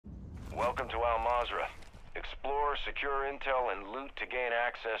Welcome to Al Mazrah. Explore, secure intel, and loot to gain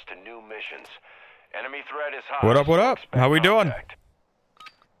access to new missions. Enemy threat is high. What up, what up? How we doing? Contact.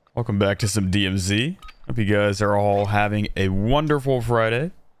 Welcome back to some DMZ. Hope you guys are all having a wonderful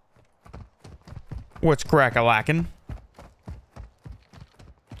Friday. What's crack-a-lackin'?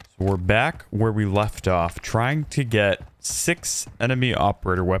 So we're back where we left off, trying to get 6 enemy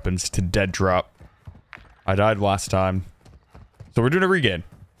operator weapons to dead drop. I died last time. So we're doing a regain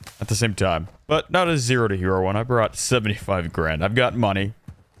at the same time. But not a 0 to hero one. I brought 75 grand. I've got money.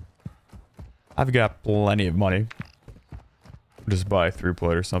 I've got plenty of money. Just buy a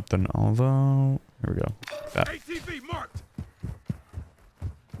 3-plate or something. Although, here we go. That. ATV marked.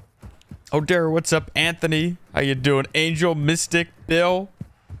 Oh, Dara, what's up, Anthony? How you doing? Angel, Mystic, Bill,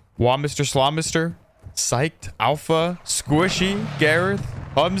 Wah, Mr. Slawmister, Psyched, Alpha, Squishy, Gareth,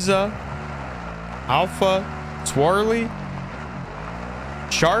 Humza, Alpha, Swirly,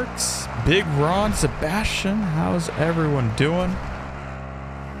 Sharks, Big Ron, Sebastian. How's everyone doing?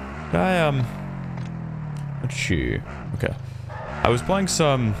 Let's see. Okay. I was playing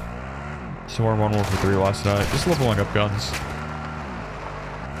some more Modern Warfare 3 last night, just leveling up guns.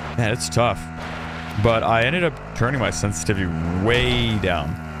 Man, it's tough. But I ended up turning my sensitivity way down.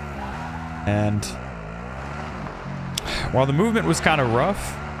 And while the movement was kind of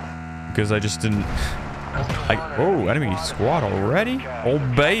rough, because I just didn't... oh, enemy squad already? Oh,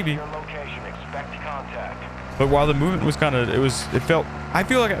 baby. But while the movement was kind of... it felt... I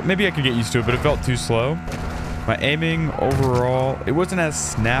feel like maybe I could get used to it, but it felt too slow. My aiming overall, it wasn't as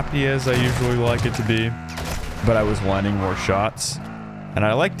snappy as I usually like it to be, but I was landing more shots. And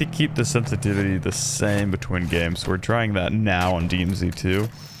I like to keep the sensitivity the same between games, so we're trying that now on DMZ 2.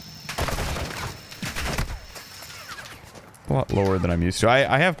 A lot lower than I'm used to.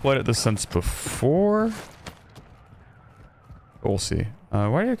 I have played it this sense before. We'll see.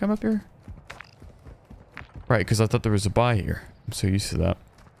 Why did I come up here? Right, because I thought there was a buy here. I'm so used to that.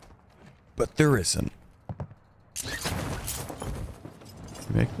 But there isn't.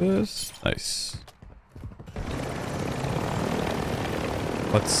 Make this. Nice.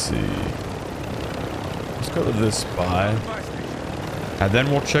 Let's see. Let's go to this buy. And then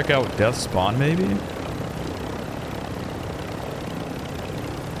we'll check out Death Spawn, maybe?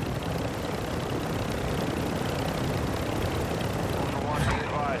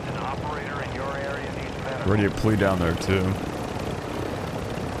 Ready to plea down there, too.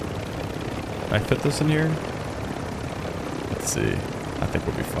 Can I fit this in here? Let's see. I think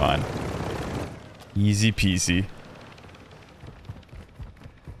we'll be fine. Easy peasy.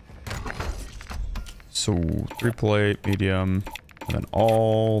 So, 3-plate, medium, and then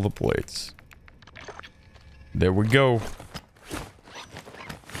all the plates. There we go.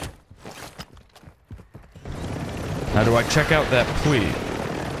 Now, do I check out that plea?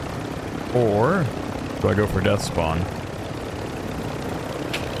 Or do I go for Death Spawn?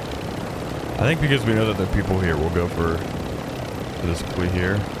 I think because we know that there are people here, we'll go for this plea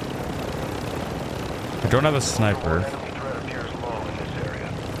here. I don't have a sniper.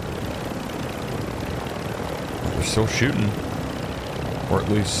 They're still shooting. Or at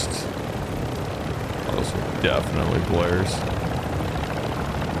least... oh, those were definitely players.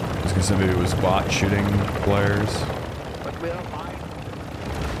 I was gonna say maybe it was bot shooting players.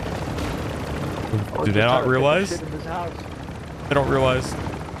 Did they not realize? They don't realize.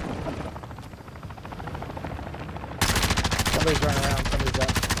 Somebody's running around, somebody's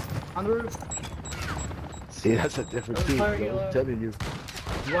up. On the roof. See, that's a different team, bro. I'm telling you.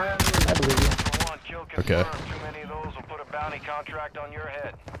 I believe you. Okay. Too many of those will put a bounty contract on your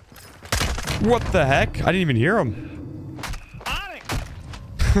head. What the heck? I didn't even hear him.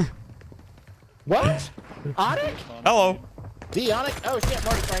 What? Onic? Hello. The Onic? Oh shit,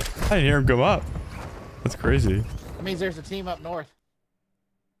 Marty Frank. I didn't hear him come up. That's crazy. That means there's a team up north.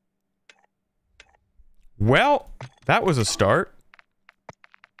 Well, that was a start.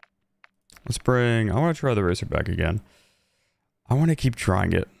 Let's bring... I want to try the Razorback again. I want to keep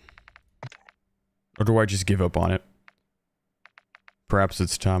trying it. Or do I just give up on it? Perhaps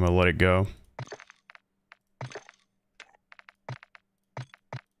it's time I let it go.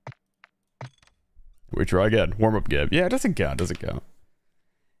 We try again. Warm-up game. Yeah, it doesn't count. Doesn't count.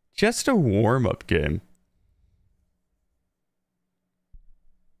 Just a warm-up game.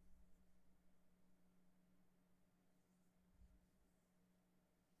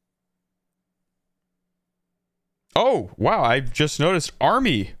 Oh, wow. I've just noticed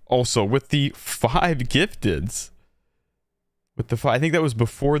Army also with the 5 gifteds. With the 5, I think that was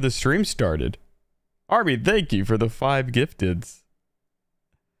before the stream started. Army, thank you for the 5 gifteds.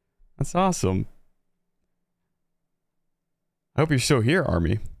 That's awesome. I hope you're still here,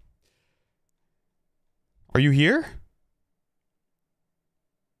 Army. Are you here?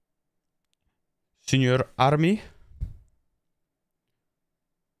 Senor Army?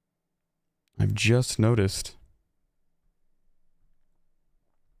 I've just noticed.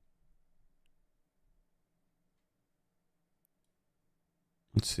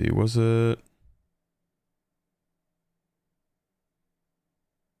 Let's see, was it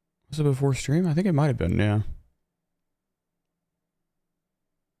before stream? I think it might have been, yeah.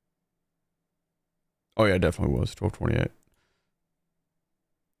 Oh yeah, it definitely was. 12:28.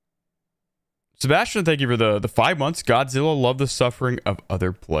 Sebastian, thank you for the 5 months. Godzilla, love the suffering of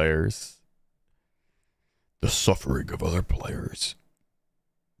other players. The suffering of other players.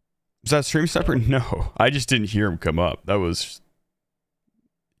 Was that stream sniper? No, I just didn't hear him come up. That was...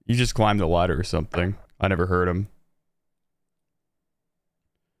 He just climbed the ladder or something. I never heard him.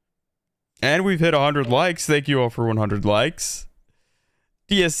 And we've hit 100 likes. Thank you all for 100 likes.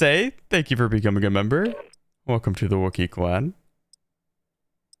 DSA, thank you for becoming a member. Welcome to the Wookiee clan.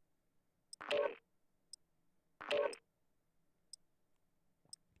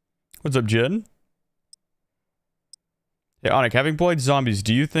 What's up, Jen? Hey, Onik, having played Zombies,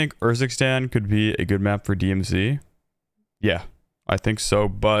 do you think Urzikstan could be a good map for DMZ? Yeah, I think so,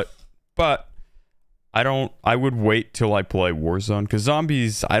 but I would wait till I play Warzone, because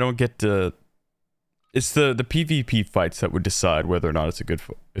Zombies, I don't get to... It's the PvP fights that would decide whether or not it's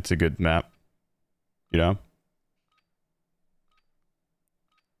a good map. You know?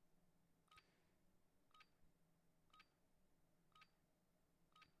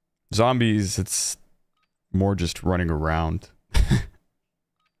 Zombies, it's more just running around.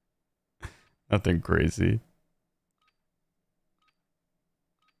 Nothing crazy.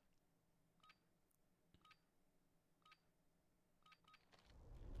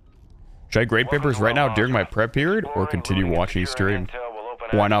 Should I grade papers right now during my prep period or continue watching stream?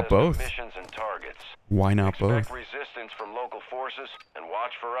 Why not both? Why not both? Expect resistance from local forces and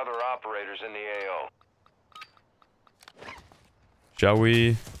watch for other operators in the AO. Shall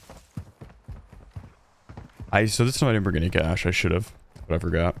we? So this time I didn't bring any cash. I should have, but I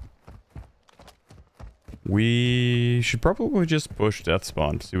forgot. We should probably just push death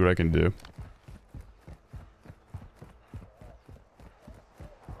spawn, see what I can do.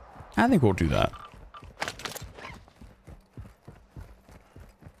 I think we'll do that.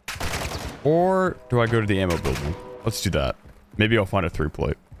 Or do I go to the ammo building? Let's do that. Maybe I'll find a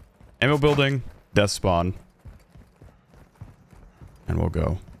 3-plate. Ammo building, death spawn. And we'll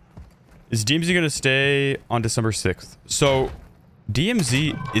go. Is DMZ going to stay on December 6th? So,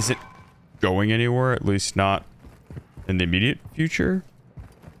 DMZ isn't going anywhere, at least not in the immediate future.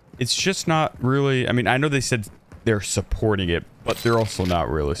 It's just not really... I mean, I know they said they're supporting it, but they're also not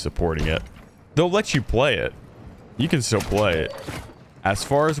really supporting it. They'll let you play it. You can still play it. As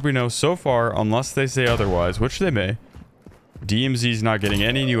far as we know so far, unless they say otherwise, which they may, DMZ's not getting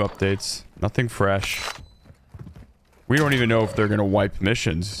any new updates. Nothing fresh. We don't even know if they're going to wipe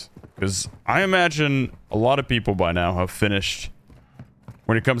missions. Because I imagine a lot of people by now have finished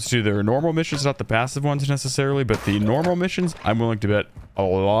when it comes to their normal missions, not the passive ones necessarily, but the normal missions, I'm willing to bet a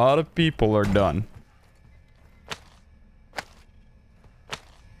lot of people are done.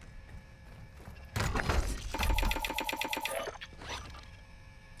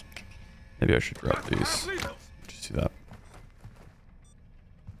 Maybe I should grab these. Just see that.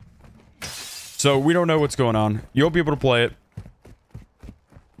 So we don't know what's going on. You'll be able to play it.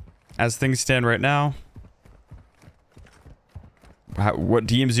 As things stand right now, what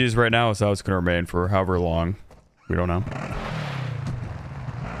DMZ is right now is how it's going to remain for however long. We don't know.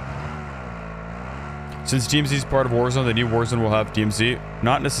 Since DMZ is part of Warzone, the new Warzone will have DMZ?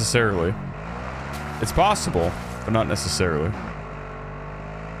 Not necessarily. It's possible, but not necessarily.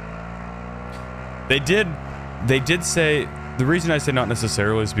 They did say... The reason I say not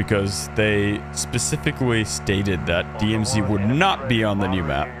necessarily is because they specifically stated that DMZ would not be on the new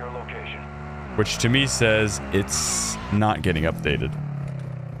map. Which to me says it's not getting updated.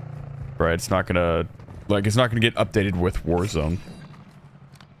 Right, it's not gonna... Like, it's not gonna get updated with Warzone.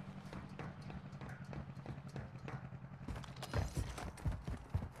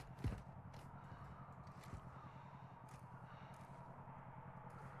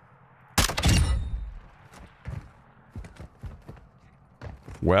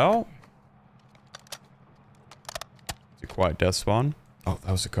 Well... It's a quiet death spawn. Oh,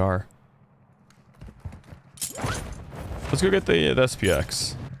 that was a car. Let's go get the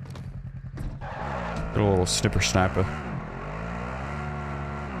SPX. Get a little snipper sniper.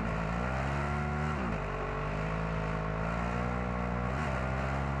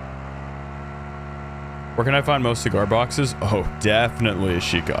 Where can I find most cigar boxes? Oh, definitely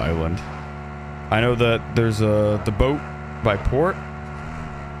Ashika Island. I know that there's the boat by port.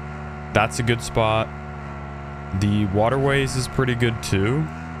 That's a good spot. The waterways is pretty good too.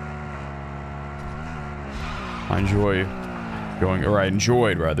 I enjoyed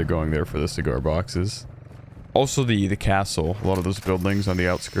rather going there for the cigar boxes. Also the castle. A lot of those buildings on the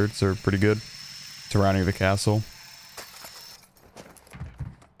outskirts are pretty good. Surrounding the castle.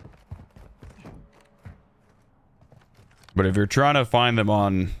 But if you're trying to find them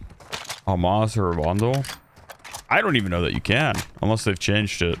on Hamas or Vandal, I don't even know that you can. Unless they've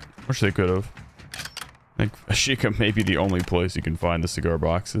changed it. Wish they could have. I think Ashika may be the only place you can find the cigar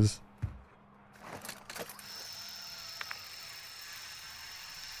boxes.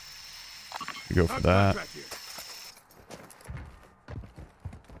 You go for that.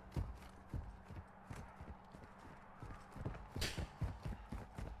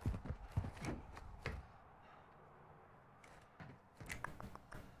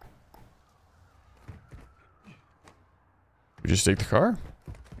 We just take the car.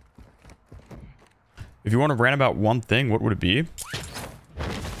 If you want to rant about one thing, what would it be?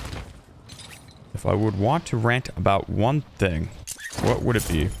 If I would want to rant about one thing, what would it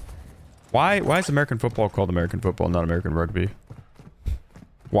be? Why is American football called American football, not American rugby?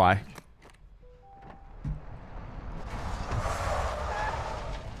 Why?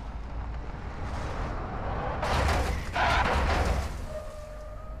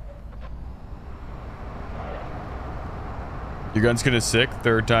 Your gun's gonna sick.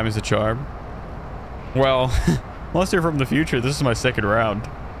 Third time is a charm. Well, unless you're from the future, this is my second round.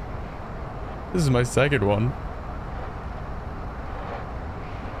 This is my second one.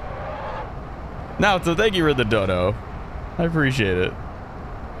 Now, so thank you for the dono. I appreciate it.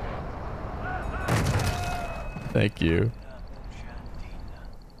 Thank you.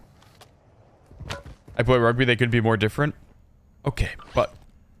 I play rugby, they could be more different. Okay, but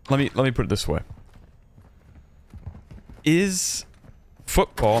let me put it this way. Is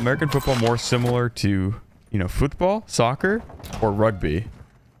football, American football, more similar to, you know, football, soccer, or rugby?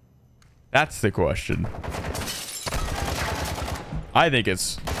 That's the question. I think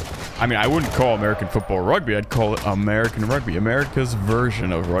it's... I mean, I wouldn't call American football rugby. I'd call it American rugby. America's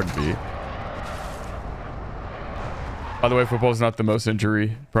version of rugby. By the way, football is not the most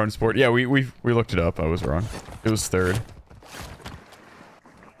injury-prone sport. Yeah, we looked it up. I was wrong. It was third.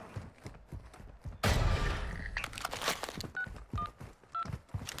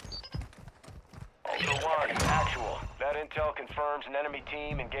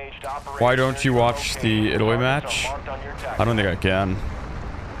 Why don't you watch the Italy match? I don't think I can.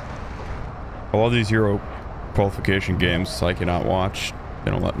 All these Euro qualification games I cannot watch.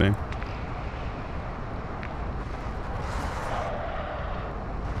 They don't let me.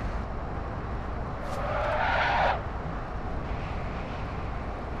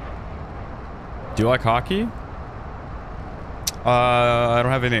 Do you like hockey? I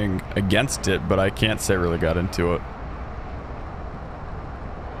don't have anything against it, but I can't say I really got into it.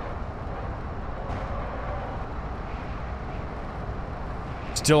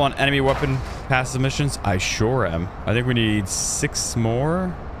 Still on enemy weapon passive missions? I sure am. I think we need 6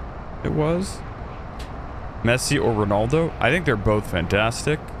 more. It was. Messi or Ronaldo? I think they're both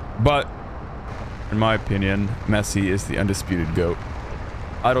fantastic. But, in my opinion, Messi is the undisputed GOAT.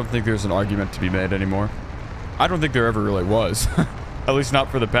 I don't think there's an argument to be made anymore. I don't think there ever really was. At least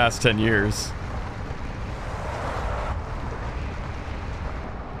not for the past 10 years.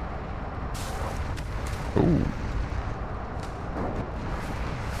 Ooh.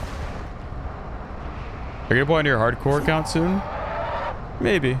 Are you gonna play on your hardcore account soon?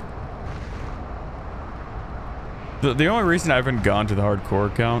 Maybe. The only reason I haven't gone to the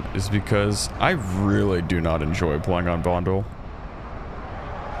hardcore account is because I really do not enjoy playing on Bondle.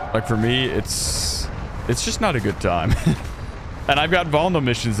 Like for me, it's just not a good time. And I've got Bondle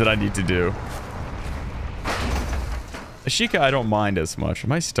missions that I need to do. Ashika, I don't mind as much.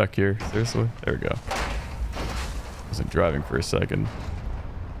 Am I stuck here? Seriously? There we go. I wasn't driving for a second.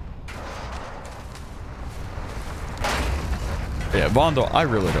 Yeah, Bondle, I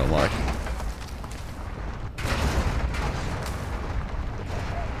really don't like.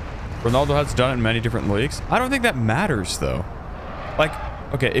 Ronaldo has done it in many different leagues. I don't think that matters, though. Like,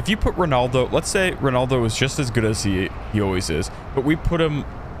 okay, if you put Ronaldo... Let's say Ronaldo is just as good as he always is, but we put him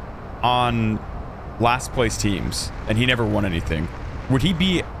on last place teams, and he never won anything. Would he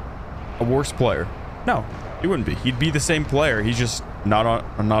be a worse player? No, he wouldn't be. He'd be the same player. He's just not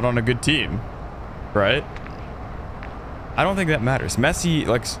on a good team, right? I don't think that matters. Messi,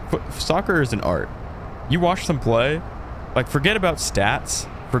 like, soccer is an art. You watch them play, like, forget about stats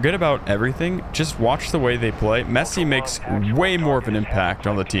forget about everything. Just watch the way they play. Messi makes way more of an impact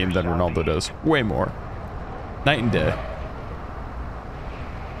on the team than Ronaldo does. Way more. Night and day.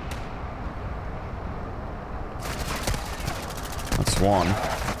 That's one.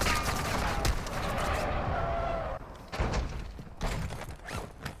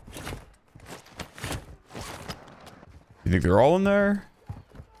 You think they're all in there?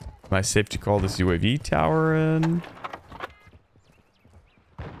 Am I safe to call this UAV tower in?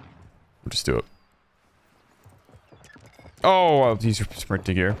 We'll just do it. Oh, I'll use your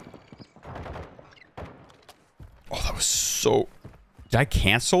sprinting gear. Oh, that was so... Did I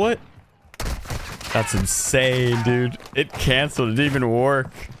cancel it? That's insane, dude. It canceled. It didn't even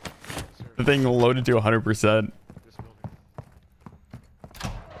work. The thing loaded to 100%.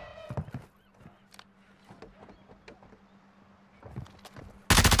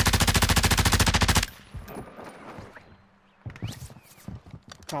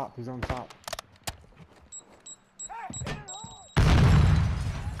 Top, he's on top.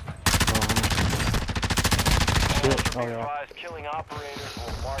 Shit. Oh yeah. Killing operators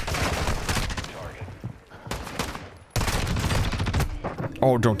will mark target.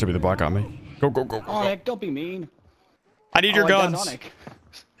 Oh, don't tell me the bot got me. Go, go, go, go, go. Onik, don't be mean. I need your guns. Onik.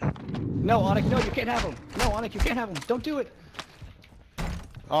 No, Onik, no, you can't have them. No, Onik, you can't have them. Don't do it.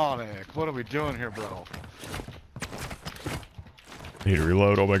 Onik, what are we doing here, bro? I need to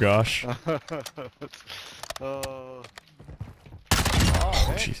reload. Oh my gosh. Oh,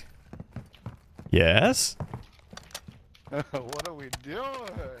 jeez. Yes? what are we doing?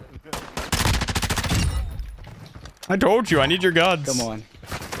 I told you, I need your guns. Come on.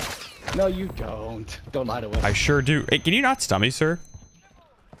 No, you don't. Don't lie to us. I sure do. Hey, can you not stun me, sir?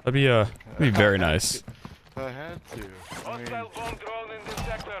 That'd be very nice. I had to. I mean,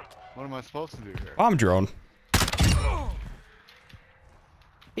 what am I supposed to do here? Bomb drone.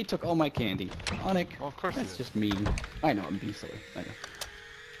 He took all my candy. Onik, Well, of course that's he did. just mean. I know, I'm being silly. I know.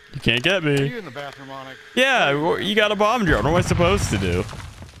 You can't get Are me. you in the bathroom, Onik? Yeah, you got a bomb drone. What am I supposed to do?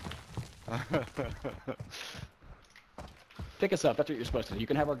 Pick us up. That's what you're supposed to do. You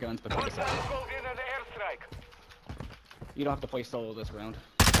can have our guns, but pick us up. You don't have to play solo this round.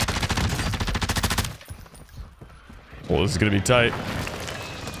 Well, this is gonna be tight.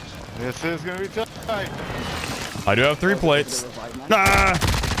 This is gonna be tight. I do have 3 plates. Ah!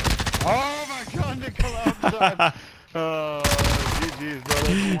 Oh my God, Nicola outside. GG's,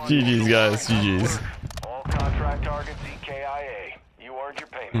 brother. GG's, guys. GG's. All contract targets EKIA. You earned your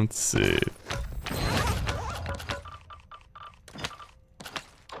payment. Let's see.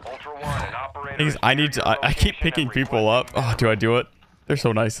 Ultra One, an operator. Things I need to. I keep picking people up. Oh, do I do it? They're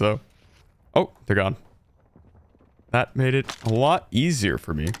so nice though. Oh, they're gone. That made it a lot easier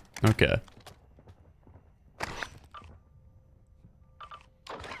for me. Okay.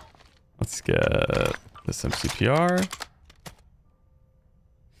 Let's get this MCPR.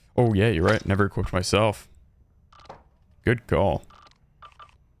 Oh yeah, you're right. Never equipped myself. Good call.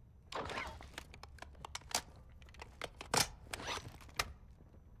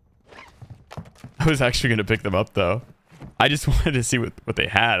 I was actually going to pick them up, though. I just wanted to see what they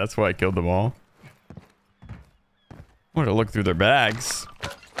had. That's why I killed them all. I wanted to look through their bags.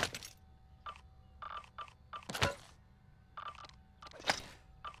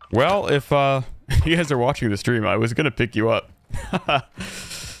 Well, if you guys are watching the stream, I was going to pick you up.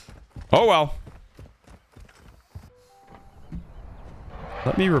 Oh, well.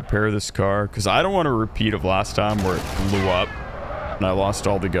 Let me repair this car, because I don't want a repeat of last time where it blew up and I lost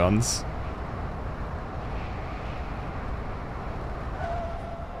all the guns.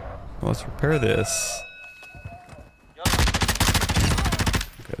 Let's repair this.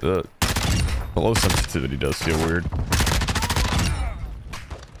 Okay, the low sensitivity does feel weird.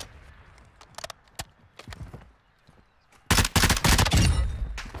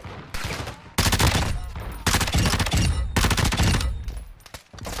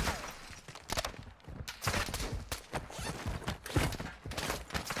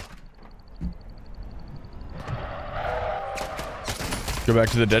 Go back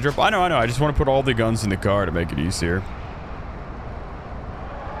to the dead drop. I know. I just want to put all the guns in the car to make it easier.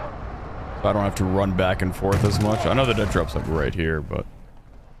 So I don't have to run back and forth as much. I know the dead drop's like right here, but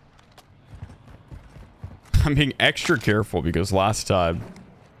I'm being extra careful because last time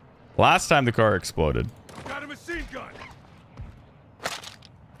the car exploded. Got a machine gun.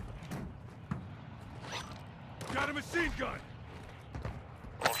 Got a machine gun.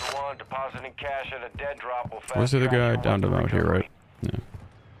 Ultra One, depositing cash at a dead drop will fast. Where's the other guy? Down to the out here, right? Yeah.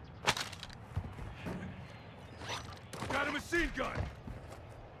 Got a machine gun.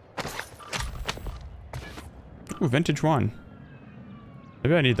 Ooh, vintage one.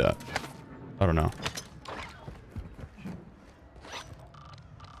 Maybe I need that. I don't know.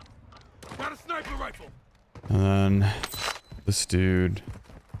 Got a sniper rifle. And then this dude,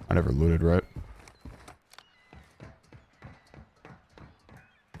 I never looted, right?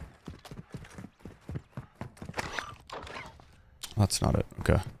 That's not it.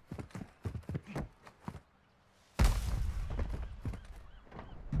 Okay.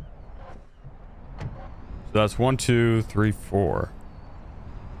 So that's 1, 2, 3, 4.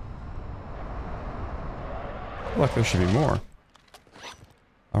 I feel like there should be more.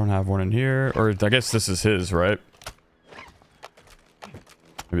 I don't have one in here. Or I guess this is his, right?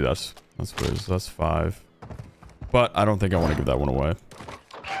 Maybe that's his. That's 5. But I don't think I want to give that one away.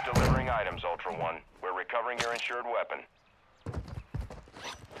 Keep delivering items, Ultra One. We're recovering your insured weapon.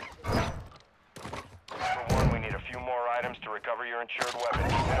 Ultra One, we need a few more items to recover your insured weapon.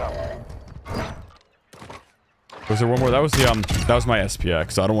 Keep it up. Was there one more? That was the that was my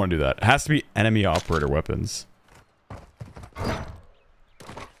SPX. So I don't want to do that. It has to be enemy operator weapons.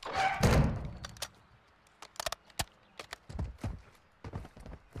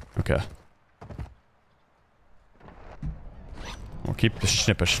 Okay. We'll keep the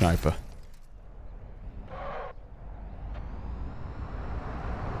sniper.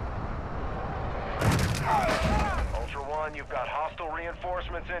 Ultra One, you've got hostile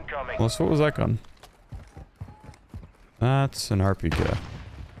reinforcements incoming. Well, so what was that gun? That's an RPG.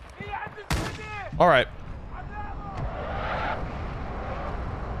 All right.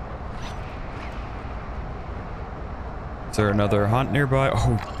 Is there another hunt nearby?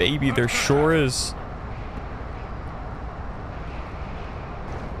 Oh, baby, there sure is.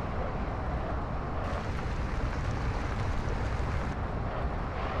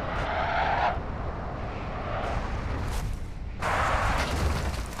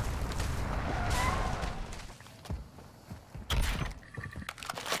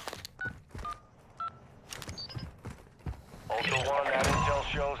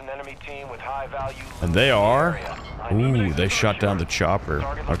 And they are? Ooh, they shot down the chopper.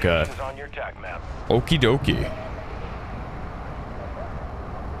 Okay. Okie dokie.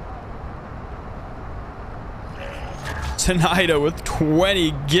 Tanida with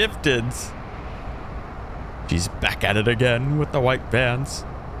 20 gifteds. She's back at it again with the white bands.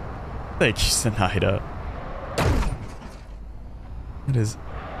 Thank you, Tanida. It is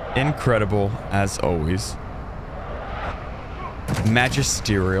incredible as always.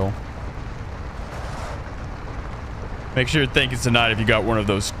 Magisterial. Make sure to thank us tonight if you got one of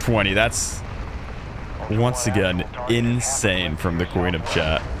those 20. That's, once again, insane from the Queen of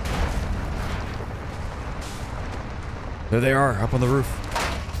Chat. There they are, up on the roof.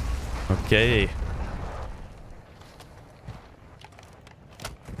 Okay.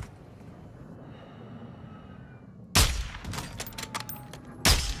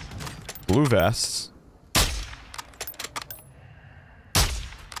 Blue vests.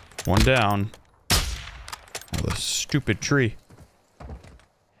 One down. Oh, the stupid tree.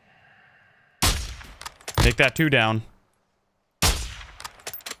 Take that 2 down.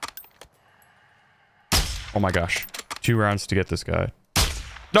 Oh my gosh. 2 rounds to get this guy.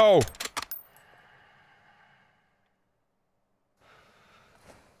 No!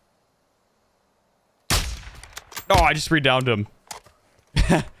 Oh, I just re-downed him.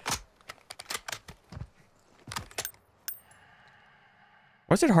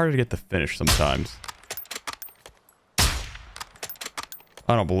 Why is it harder to get the finish sometimes?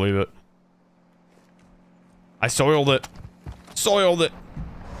 I don't believe it. I soiled it. Soiled it.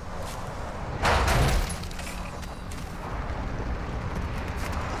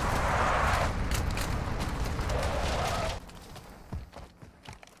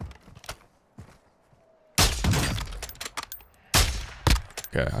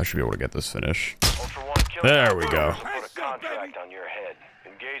 Okay, I should be able to get this finish. There we go. Put a contract on your head.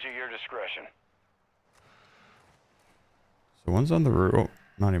 Engage at your discretion. So one's on the roof. Oh,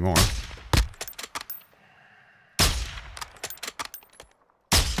 not anymore.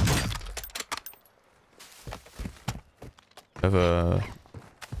 Have a...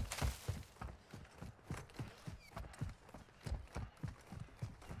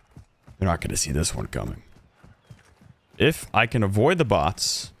 They're not going to see this one coming. If I can avoid the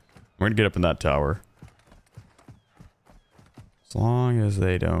bots, we're going to get up in that tower. As long as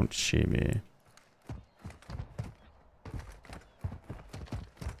they don't see me.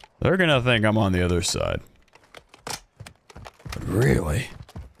 They're going to think I'm on the other side. But really?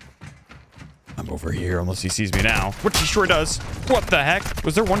 I'm over here unless he sees me now. Which he sure does. What the heck?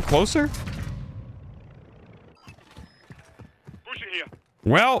 Was there one closer?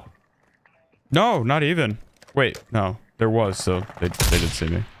 Well, no, not even. Wait, no. there was, so they did see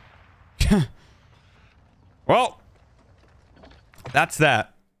me. Well, that's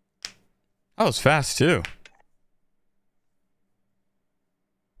that. That was fast, too.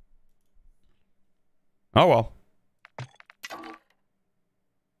 Oh, well.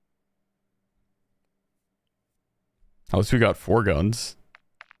 At least we got 4 guns.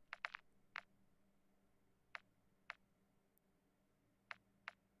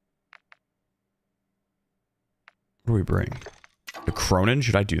 What do we bring? The Cronin?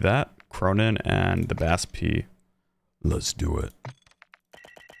 Should I do that? Cronin and the Bass P. Let's do it.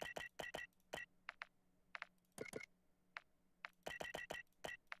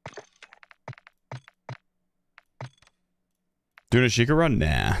 Doing a Sheikah run?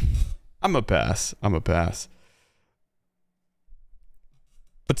 Nah. I'm a pass. I'm a pass.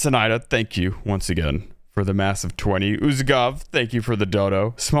 But Sanaida, thank you once again for the massive 20. Uzgov, thank you for the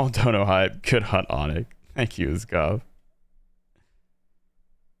dodo. Small dono hype. Good hunt, Onyx. Thank you, Uzgov.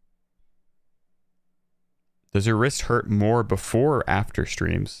 Does your wrist hurt more before or after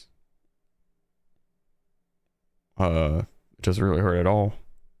streams? It doesn't really hurt at all.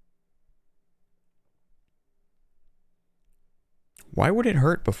 Why would it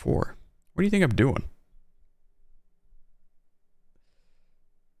hurt before? What do you think I'm doing?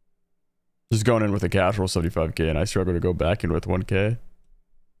 Just going in with a casual 75k and I struggle to go back in with 1k.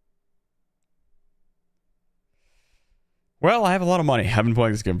 Well, I have a lot of money. I've been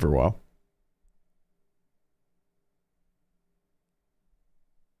playing this game for a while.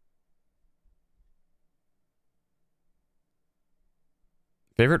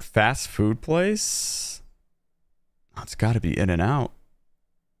 Favorite fast food place? Oh, it's got to be In-N-Out.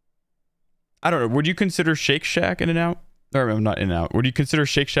 I don't know. Would you consider Shake Shack In-N-Out? Or not In-N-Out. Would you consider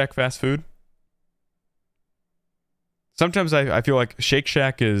Shake Shack fast food? Sometimes I feel like Shake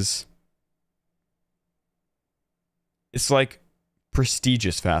Shack is... It's like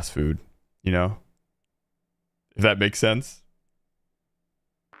prestigious fast food, you know? If that makes sense.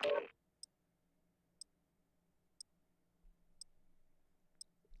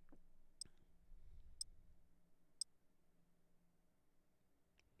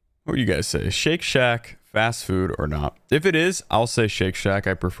 What do you guys say? Shake Shack, fast food or not? If it is, I'll say Shake Shack.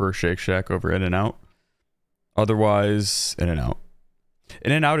 I prefer Shake Shack over In-N-Out. Otherwise, In-N-Out.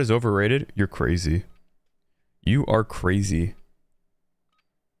 In-N-Out is overrated? You're crazy. You are crazy.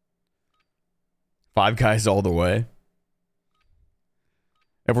 Five Guys all the way.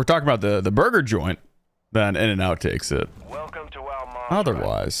 If we're talking about the burger joint, then In-N-Out takes it. Welcome to our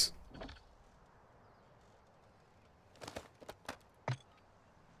Otherwise.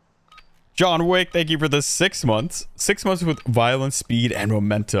 John Wick, thank you for the 6 months. 6 months with violence, speed, and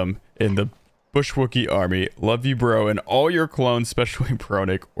momentum in the Bushwookie army. Love you, bro, and all your clones, especially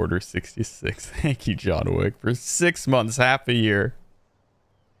Pronic, Order 66. Thank you, John Wick, for 6 months, half a year.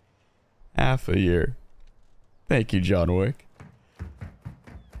 Half a year. Thank you, John Wick.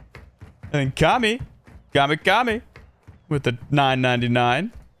 And Kami, with the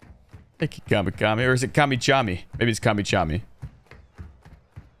 $9.99. Thank you, Kami. Or is it Kami Chami? Maybe it's Kami Chami.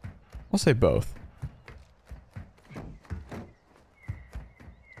 I'll say both.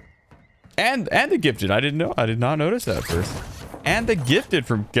 And the gifted. I did not notice that first. And the gifted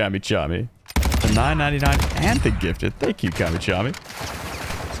from Kami Chami. The $9.99 and the gifted. Thank you, Kami Chami.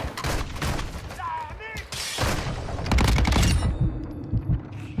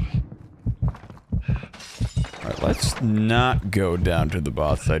 Alright, let's not go down to the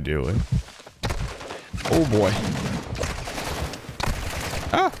boss ideally. Oh boy.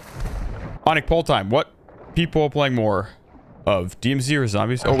 Ah! Onyx poll time. What people are playing more of? DMZ or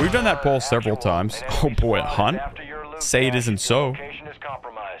zombies? Oh, we've done that poll several times. Oh boy, Hunt. Say it isn't so.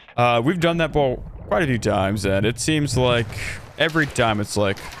 We've done that poll quite a few times, and it seems like every time it's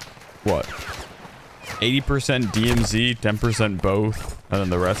like, what? 80% DMZ, 10% both, and then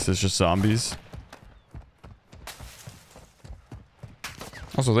the rest is just zombies.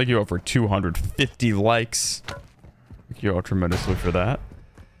 Also, thank you all for 250 likes. Thank you all tremendously for that.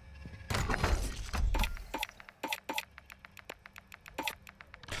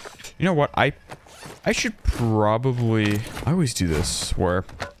 You know what? I should probably... I always do this, where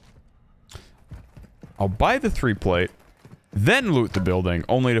I'll buy the 3-plate, then loot the building,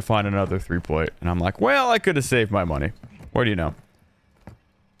 only to find another 3-plate. And I'm like, well, I could have saved my money. What do you know?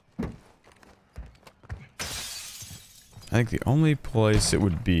 I think the only place it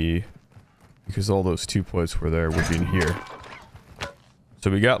would be, because all those 2 plates were there, would be in here.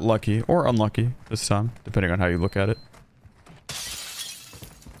 So we got lucky, or unlucky this time, depending on how you look at it.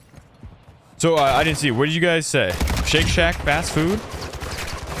 So, I didn't see. What did you guys say? Shake Shack fast food?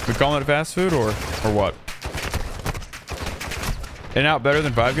 We calling it fast food or what? In out better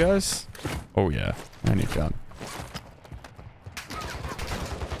than Five Guys? Oh yeah, anytime.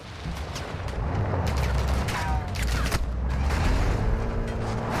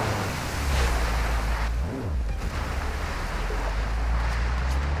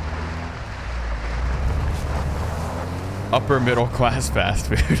 Upper middle class fast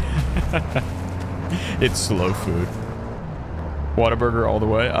food. It's slow food. Whataburger all the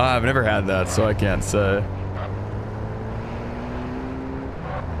way. I've never had that, so I can't say.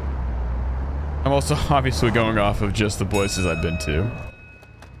 I'm also obviously going off of just the places I've been to.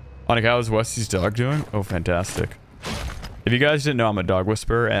 Monica, how's Westy's dog doing? Oh, fantastic. If you guys didn't know, I'm a dog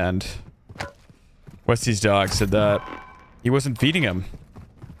whisperer, and Westy's dog said that he wasn't feeding him.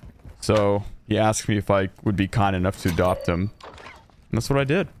 So he asked me if I would be kind enough to adopt him. And that's what I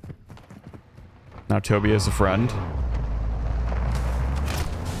did. Now Toby is a friend.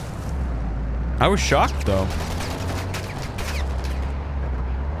 I was shocked, though.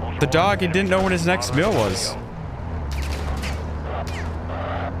 The dog, he didn't know when his next meal was.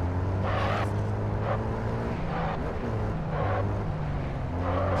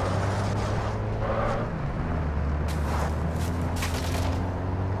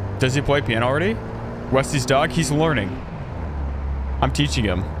 Does he play piano already? Westy's dog, he's learning. I'm teaching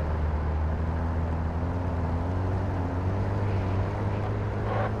him.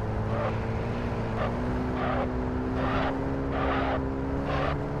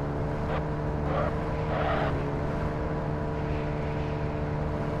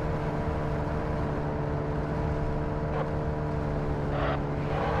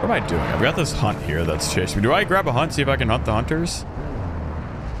 What am I doing? I've got this hunt here that's chasing me. Do I grab a hunt, see if I can hunt the hunters?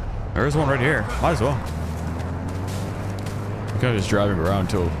 There is one right here. Might as well. I'm kind of just driving around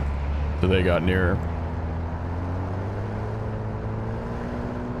till they got nearer.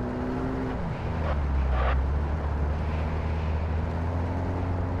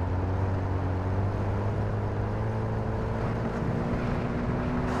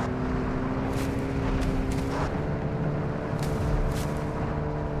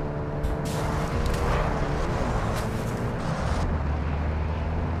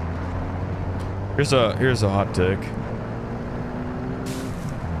 Here's a hot take.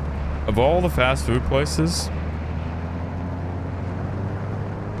 Of all the fast food places,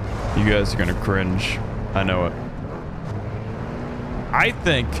 you guys are gonna cringe. I know it. I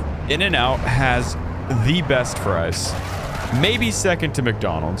think In-N-Out has the best fries. Maybe second to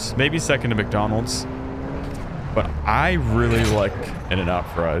McDonald's. Maybe second to McDonald's. But I really like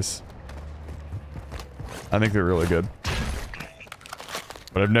In-N-Out fries. I think they're really good.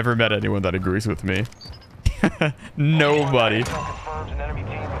 But I've never met anyone that agrees with me. Nobody.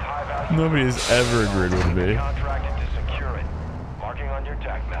 Nobody has ever agreed with me.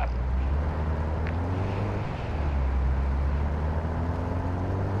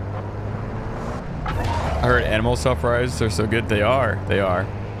 I heard animal style fries are so good. They are. They are.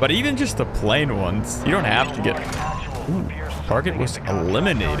 But even just the plain ones, you don't have to get... Ooh, target was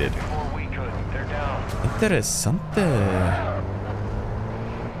eliminated. Interessante.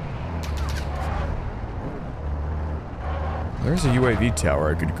 There's a UAV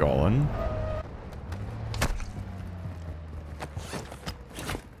tower I could call in.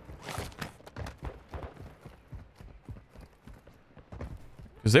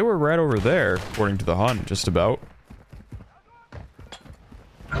 Because they were right over there, according to the hunt, just about.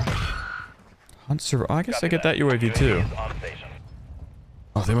 Hunt server. Oh, I guess I get that UAV too.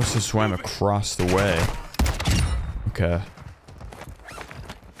 Oh, they must have swam across the way. Okay.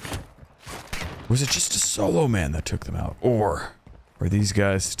 Was it just a solo man that took them out? Or were these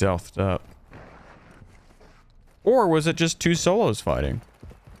guys stealthed up? Or was it just two solos fighting?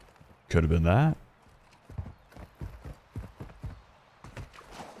 Could have been that.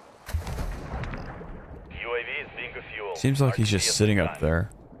 UAV is being refueled. Seems like he's just sitting up there.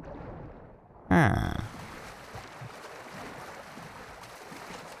 Ah.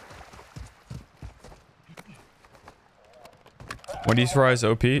 Wendy's fries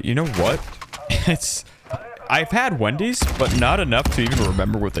OP. You know what? I've had Wendy's, but not enough to even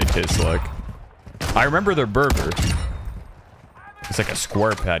remember what they taste like. I remember their burger. It's like a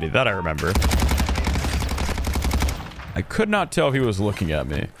square patty. That I remember. I could not tell if he was looking at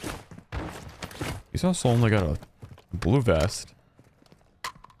me. He's also only got a blue vest.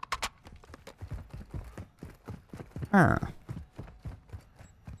 Huh.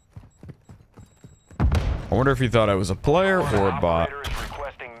 I wonder if he thought I was a player or a bot.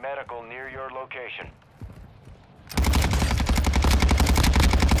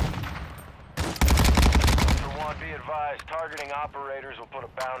 advised, targeting operators will put a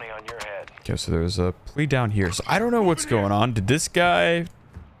bounty on your head. Okay, so there's a plea down here. So I don't know what's going on. Did this guy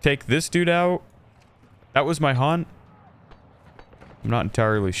take this dude out? That was my hunt. I'm not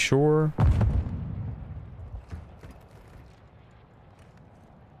entirely sure.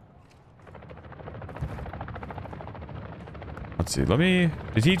 Let's see.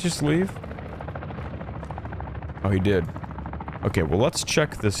 Did he just leave? Oh, he did. Okay, well, let's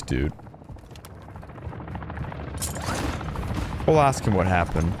check this dude. We'll ask him what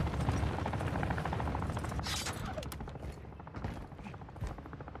happened.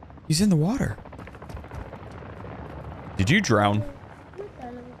 He's in the water. Did you drown?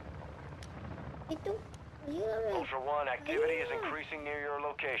 Ultra One, activity is increasing near your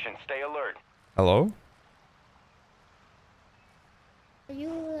location. Stay alert. Hello? I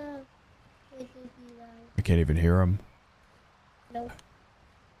can't even hear him. No.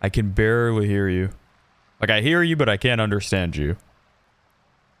 I can barely hear you. Like, I hear you, but I can't understand you.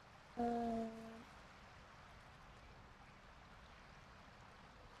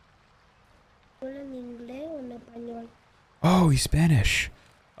 Oh, he's Spanish.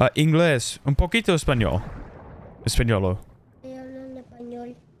 Inglés. Un poquito español. Españolo.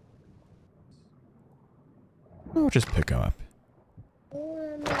 I'll just pick up.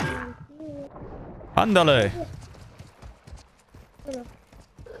 Ándale.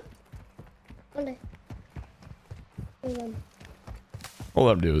 We'll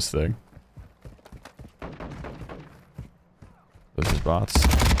let him do his thing. Those are bots.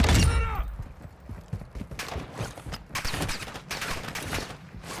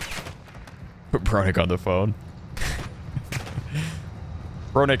 Put Bronick on the phone.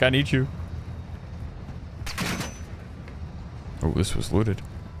 Bronick, I need you. Oh, this was looted.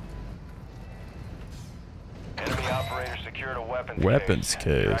 Enemy operator secured a Weapons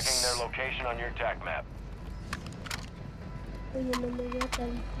case. Tracking their location on your TAC map.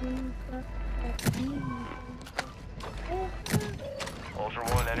 Ultra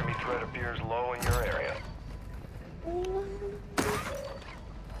One, enemy threat appears low in your area.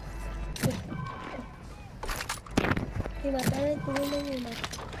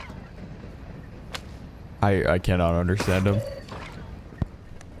 I cannot understand him.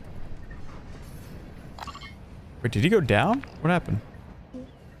 Wait, did he go down? What happened?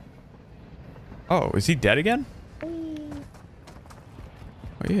 Oh, is he dead again?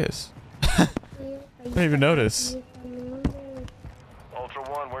 Oh, he is. I didn't even notice. Ultra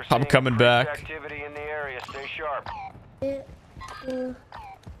One, we're I'm seeing coming increased back. Activity in the area. Stay sharp.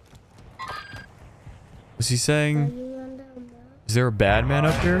 Was he saying... Is there a bad man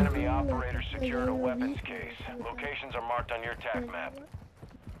up here? Enemy operator secured a weapons case. Locations are marked on your TAC map.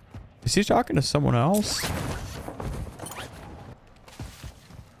 Is he talking to someone else?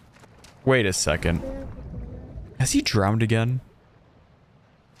 Wait a second. Has he drowned again?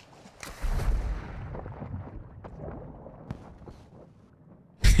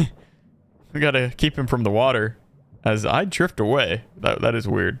 We gotta keep him from the water as I drift away. That is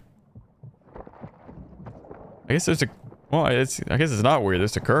weird. I guess there's a... Well, I guess it's not weird.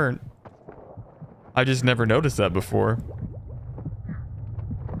 There's a current. I just never noticed that before.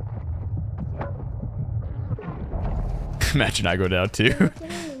 Imagine I go down too.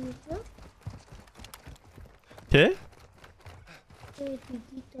 Okay.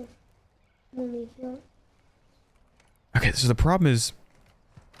 Okay, so the problem is...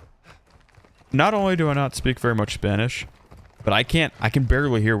 Not only do I not speak very much Spanish, but I can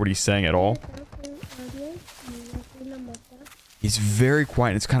barely hear what he's saying at all. He's very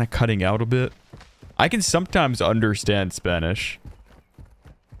quiet. It's kind of cutting out a bit. I can sometimes understand Spanish.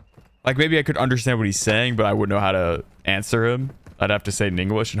 Like, maybe I could understand what he's saying, but I wouldn't know how to answer him. I'd have to say it in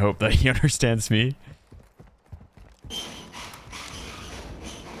English and hope that he understands me. I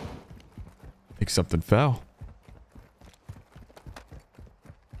think something fell.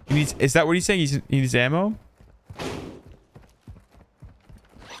 He needs, is that what he's saying? He needs ammo?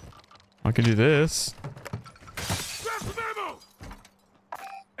 I can do this.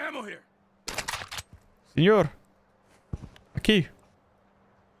 Señor. Aquí.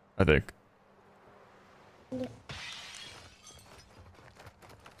 I think.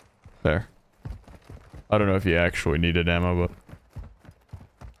 There. I don't know if he actually needed ammo,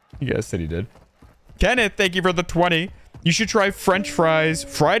 but... You guys said he did. Kenneth, thank you for the 20. You should try French fries.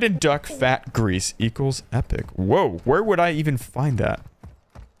 Fried in duck fat grease equals epic. Whoa, where would I even find that?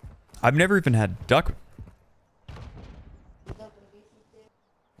 I've never even had duck...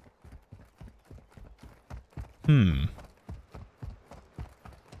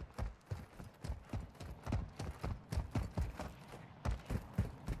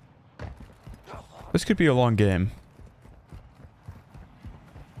 This could be a long game.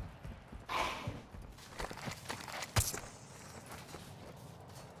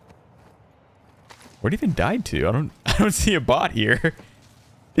 What even died to? I don't see a bot here.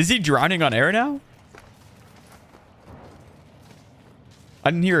 Is he drowning on air now? I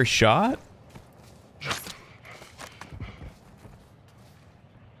didn't hear a shot.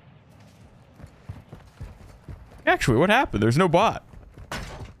 Actually, what happened? There's no bot.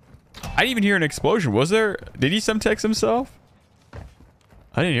 I didn't even hear an explosion. Was there? Did he semtex himself?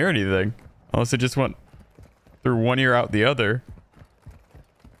 I didn't hear anything. Unless it just went through one ear out the other.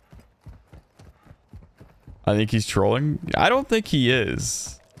 I think he's trolling. I don't think he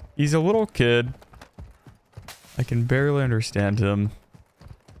is. He's a little kid. I can barely understand him.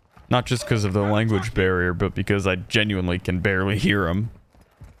 Not just because of the language barrier, but because I genuinely can barely hear him.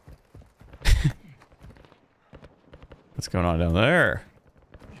 What's going on down there?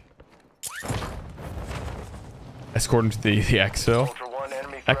 Escort him to the exfil.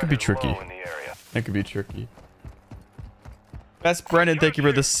 That could be tricky. That could be tricky. Best Brennan, thank you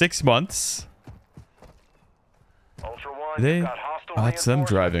for the 6 months. They? Oh, that's them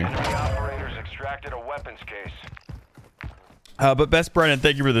driving. But Best Brennan,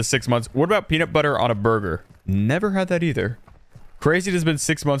 thank you for the 6 months. What about peanut butter on a burger? Never had that either. Crazy, it has been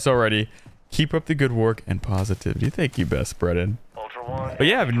 6 months already. Keep up the good work and positivity. Thank you, Best Brennan. But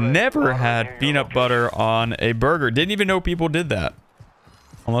yeah, I've never had peanut butter on a burger. Didn't even know people did that.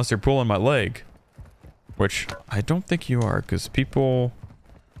 Unless they're pulling my leg. Which I don't think you are, because people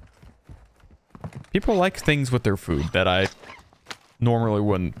like things with their food that I normally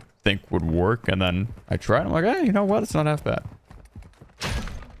wouldn't think would work. And then I try it, I'm like, hey, you know what? It's not half bad.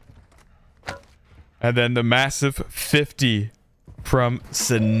 And then the massive 50 from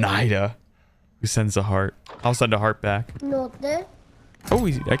Sinida, who sends a heart. I'll send a heart back. Oh,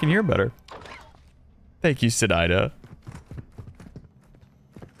 I can hear better. Thank you, Sinida.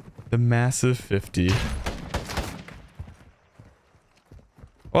 The massive 50.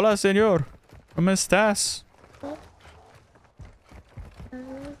 Hola, señor. ¿Cómo estás?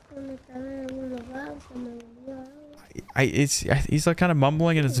 He's like kind of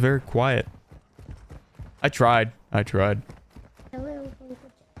mumbling and it's very quiet. I tried.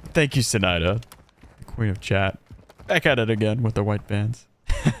 Thank you, Sinida. The queen of chat. Back at it again with the white bands.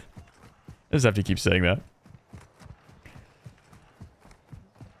 I just have to keep saying that.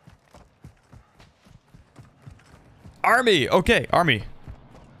 Army! Okay, Army.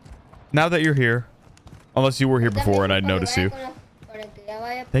 Now that you're here, unless you were here before and I'd notice you.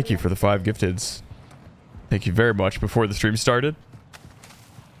 Thank you for the 5 gifteds. Thank you very much before the stream started.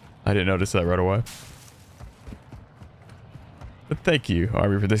 I didn't notice that right away. But thank you,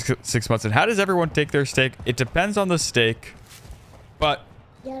 Army, for this 6 months. And how does everyone take their steak? It depends on the steak. But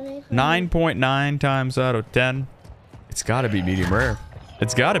 9.9 times out of 10, it's got to be medium rare.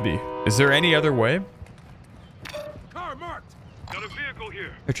 It's got to be. Is there any other way? Car marked. Got a vehicle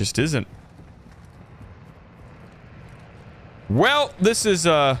here. There just isn't. Well, this is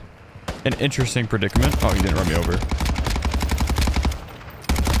an interesting predicament. Oh, he didn't run me over.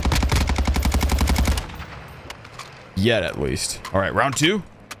 Yet, at least. All right, round 2.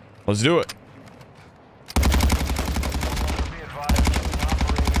 Let's do it.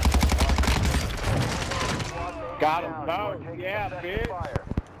 Got him. Oh, yeah, bitch.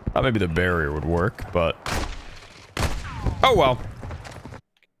 Thought maybe the barrier would work, but... Oh, well.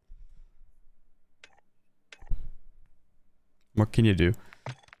 What can you do?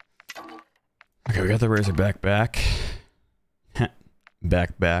 Okay, we got the razor back. back.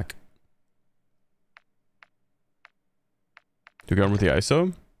 Do we go with the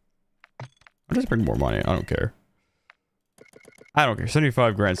ISO? I'll just bring more money. I don't care.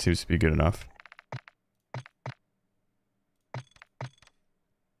 75 grand seems to be good enough.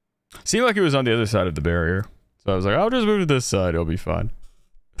 Seemed like it was on the other side of the barrier. So I was like, I'll just move to this side. It'll be fine.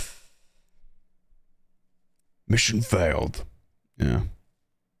 Mission failed. Yeah.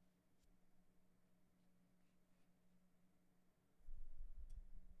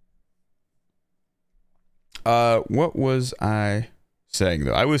 What was I saying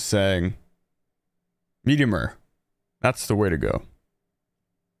though? I was saying medium rare. That's the way to go.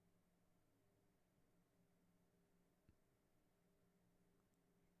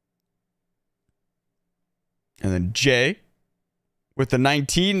 And then Jay with the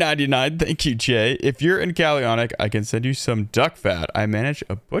 $19.99. Thank you, Jay. If you're in Calionic, I can send you some duck fat. I manage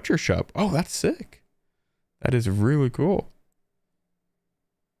a butcher shop. Oh, that's sick. That is really cool.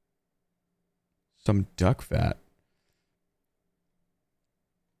 Some duck fat.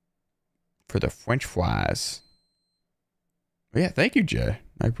 For the French fries. Yeah, thank you, Jay.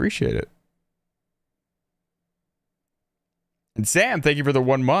 I appreciate it. And Sam, thank you for the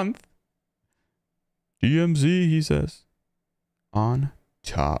 1 month. DMZ, he says. On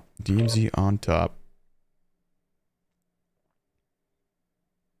top. DMZ on top.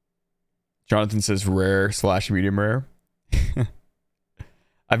 Jonathan says rare / medium rare.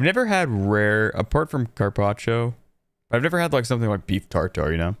 I've never had rare, apart from carpaccio. I've never had like something like beef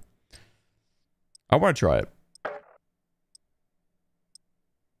tartare, you know? I want to try it.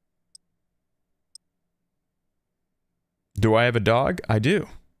 Do I have a dog? I do.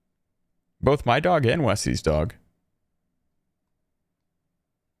 Both my dog and Wesley's dog.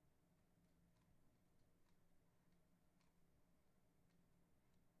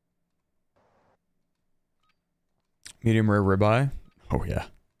 Medium rare ribeye. Oh yeah.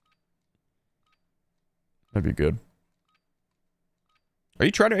 That'd be good. Are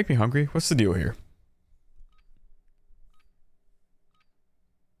you trying to make me hungry? What's the deal here?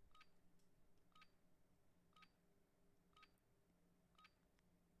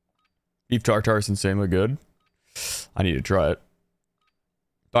 Beef tartare is insanely good. I need to try it.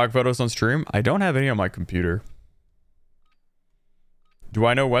 Dog photos on stream? I don't have any on my computer. Do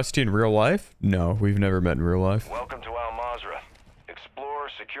I know Westy in real life? No, we've never met in real life. Welcome to Al Mazrah. Explore,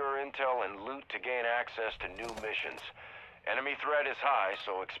 secure intel, and loot to gain access to new missions. Enemy threat is high,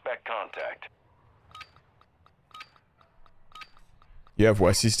 so expect contact. You have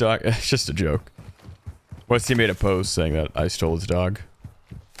Westy's dog? It's just a joke. Westy made a post saying that I stole his dog.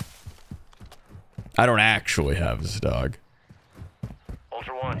 I don't actually have his dog.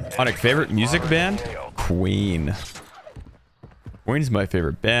 Ultra One. Onyx, favorite music band? Queen. Queen's my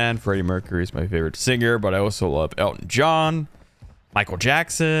favorite band. Freddie Mercury's my favorite singer, but I also love Elton John, Michael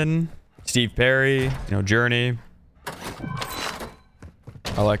Jackson, Steve Perry, you know, Journey.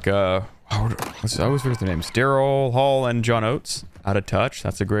 I like, I always forget the names. Daryl Hall and John Oates. Out of Touch.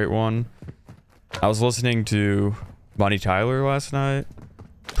 That's a great one. I was listening to Bonnie Tyler last night.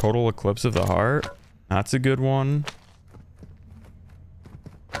 Total Eclipse of the Heart. That's a good one.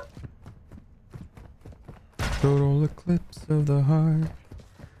 Total Eclipse of the Heart.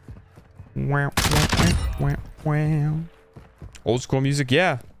 Wow, wow, wow, wow. Old school music,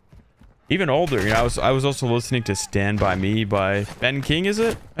 yeah. Even older, you know, I was also listening to Stand By Me by Ben King, is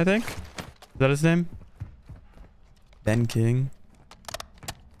it? I think. Is that his name? Ben King.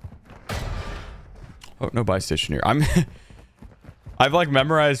 Oh, no buy station here. I've like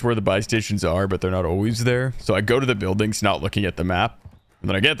memorized where the buy stations are, but they're not always there. So I go to the buildings not looking at the map. And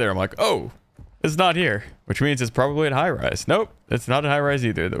then I get there, I'm like, oh, it's not here. Which means it's probably at high rise. Nope, it's not at high rise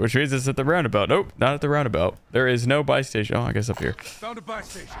either. Which means it's at the roundabout. Nope, not at the roundabout. There is no buy station. Oh, I guess up here. Found a buy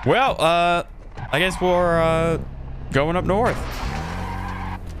station. Well, I guess we're going up north.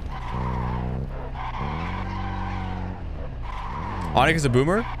 Onyx is a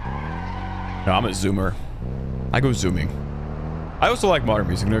boomer? No, I'm a zoomer. I go zooming. I also like modern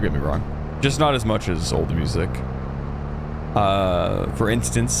music, don't get me wrong. Just not as much as old music. For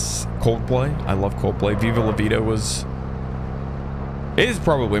instance, Coldplay. I love Coldplay. Viva La Vida is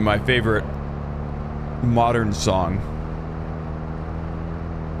probably my favorite modern song,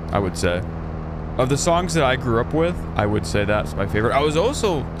 I would say. Of the songs that I grew up with, I would say that's my favorite. I was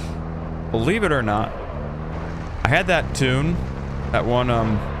also, believe it or not, I had that tune, that one,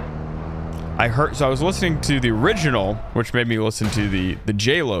 I heard, so I was listening to the original, which made me listen to the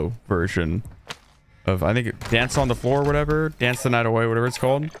J-Lo version of, I think, Dance on the Floor or whatever, Dance the Night Away, whatever it's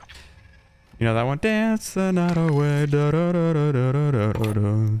called. You know that one? Dance the night away, da da da da da da da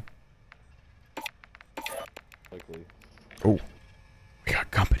da. Oh, we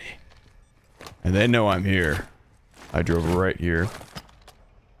got company. And they know I'm here. I drove right here.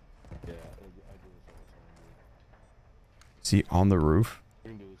 Is he on the roof? I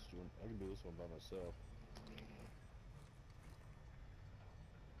can do this one by myself.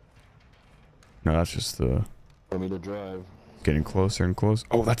 No, that's just the... For me to drive. Getting closer and closer.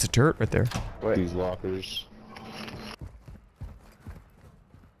 Oh, that's a turret right there. Wait. These lockers.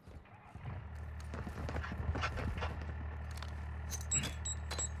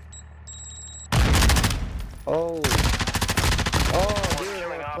 Oh. Oh, dude,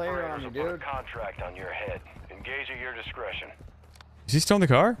 I got a player on Operators me, will put a dude. contract on your head. Engage at your discretion. Is he still in the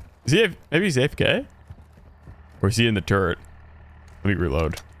car? Is he? Maybe he's AFK? Or is he in the turret? Let me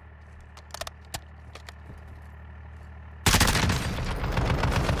reload.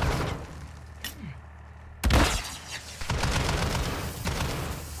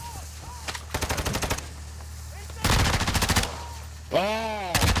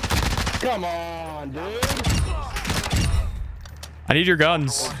 Oh, come on, dude. I need your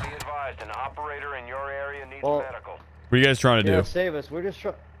guns. Be advised, an operator in your area needs Well, medical. What are you guys trying to Yeah, do? save us. We're just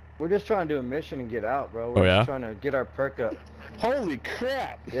trying to do a mission and get out, bro. Oh, We're yeah? just trying to get our perk up. Holy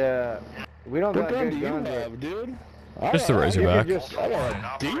crap. Yeah. We don't What got gun do good you guns. have, dude? Just the Razorback. I want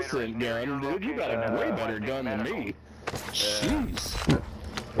a decent gun, dude. You got a way better gun than me. Jeez.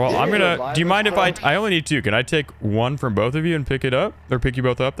 Well, I'm gonna... revive Do you us, mind if bro? I only need 2. Can I take 1 from both of you and pick it up? Or pick you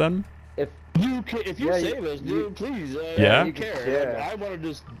both up then? If If you Yeah, save us, dude, please. Yeah? I don't care. Yeah. I want to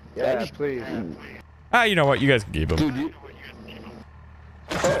just. yeah, please. Ah, you know what? You guys can keep them. Dude, you.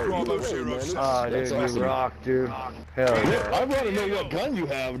 Bravo, Zero man. Six. Oh, dude, That's you awesome. rock, dude. Hell yeah. I want to know what gun you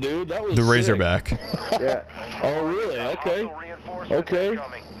have, dude. That was The sick. Razorback. Yeah. Oh, really? Okay. Hostile reinforcements Okay.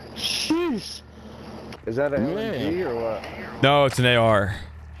 incoming. Jeez. Is that an Man. LMG or what? No, it's an AR.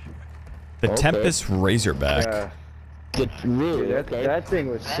 The Okay. Tempest Razorback. Yeah. Really? Dude, that thing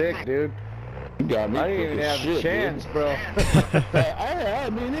was sick, dude. You got me. I didn't even quick as have a shit, chance, bro. Dude. I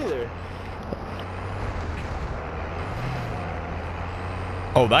me neither.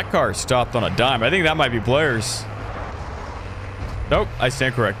 Oh, that car stopped on a dime. I think that might be players. Nope, I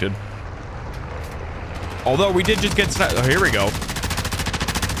stand corrected. Although we did just get sniped. Oh, here we go.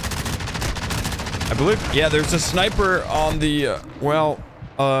 I believe, yeah, there's a sniper on the,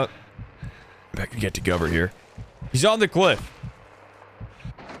 I can get to cover here. He's on the cliff.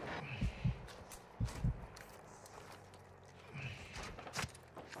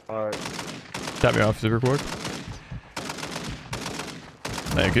 Alright. Tap me off super quick.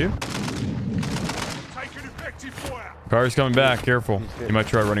 Thank you. Taking effective fire. Car's coming back. Careful. He might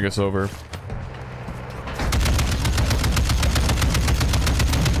try running us over.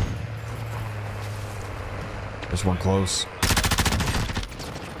 There's one close.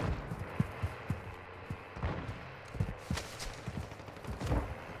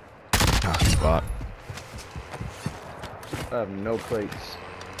 Ah, spot. I have no plates.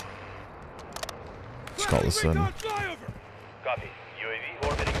 Let's call this in. Recon flyover. Copy. UAV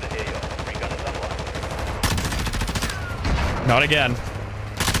orbiting the AO. Recon is online. Not again.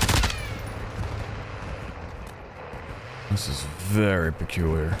 This is very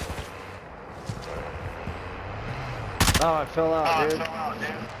peculiar. Oh, I fell out, dude.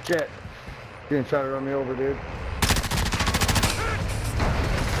 Shit. You're gonna try to run me over, dude.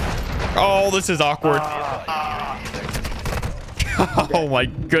 Oh, this is awkward. Oh my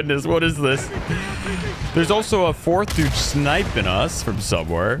goodness, what is this? There's also a 4th dude sniping us from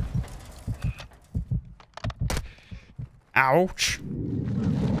somewhere. Ouch.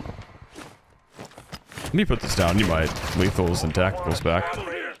 Let me put this down. You might lethals and tacticals back.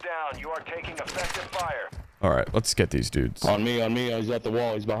 Operators down. You are taking effective fire. All right, let's get these dudes. On me. He's at the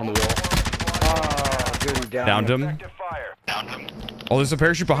wall. He's behind the wall. Oh, dude, he downed Downed me. him. Effective fire. Oh, there's a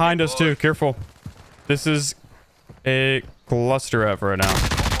parachute behind us too. Careful. This is a cluster F right now.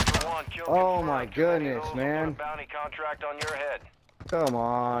 Ultra One, kill Oh confirmed. my 20 goodness, holes, man. open a bounty contract on your head. Come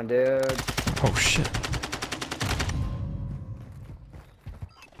on, dude. Oh shit.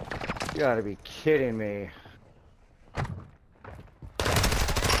 You gotta be kidding me.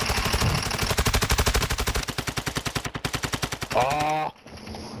 Ah.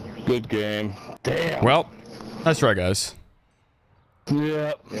 Good game. Damn. Well, nice try, guys.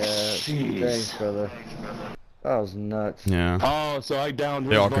 Yep. Yeah, thanks, brother. That was nuts. Yeah. Oh, so I downed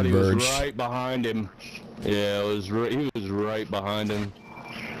They his all buddy was converged. right behind him. Yeah, he was right behind him.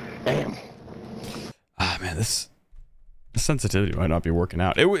 Damn. Ah, man, the sensitivity might not be working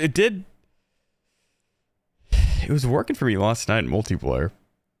out. It did. It was working for me last night in multiplayer.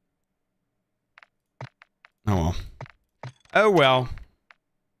 Oh well. Oh well.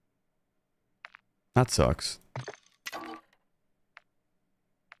 That sucks.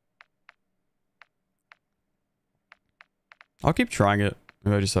 I'll keep trying it.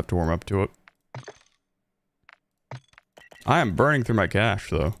 Maybe I just have to warm up to it. I am burning through my cash,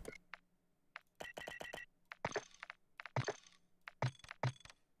 though.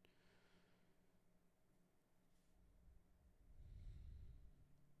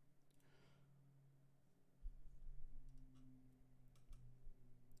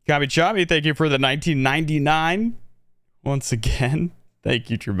 Kami Chami, thank you for the 1999. Once again, thank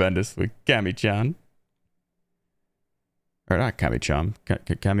you tremendously, Kami-chan. Or not Kami-chan,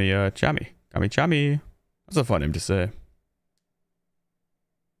 Kami-chami. Kami-chami. That's a fun name to say.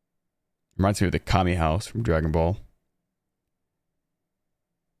 Reminds me of the Kami house from Dragon Ball.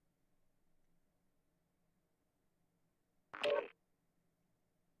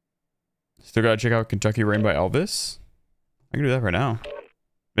 Still gotta check out Kentucky Rain by Elvis. I can do that right now.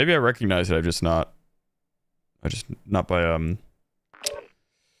 Maybe I recognize it, not by not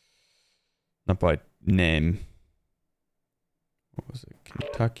by name. What was it?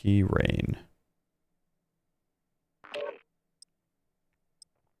 Kentucky Rain.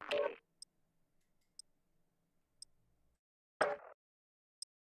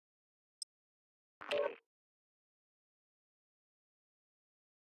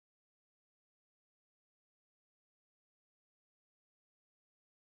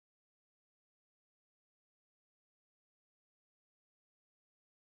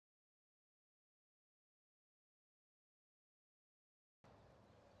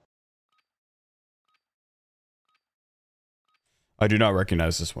 I do not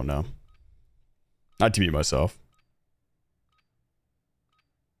recognize this one now. Not to mute myself.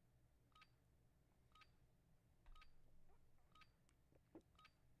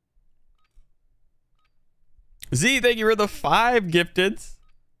 Z, thank you for the 5 gifteds.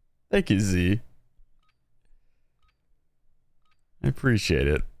 Thank you, Z. I appreciate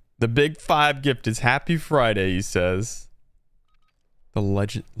it. The big 5 gifteds. Happy Friday, he says. The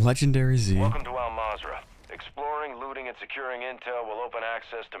legendary Z. Welcome to Al Mazrah. Exploring, looting, and securing intel will open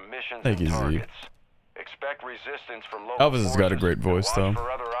access to missions Thank and you, Z. targets. Expect resistance from local Elvis has got a great voice, watch though. for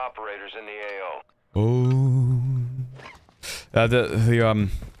other operators in the Oh. AO.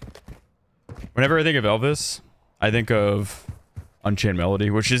 Whenever I think of Elvis, I think of Unchained Melody,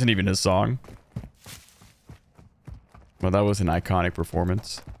 which isn't even his song. Well, that was an iconic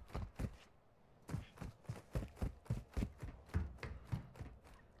performance.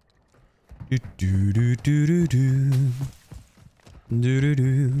 Do do do do do do. Do do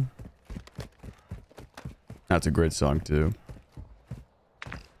do. That's a great song too.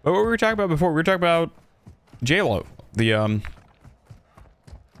 But what were we talking about before? We were talking about J-Lo, the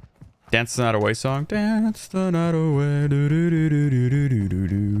Dance the Night Away song. Dance the night away. Do do do do do do do do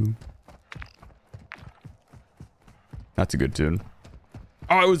do. That's a good tune.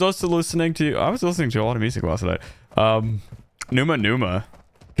 Oh, I was also listening to a lot of music last night. Numa Numa.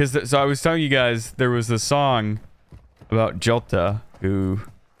 So I was telling you guys there was this song about Jelta who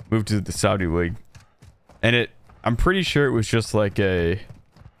moved to the Saudi League. And I'm pretty sure it was just like a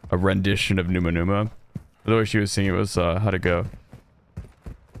rendition of Numa Numa. The way she was singing it was How'd It Go?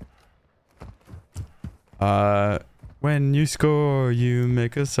 When you score, you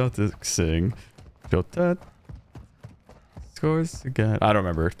make a Celtic sing. Jelta scores again. I don't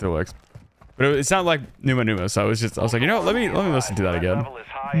remember the lyrics. But it sounded like Numa Numa, so I was like, you know what, let me listen to that again.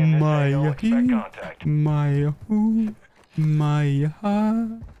 Maya, Maya, Maya,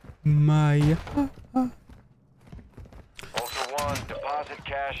 Maya.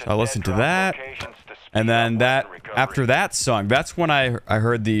 I listened to that, and then after that song, that's when I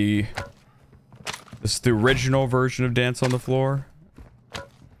heard the original version of Dance on the Floor.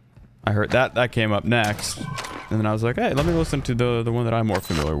 I heard that came up next, and then I was like, hey, let me listen to the one that I'm more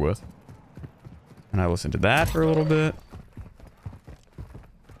familiar with. And I listened to that for a little bit.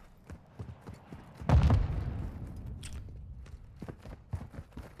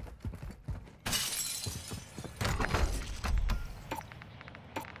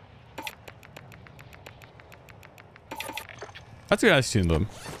 That's a nice tune, though.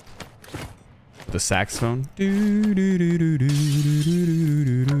 The saxophone.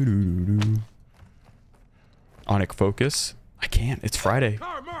 Onic Focus. I can't. It's Friday.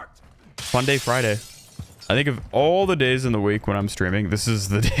 Fun day Friday. I think of all the days in the week when I'm streaming, this is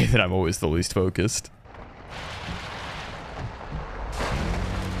the day that I'm always the least focused.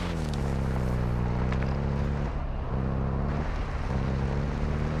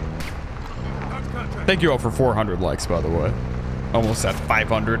 Thank you all for 400 likes, by the way. Almost at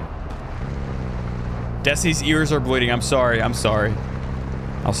 500. Desi's ears are bleeding. I'm sorry. I'm sorry.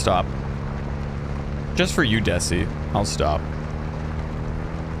 I'll stop. Just for you, Desi. I'll stop.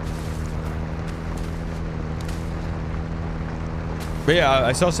 But yeah,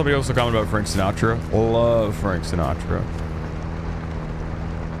 I saw somebody also comment about Frank Sinatra. Love Frank Sinatra.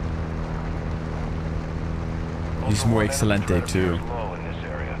 He's muy excelente too.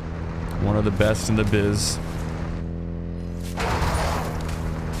 One of the best in the biz.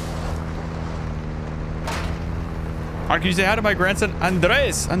 Can you say hi to my grandson,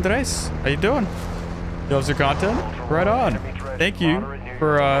 Andres? Andres, how you doing? You love the content? Right on. Thank you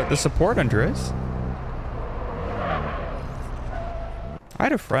for the support, Andres. I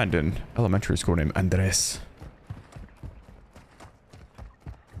had a friend in elementary school named Andres.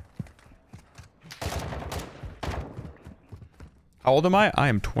 How old am I? I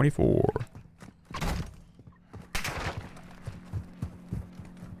am 24.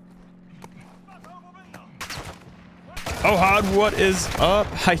 Oh, Hod, what is up?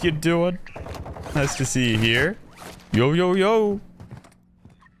 How you doing? Nice to see you here. Yo, yo, yo.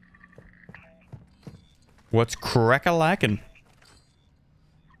 What's crack-a-lackin'?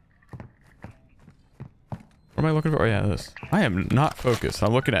 What am I looking for? Oh, yeah, this. I am not focused.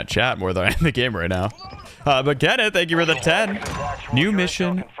 I'm looking at chat more than I am the game right now. But Kenneth, thank you for the 10. New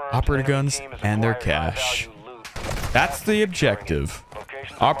mission, operator guns, and their cash. That's the objective.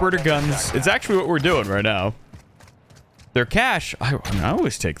 Operator guns. It's actually what we're doing right now. Their cash. I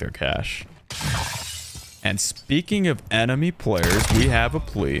always take their cash. And speaking of enemy players, we have a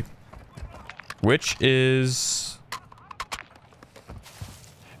plea. Which is...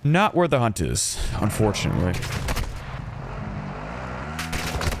 not where the hunt is, unfortunately.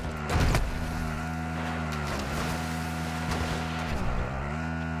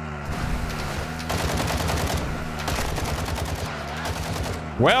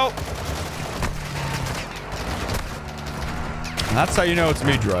 Well, that's how you know it's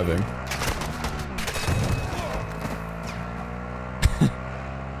me driving.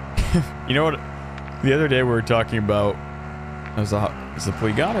 You know what? The other day we were talking about is the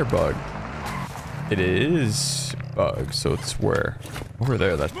Pleganer bug. It is bug, so it's where? Over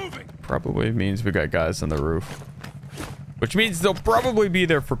there. That probably means we got guys on the roof. Which means they'll probably be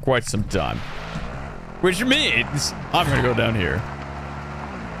there for quite some time. Which means I'm gonna go down here.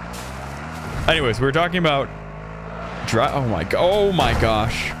 Anyways, we were talking about oh my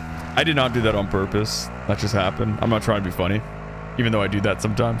gosh. I did not do that on purpose. That just happened. I'm not trying to be funny. Even though I do that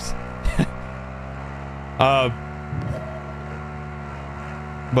sometimes.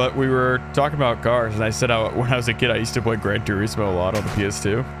 But we were talking about cars, and I said how when I was a kid, I used to play Gran Turismo a lot on the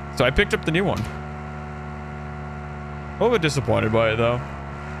PS2. So I picked up the new one. A little bit disappointed by it, though.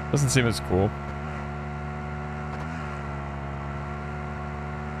 Doesn't seem as cool.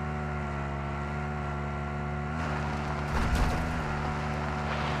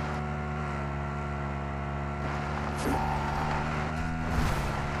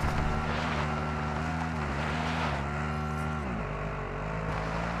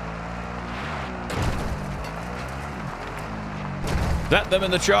 Is that them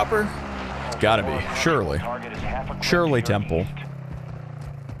in the chopper? It's gotta be. Surely. Surely Temple.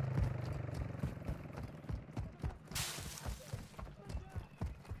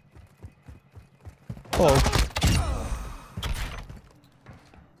 Hello.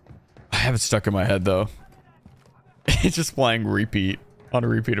 I have it stuck in my head though. It's just playing repeat on a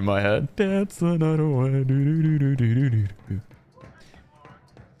repeat in my head. That's the night away.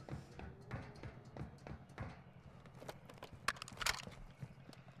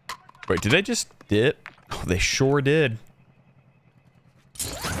 Wait, did they just dip? Oh, they sure did.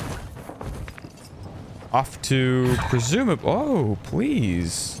 Off to presumably. Oh,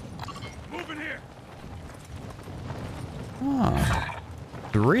 please. Move in here. Ah,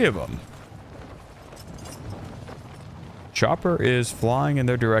 3 of them. Chopper is flying in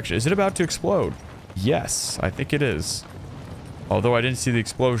their direction. Is it about to explode? Yes, I think it is. Although I didn't see the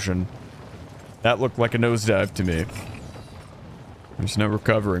explosion. That looked like a nosedive to me. There's no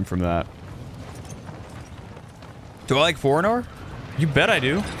recovering from that. Do I like Foreigner? You bet I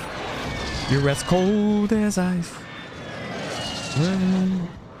do. You're as cold as ice.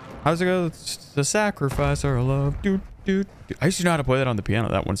 How's it go? The sacrifice our love. Do, do, do. I used to know how to play that on the piano,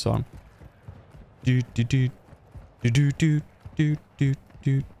 that one song. Do, do, do, do, do, do, do, do,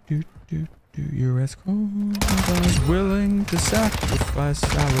 do, do, do, do. You're as cold as ice. Willing to sacrifice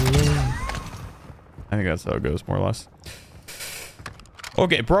our love. I think that's how it goes, more or less.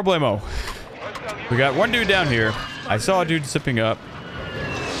 Okay, problemo. We got one dude down here. I saw a dude zipping up.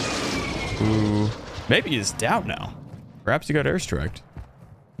 Ooh. Maybe he's down now. Perhaps he got airstriked.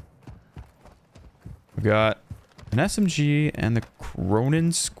 We got an SMG and the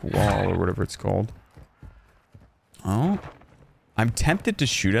Cronin Squall or whatever it's called. Oh. I'm tempted to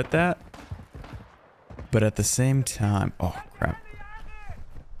shoot at that. But at the same time... Oh, crap.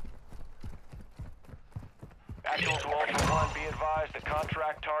 Actual to Ultra One, be advised the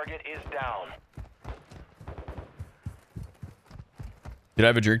contract target is down. Did I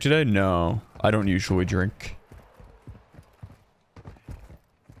have a drink today? No. I don't usually drink.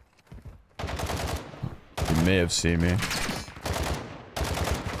 You may have seen me.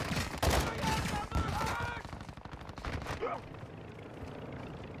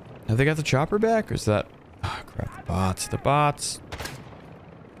 Have they got the chopper back? Or is that... Oh, crap. The bots. The bots.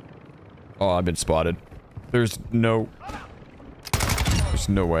 Oh, I've been spotted. There's no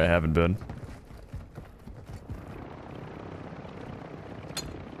way I haven't been.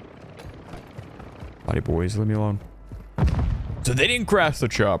 Body boys, leave me alone. So they didn't crash the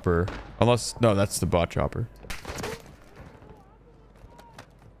chopper. Unless, no, that's the bot chopper.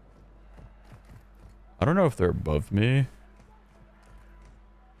 I don't know if they're above me.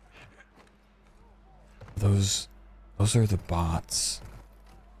 Those are the bots.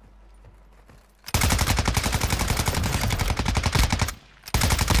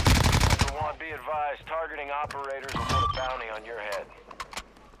 Be advised, targeting operators will put a bounty on your head.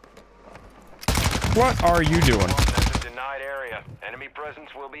 What are you doing? That's a denied area. Enemy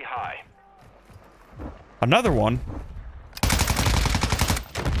presence will be high. Another one?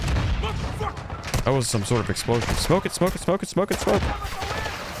 That was some sort of explosion. Smoke it, smoke it, smoke it, smoke it, smoke it.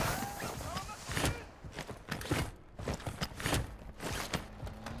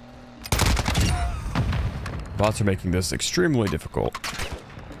 Bots are making this extremely difficult.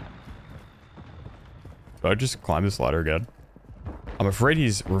 Do I just climb this ladder again? I'm afraid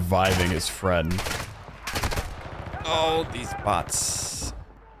he's reviving his friend. Oh, these bots.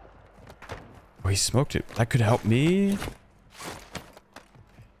 Oh, he smoked it. That could help me.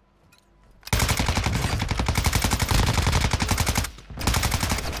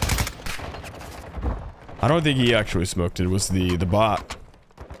 I don't think he actually smoked it. It was the bot.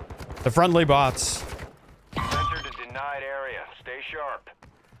 The friendly bots. Entered a denied area. Stay sharp.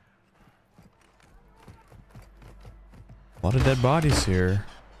 A lot of dead bodies here.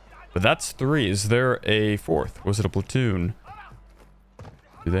 But that's 3. Is there a 4th? Was it a platoon?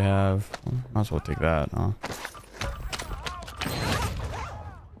 Do they have... Well, might as well take that, huh?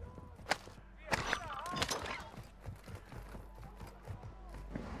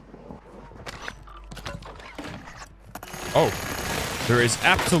 Oh, there is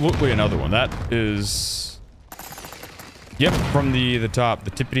absolutely another one. That is... Yep, from the top.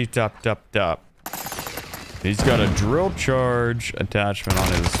 The tippity top. He's got a drill charge attachment on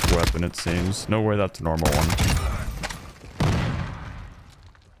his weapon, it seems. No way that's a normal one.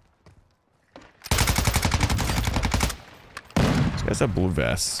 These guys have blue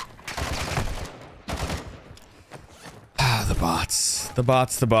vests. Ah, the bots. The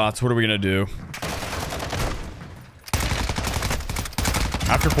bots. What are we gonna do?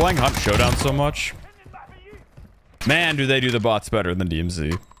 After playing Hunt Showdown so much, man, do they do the bots better than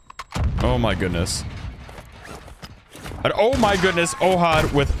DMZ. Oh my goodness. And oh my goodness,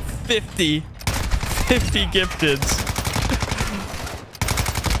 Ohad with 50 gifteds.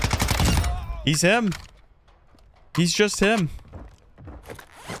 He's him. He's just him.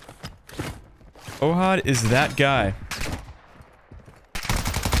 Ohad is that guy.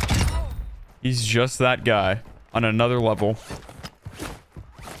 He's just that guy on another level.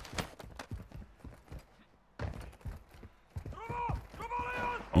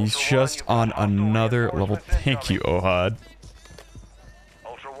 He's just on another level. Thank you, Ohad.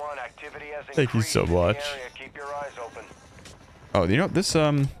 Thank you so much. Oh, you know, this,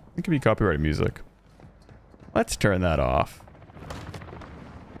 it could be copyrighted music. Let's turn that off.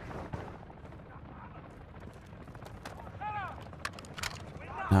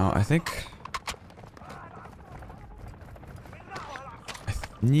 Now, I think... I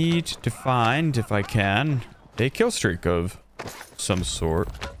need to find, if I can, a kill streak of some sort.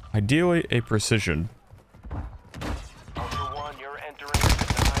 Ideally, a precision. Ultra One, you're entering the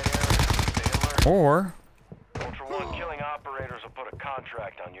denied area. Stay alert. Or... Ultra One, killing operators will put a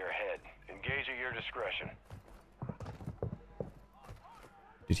contract on your head. Engage at your discretion.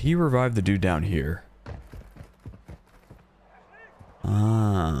 Did he revive the dude down here?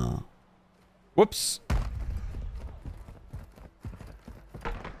 Ah. Whoops.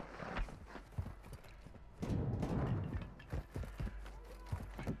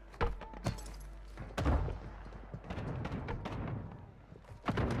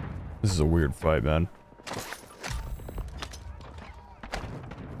 This is a weird fight, man.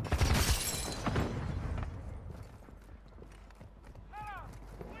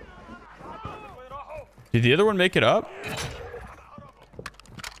 Did the other one make it up?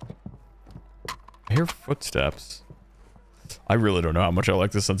 I hear footsteps. I really don't know how much I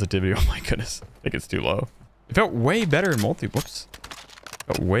like the sensitivity. Oh my goodness. I think it's too low. It felt way better in whoops.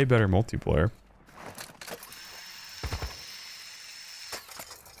 Felt way better in multiplayer.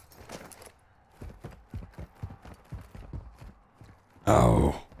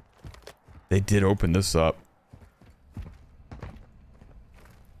 Oh. They did open this up.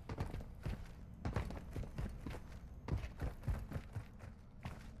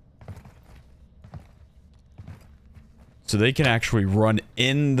 So they can actually run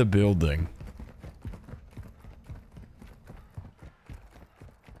in the building.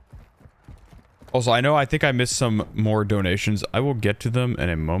 Also, I think I missed some more donations. I will get to them in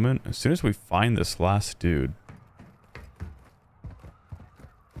a moment. As soon as we find this last dude.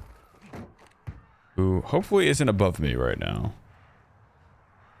 Who hopefully isn't above me right now.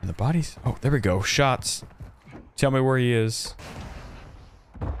 And the bodies... Oh, there we go. Shots. Tell me where he is.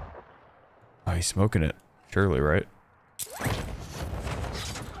 Oh, he's smoking it. Surely, right?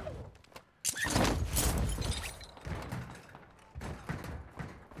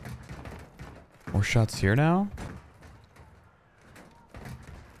 More shots here now.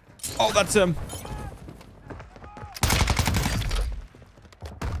 Oh, that's him.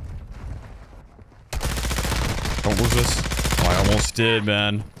 Don't lose this. Oh, I almost did,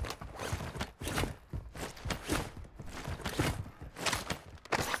 man.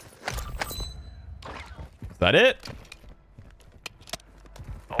 Is that it?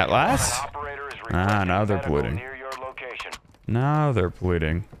 At last? Ah, now they're polluting. Now they're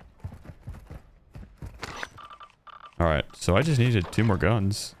polluting. Alright, so I just needed 2 more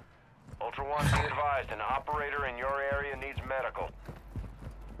guns. Ultra One, be advised, an operator in your area needs medical.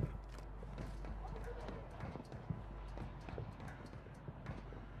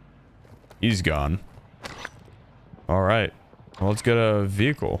 He's gone. All right. Well, let's get a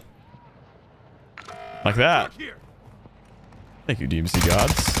vehicle. Like that. Thank you, DMZ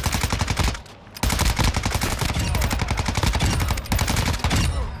gods.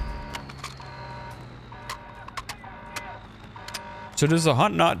 So does the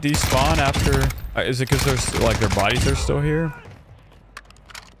hunt not despawn after... is it because there's like their bodies are still here?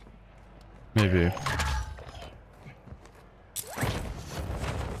 Maybe.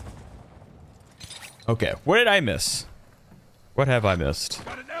 Okay, what did I miss? What have I missed?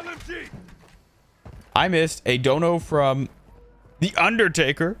 I missed a dono from The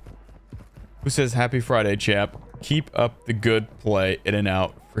Undertaker, who says, "Happy Friday, champ. Keep up the good play. In and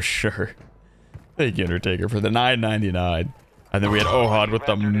out for sure." Thank you, Undertaker, for the $9.99. And then we had Ohad with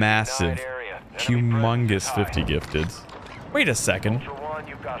the massive, humongous 50 gifteds. Wait a second.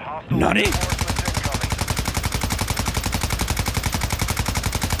 Nutty?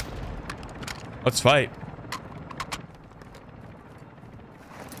 Let's fight.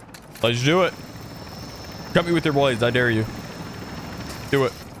 Let's do it. Cut me with your blades. I dare you. Do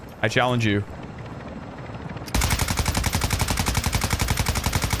it. I challenge you.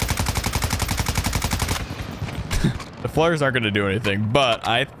 The flares aren't going to do anything, but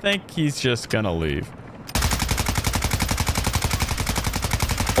I think he's just going to leave.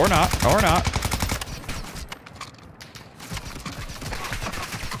 Or not. Or not.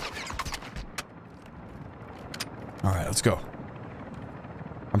 All right, let's go.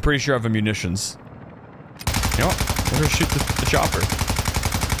 I'm pretty sure I have munitions. You know what? We're going to shoot the chopper.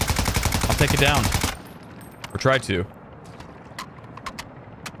 I'll take it down. Or try to. Do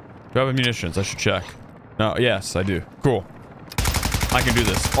I have munitions? I should check. No, yes, I do. Cool. I can do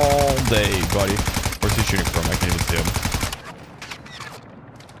this all day, buddy. Where's he shooting from? I can't even see him.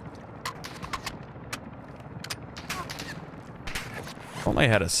 If only I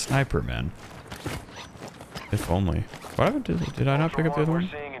had a sniper, man. If only. What happened? Did I not pick up the other one?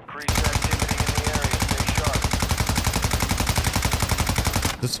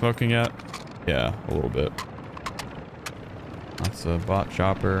 Is it smoking yet? Yeah, a little bit. That's a bot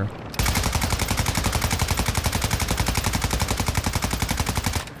chopper.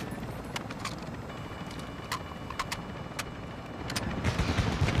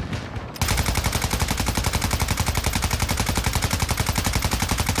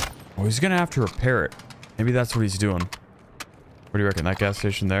 Oh, he's gonna have to repair it. Maybe that's what he's doing. What do you reckon? That gas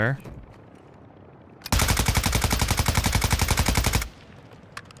station there?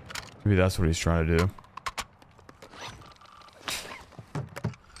 Maybe that's what he's trying to do.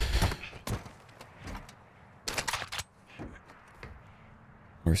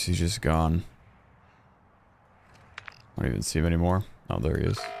 Where's he just gone? I don't even see him anymore. Oh, there he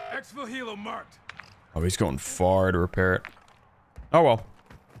is. Oh, he's going far to repair it. Oh, well.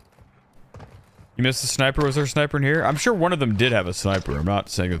 You missed the sniper? Was there a sniper in here? I'm sure one of them did have a sniper. I'm not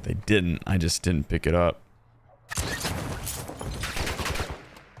saying that they didn't. I just didn't pick it up.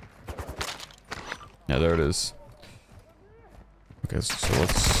 Yeah, there it is. Okay, so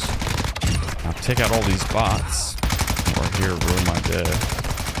let's take out all these bots. Or here, ruin my day.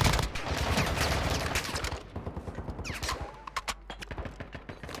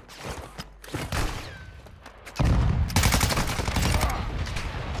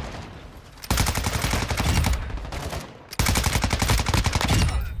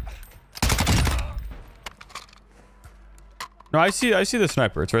 No, I see the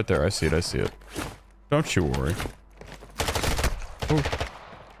sniper. It's right there. I see it. Don't you worry. Ooh.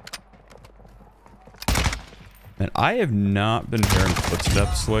 Man, I have not been hearing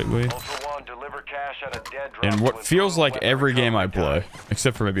footsteps lately. In what feels like every game I play,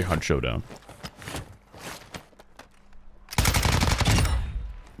 except for maybe Hunt Showdown.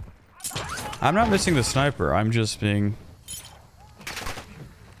 I'm not missing the sniper. I'm just being...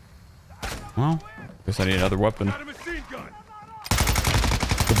 Well, guess I need another weapon.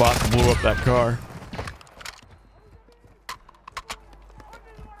 The bot blew up that car.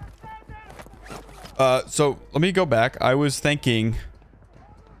 So let me go back. I was thinking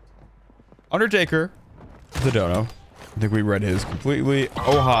Undertaker, the dono. I think we read his completely.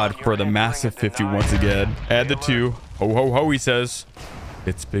 Ohad for the massive 50 once again. Add the 2. Ho ho ho, he says.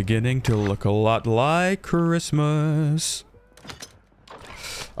 It's beginning to look a lot like Christmas.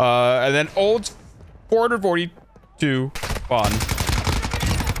 And then old 442 fun.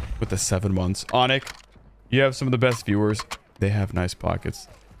 With the 7 months. Onic, you have some of the best viewers. They have nice pockets.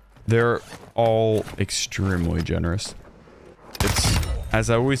 They're all extremely generous. It's, as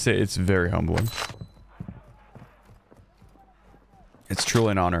I always say, it's very humbling. It's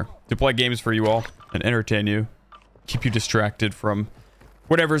truly an honor to play games for you all and entertain you. Keep you distracted from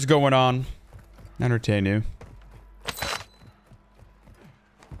whatever's going on, entertain you.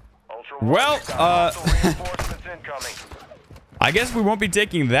 Well, I guess we won't be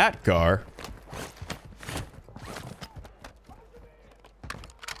taking that car.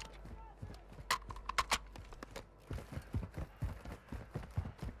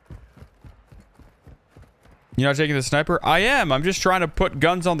 You're not taking the sniper? I am. I'm just trying to put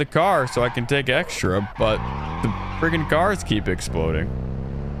guns on the car so I can take extra, but the friggin' cars keep exploding.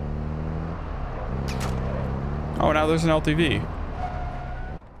 Oh, now there's an LTV.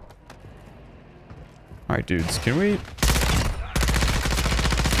 Alright, dudes, can we...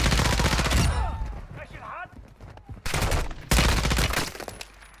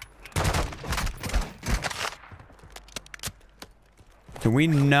 Can we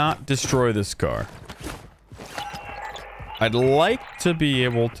not destroy this car? I'd like to be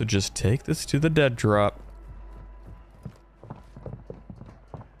able to just take this to the dead drop.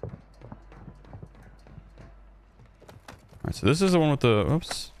 Alright, so this is the one with the...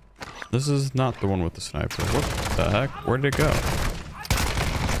 Oops. This is not the one with the sniper. What the heck? Where did it go?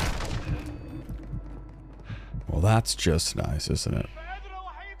 Well, that's just nice, isn't it?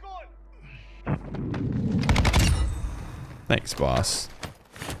 Thanks, boss.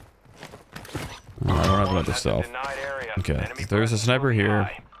 Oh, I don't have another self. Okay, there's a sniper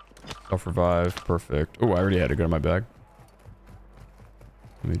here. Self-revive. Perfect. Oh, I already had a gun in my bag.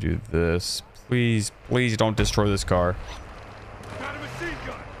 Let me do this. Please, please don't destroy this car.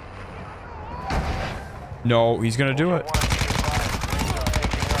 No, he's gonna do it.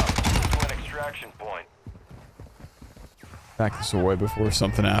 Back this away before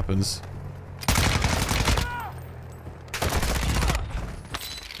something happens.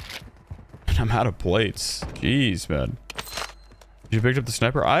 I'm out of plates. Jeez, man. Did you pick up the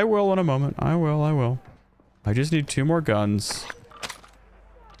sniper? I will in a moment. I will. I just need 2 more guns.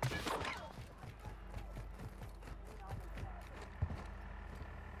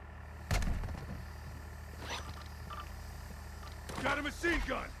 Got a machine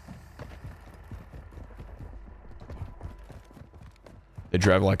gun. They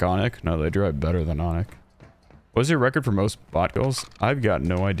drive like Onic? No, they drive better than Onic. What's your record for most bot kills? I've got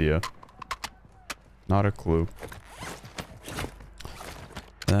no idea. Not a clue.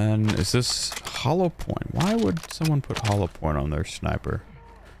 Then, is this hollow point? Why would someone put hollow point on their sniper?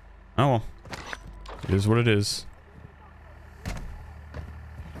 Oh well. It is what it is.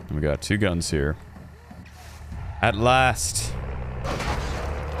 And we got 2 guns here. At last.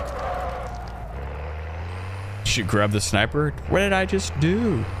 Should grab the sniper? What did I just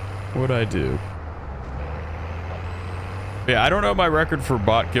do? What'd I do? Yeah, I don't know my record for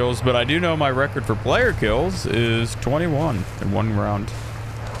bot kills, but I do know my record for player kills is 21 in 1 round.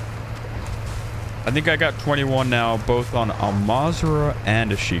 I think I got 21 now, both on Al-Mazrah and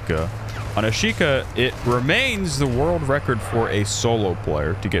Ashika. On Ashika, it remains the world record for a solo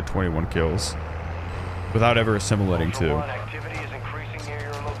player to get 21 kills without ever assimilating to.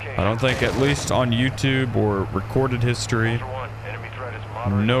 I don't think, at least on YouTube or recorded history,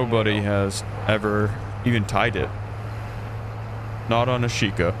 nobody has ever even tied it. Not on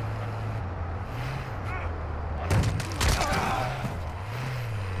Ashika.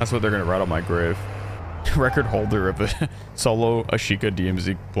 That's what they're gonna write on my grave. Record holder of a solo Ashika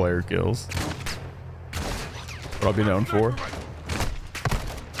DMZ player kills. What I'll be known for.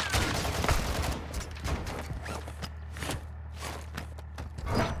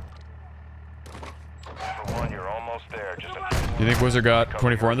 You think Wizard got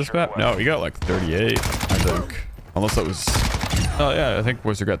 24 on this map? No, he got like 38, I think. Unless that was... Oh yeah, I think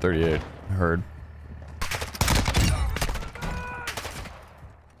Wizard got 38. I heard.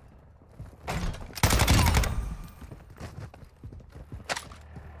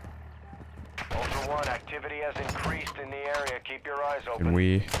 Ultra One, activity has increased in the area. Keep your eyes open. Can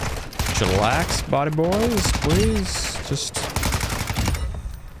we chillax, body boys? Please, just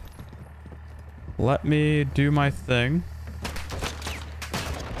let me do my thing.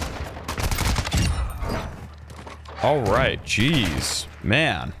 All right, jeez,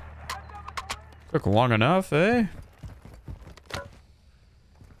 man. Took long enough, eh?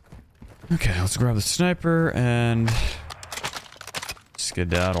 Okay, let's grab the sniper and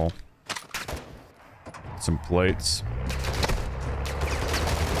skedaddle. Some plates.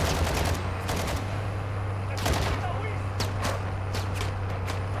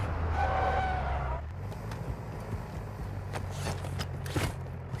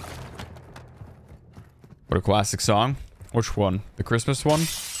 What a classic song. Which one? The Christmas one?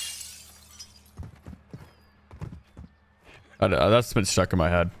 That's been stuck in my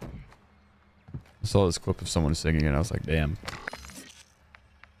head. I saw this clip of someone singing and I was like, damn.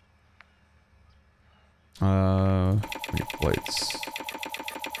 Get plates.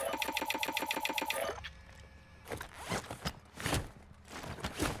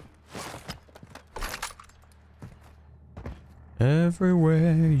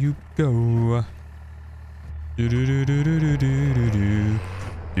 Everywhere you go. Do do do do do do do do do.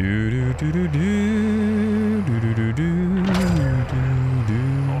 Do do do do do do do do do.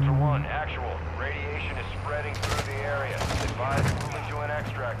 Ultra One, actual. Radiation is spreading through the area. Advise moving to an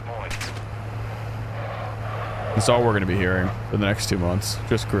extract point. That's all we're gonna be hearing for the next 2 months.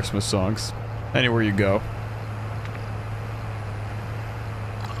 Just Christmas songs. Anywhere you go.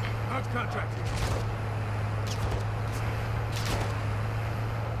 That's contracted.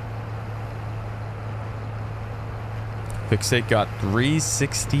 Fixate got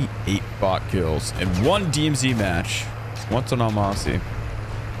 368 bot kills in one DMZ match. Once on Almasi.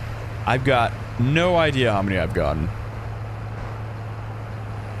 I've got no idea how many I've gotten.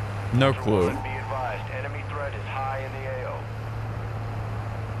 No clue. Be advised, enemy threat is high in the AO.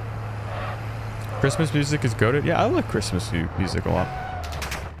 Christmas music is goated. Yeah, I like Christmas music a lot.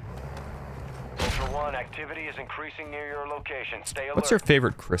 Ultra One, activity is increasing near your location. Stay alert. What's your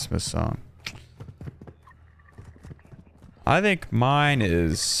favorite Christmas song? I think mine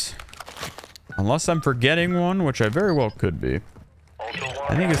is, unless I'm forgetting one, which I very well could be.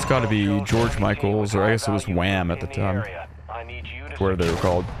 I think it's got to be George Michael's, or I guess it was Wham at the time. Where they were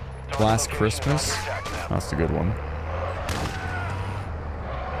called Last Christmas. That's a good one.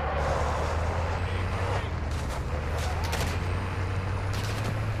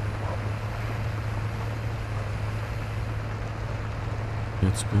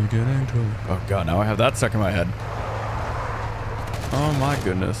 It's beginning to... Oh god, now I have that stuck in my head. Oh my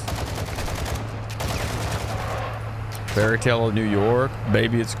goodness. Fairy Tale of New York,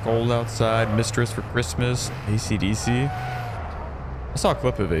 Baby It's Cold Outside, Mistress for Christmas, AC/DC. I saw a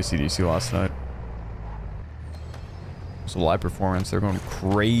clip of AC/DC last night. It's a live performance. They're going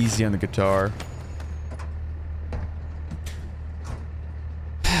crazy on the guitar.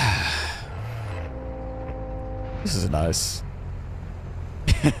 This is nice.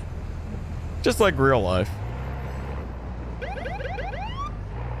 Just like real life.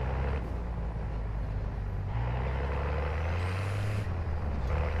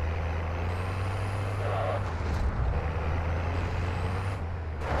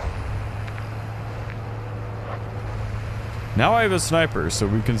 Now I have a sniper, so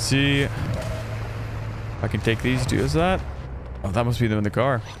we can see. I can take these. Is that? Oh, that must be them in the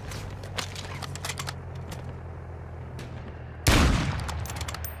car.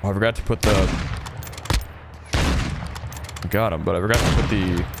 Oh, I forgot to put the... I got him, but I forgot to put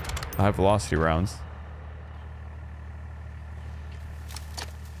the high velocity rounds.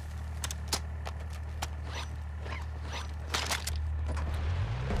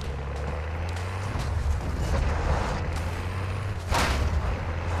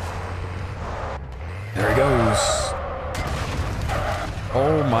 There he goes.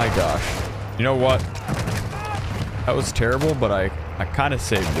 Oh my gosh. You know what? That was terrible, but I kind of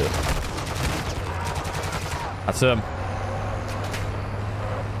saved it. That's him.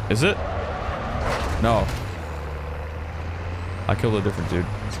 Is it? No. I killed a different dude.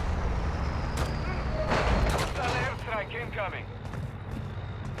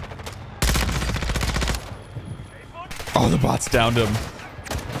 Oh, the bots downed him.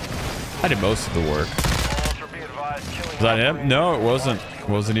 I did most of the work. Was that him? No, it wasn't. It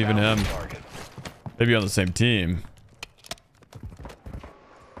wasn't even him. Maybe on the same team.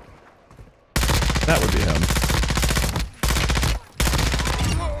 That would be him.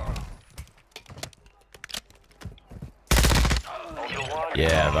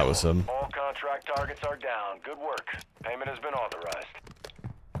 Yeah, that was him. All contract targets are down. Good work. Payment has been authorized.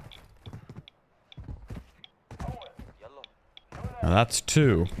 Now that's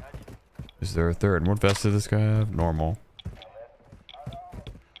 2. Is there a third? What vest did this guy have? Normal.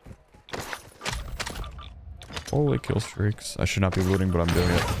 Holy kill streaks. I should not be looting, but I'm doing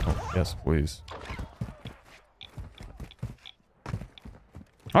it. Oh, yes, please.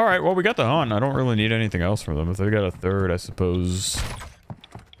 Alright, well, we got the hunt. I don't really need anything else from them. If they got a third, I suppose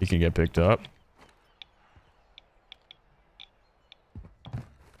he can get picked up.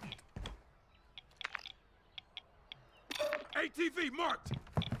 ATV marked.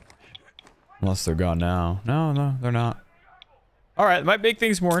 Unless they're gone now. No, they're not. Alright, it might make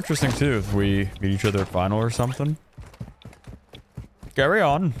things more interesting too if we meet each other at final or something. Carry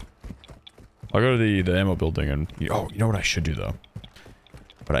on. I'll go to the ammo building and... Oh, you know what I should do though?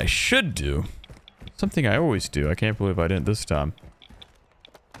 What I should do... Something I always do. I can't believe I didn't this time.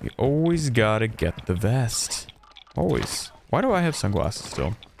 You always gotta get the vest. Always. Why do I have sunglasses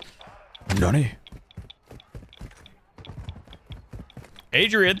still? Nani?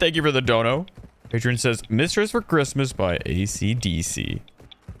 Adrian, thank you for the dono. Adrian says, Mistress for Christmas by AC/DC.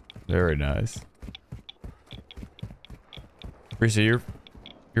 Very nice. Risa,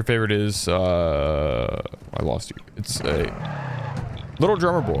 your favorite is, I lost you. It's a Little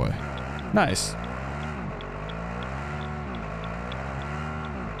Drummer Boy. Nice.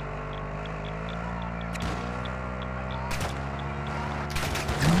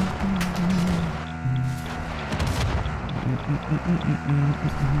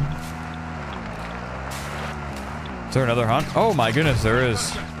 Is there another hunt? Oh my goodness, there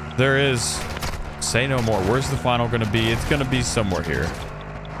is. There is. Say no more. Where's the final gonna be? It's gonna be somewhere here.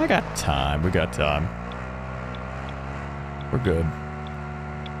 I got time. We got time. We're good.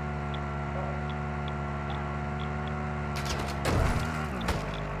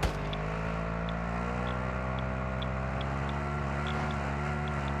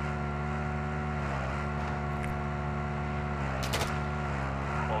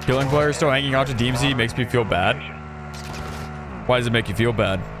 Killing players still hanging out to DMZ makes me feel bad. Why does it make you feel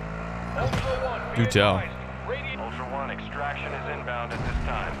bad? Do tell. Ultra One, extraction is inbound at this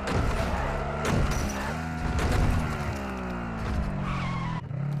time.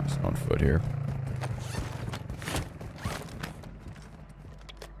 Just on foot here.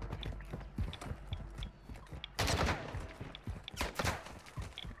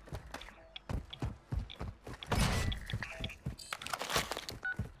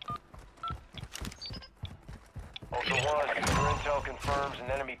 Confirms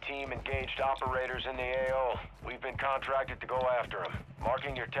an enemy team engaged operators in the AO. We've been contracted to go after them.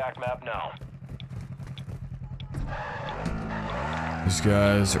 Marking your TAC map now. These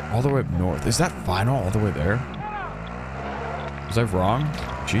guys are all the way up north. Is that final all the way there? Was I wrong?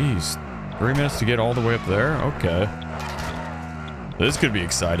 Jeez. 3 minutes to get all the way up there? Okay. This could be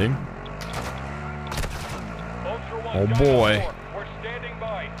exciting. Oh boy.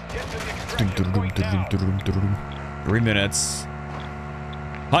 3 minutes.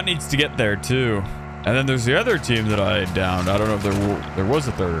 Hunt needs to get there too. And then there's the other team that I downed. I don't know if there was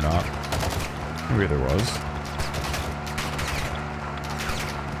a third or not. Maybe there was.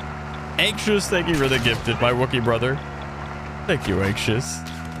 Anxious, thank you for the gifted, my Wookiee brother. Thank you, Anxious.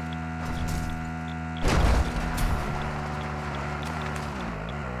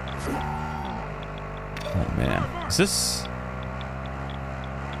 Oh man. Is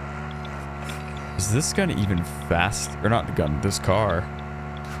this gun even fast? Or not the gun, this car.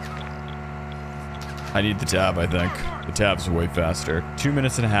 I need the tab, I think. The tab's way faster. 2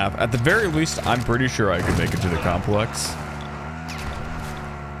 minutes and a half. At the very least, I'm pretty sure I could make it to the complex.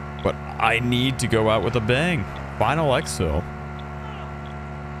 But I need to go out with a bang. Final exfil.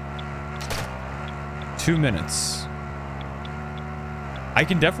 2 minutes. I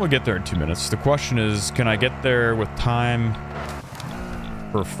can definitely get there in 2 minutes. The question is, can I get there with time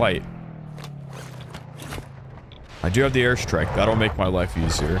for a fight? I do have the airstrike. That'll make my life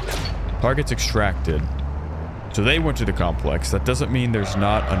easier. Targets extracted. So they went to the complex. That doesn't mean there's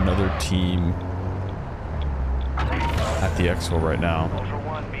not another team at the exfil right now. Ultra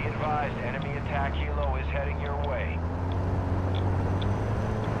One, be advised, enemy attack helo is heading your way.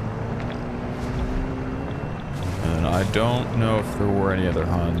 And I don't know if there were any other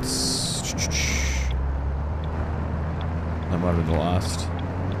hunts. That might have been the last,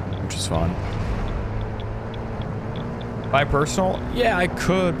 which is fine. By personal? Yeah, I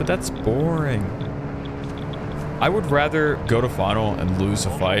could, but that's boring. I would rather go to final and lose a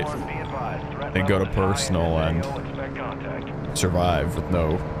fight than go to personal and survive with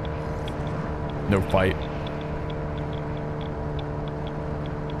no fight.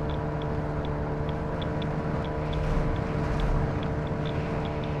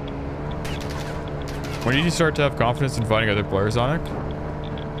 When did you start to have confidence in fighting other players, Onic?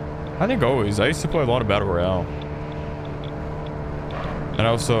 I think always. I used to play a lot of Battle Royale. And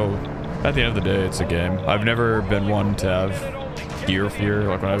also, at the end of the day, it's a game. I've never been one to have gear fear.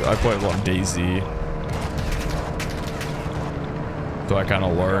 Like when I played a lot of DayZ. So I kind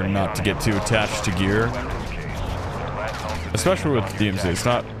of learned not to get too attached to gear. Especially with DMZ, it's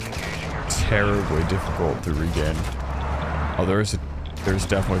not terribly difficult to regain. Oh, there's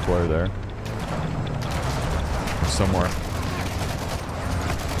definitely a player there. Somewhere.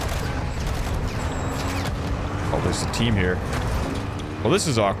 Oh, there's a team here. Well, this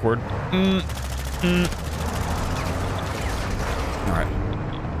is awkward. All right.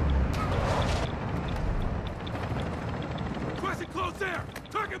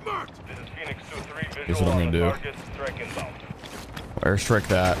 Here's what I'm gonna do. Airstrike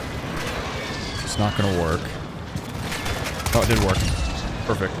that. It's not gonna work. Oh, it did work.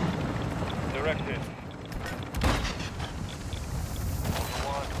 Perfect.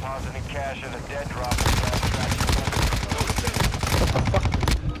 cache at a dead drop.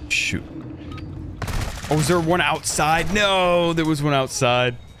 Shoot. Oh, was there one outside? No, there was one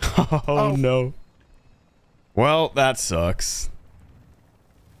outside. Oh, no. Well, that sucks.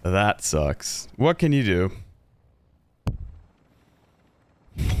 That sucks. What can you do?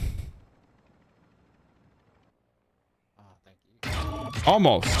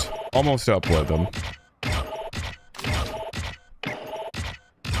 Almost. Almost up with him.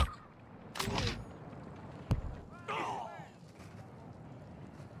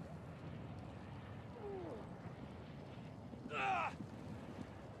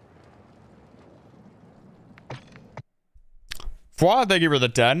 Fwa, thank you for the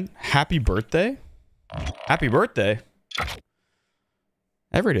 10. Happy birthday. Happy birthday.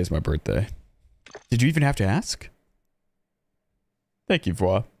 Every day is my birthday. Did you even have to ask? Thank you,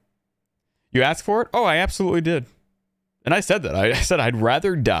 Fwa. You asked for it? Oh, I absolutely did. And I said that. I said I'd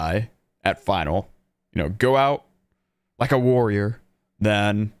rather die at final, you know, go out like a warrior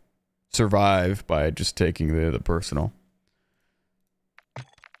than survive by just taking the personal.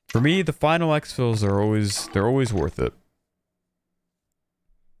 For me, the final exfils are always worth it.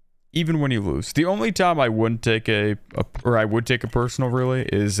 Even when you lose. The only time I wouldn't take I would take a personal really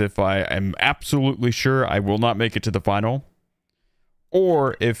is if I am absolutely sure I will not make it to the final.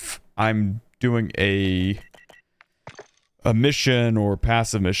 Or if I'm doing a mission or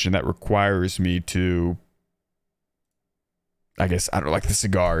passive mission that requires me to, I guess, I don't know, like the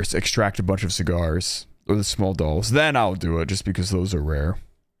cigars, extract a bunch of cigars or the small dolls, then I'll do it just because those are rare.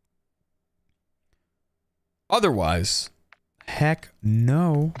 Otherwise, heck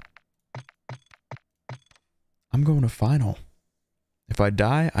no. I'm going to final. If I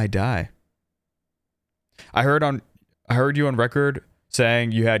die, I die. I heard you on record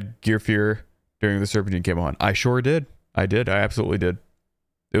saying you had gear fear during the Serpentine came on. I sure did. I did. I absolutely did.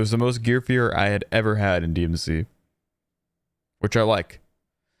 It was the most gear fear I had ever had in DMZ. Which I like.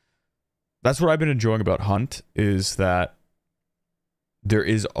 That's what I've been enjoying about Hunt, is that there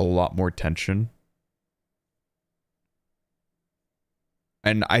is a lot more tension.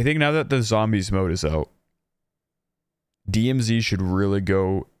 And I think now that the zombies mode is out, DMZ should really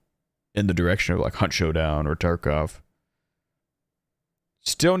go in the direction of like Hunt Showdown or Tarkov.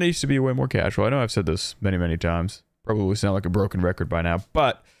 Still needs to be way more casual. I know I've said this many, many times. Probably sound like a broken record by now,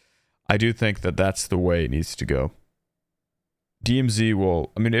 but I do think that that's the way it needs to go. DMZ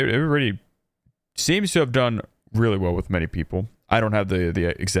will, I mean, it already seems to have done really well with many people. I don't have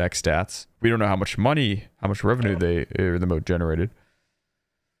the exact stats. We don't know how much money, how much revenue the mode generated.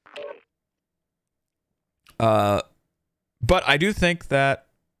 But I do think that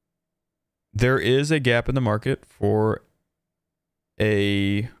there is a gap in the market for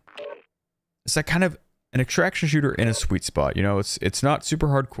it's like kind of an extraction shooter in a sweet spot. You know, it's not super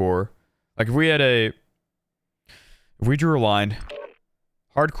hardcore. Like if we drew a line,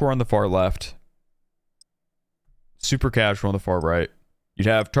 hardcore on the far left, super casual on the far right, you'd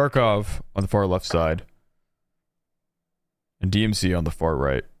have Tarkov on the far left side, and DMZ on the far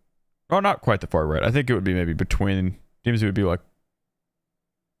right. Oh, not quite the far right. I think it would be maybe between. DMZ would be like.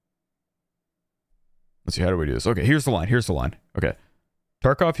 Let's see, how do we do this? Okay, here's the line. Here's the line. Okay.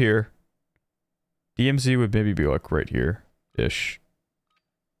 Tarkov here. DMZ would maybe be like right here-ish.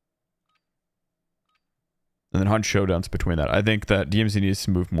 And then Hunt Showdown's between that. I think that DMZ needs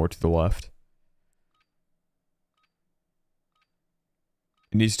to move more to the left.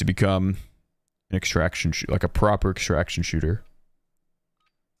 It needs to become an extraction like a proper extraction shooter.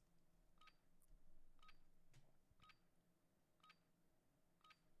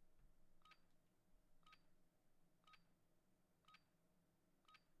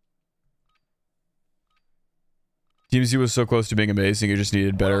 DMZ was so close to being amazing, it just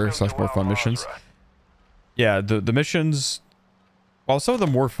needed better / more fun missions. Yeah, the missions, while some of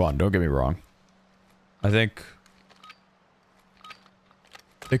them were fun, don't get me wrong. I think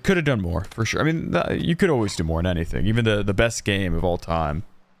they could have done more, for sure. I mean, you could always do more in anything. Even the best game of all time,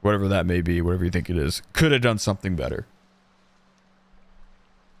 whatever that may be, whatever you think it is, could have done something better.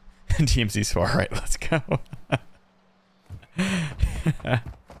 DMZ's far right, let's go.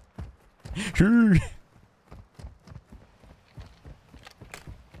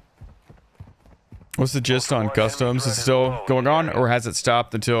 What's the gist on customs? Is it still going on, or has it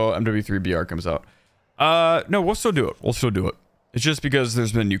stopped until MW3BR comes out? No, we'll still do it. We'll still do it. It's just because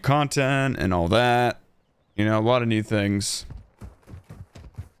there's been new content and all that. You know, a lot of new things.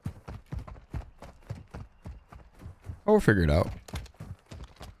 Oh, we'll figure it out.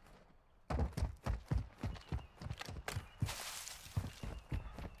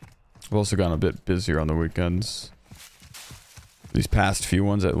 We've also gotten a bit busier on the weekends. These past few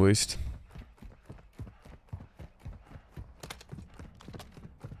ones, at least.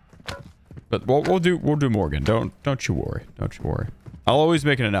 But we'll do Morgan. Don't you worry. Don't you worry. I'll always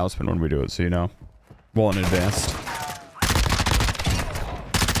make an announcement when we do it, so you know. Well in advance.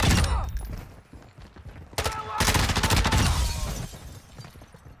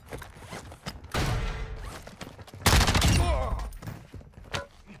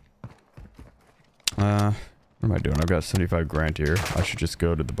 What am I doing? I've got 75 grand here. I should just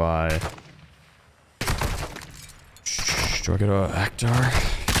go to the buy. Do I get a Actar?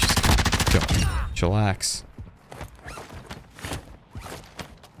 Just chillax.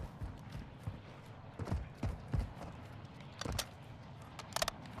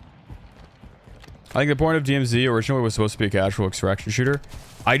 I think the point of DMZ originally was supposed to be a casual extraction shooter.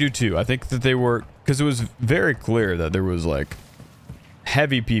 I do too. I think that they were, because it was very clear that there was like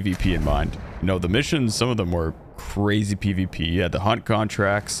heavy PvP in mind. You know, the missions, some of them were crazy PvP. You had the hunt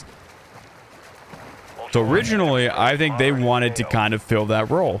contracts. So originally, I think they wanted to kind of fill that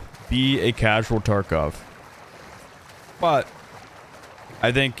role. Be a casual Tarkov. But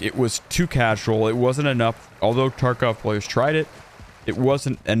I think it was too casual. It wasn't enough. Although Tarkov players tried it, it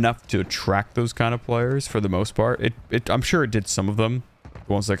wasn't enough to attract those kind of players for the most part. I'm sure it did some of them.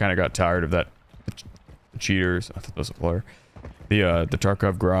 The ones that kind of got tired of that. The cheaters. I thought that was a player. The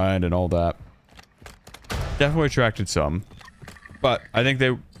Tarkov grind and all that. Definitely attracted some. But I think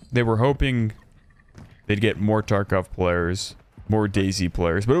they were hoping they'd get more Tarkov players, more DayZ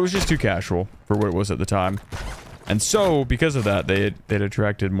players, but it was just too casual for what it was at the time. And so, because of that, they'd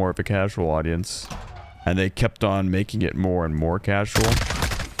attracted more of a casual audience. And they kept on making it more and more casual.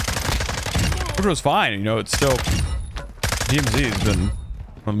 Which was fine, you know, it's still... DMZ has been one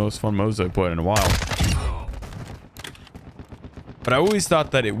of the most fun modes I've played in a while. But I always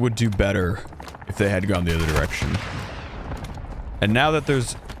thought that it would do better if they had gone the other direction. And now that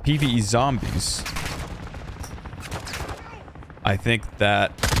there's PvE zombies, I think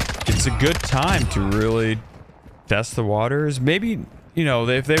that it's a good time to really test the waters. Maybe, you know,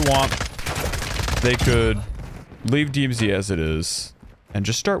 if they want, they could leave DMZ as it is and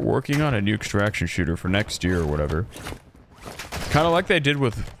just start working on a new extraction shooter for next year or whatever. Kind of like they did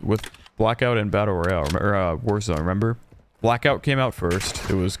with Blackout and Battle Royale, or Warzone, remember? Blackout came out first.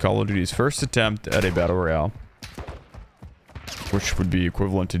 It was Call of Duty's first attempt at a Battle Royale, which would be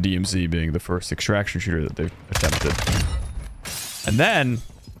equivalent to DMZ being the first extraction shooter that they've attempted. And then,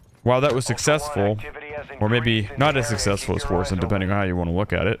 while that was successful, or maybe not as successful as Warzone, depending on how you want to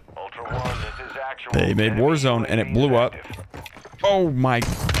look at it, they made Warzone and it blew up. Oh my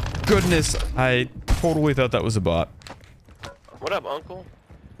goodness, I totally thought that was a bot. What up, Uncle?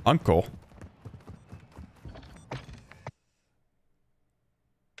 Uncle?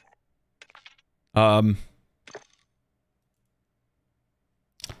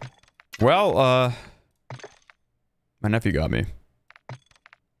 Well, my nephew got me.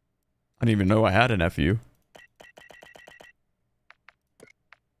 I didn't even know I had a nephew.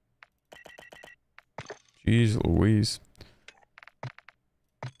 Jeez Louise.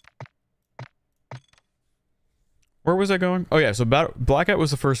 Where was I going? Oh yeah, so Blackout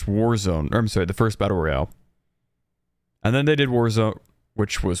was the first Warzone, or I'm sorry, the first Battle Royale. And then they did Warzone,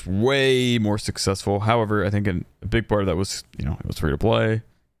 which was way more successful. However, I think a big part of that was, you know, it was free to play,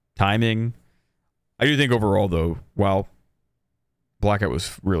 timing. I do think overall, though, while Blackout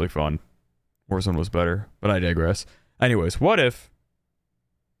was really fun, Warzone was better, but I digress. Anyways, what if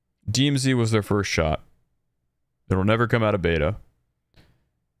DMZ was their first shot? It'll never come out of beta.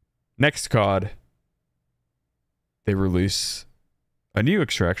 Next COD, they release a new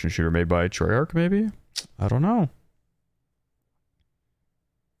extraction shooter made by Treyarch, maybe? I don't know.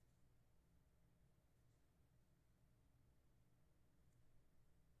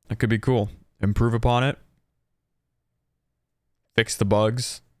 That could be cool. Improve upon it. Fix the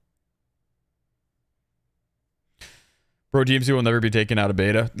bugs. Bro, DMZ will never be taken out of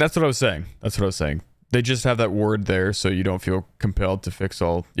beta. That's what I was saying. That's what I was saying. They just have that word there so you don't feel compelled to fix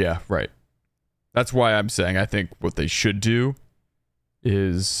all... Yeah, right. That's why I'm saying I think what they should do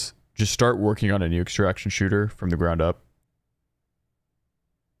is just start working on a new extraction shooter from the ground up.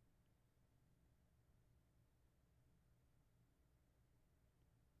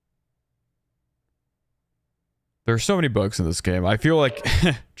 There are so many bugs in this game. I feel like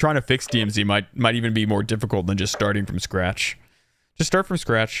trying to fix DMZ might even be more difficult than just starting from scratch. Just start from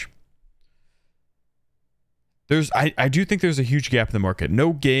scratch. I do think there's a huge gap in the market.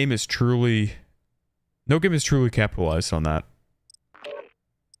 No game is truly capitalized on that.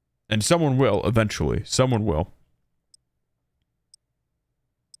 And someone will eventually. Someone will.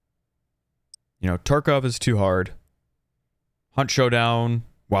 You know, Tarkov is too hard. Hunt Showdown,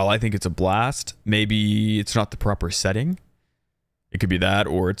 while I think it's a blast, maybe it's not the proper setting. It could be that,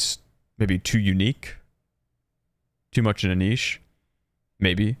 or maybe too unique. Too much in a niche.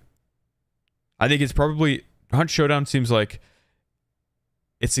 Maybe. I think it's probably... Hunt Showdown seems like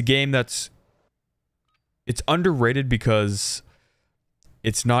it's a game that's... It's underrated because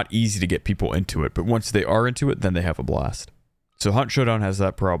it's not easy to get people into it. But once they are into it, then they have a blast. So Hunt Showdown has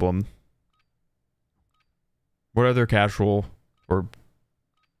that problem. What other casual or...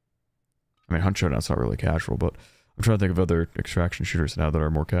 I mean, Hunt Showdown's not really casual, but I'm trying to think of other extraction shooters now that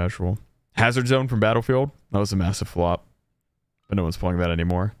are more casual. Hazard Zone from Battlefield. That was a massive flop. But no one's playing that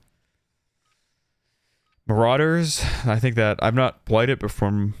anymore. Marauders. I think that... I've not played it, but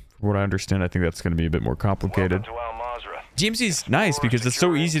from what I understand, I think that's going to be a bit more complicated. DMZ's nice because it's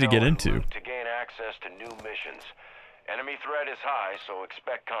so easy to get into. To gain access to new missions. Enemy threat is high, so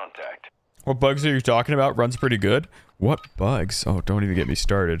expect contact. What bugs are you talking about? Runs pretty good. What bugs? Oh, don't even get me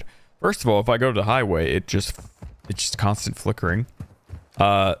started. First of all, if I go to the highway, it's just constant flickering.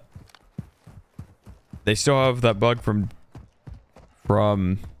 They still have that bug from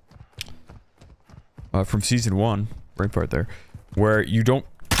season 1, right part there, where you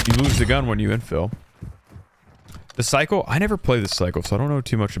lose the gun when you infill. The cycle, I never played the cycle, so I don't know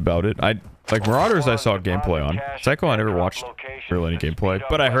too much about it. Like Marauders, I saw gameplay on. Cycle, I never watched really any gameplay,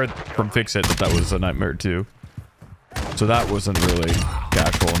 but I heard from Fixit that was a nightmare too. So that wasn't really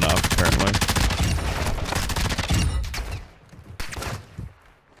casual enough, apparently.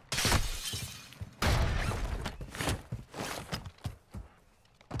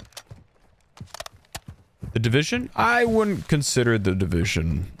 The Division? I wouldn't consider the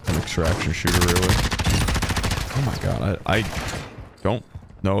Division an extraction shooter, really. Oh my god, I don't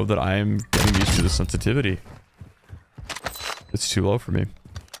know that I'm getting used to the sensitivity. It's too low for me.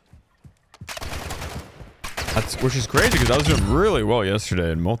 Which is crazy because I was doing really well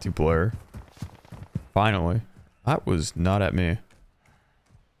yesterday in multiplayer. Finally. That was not at me.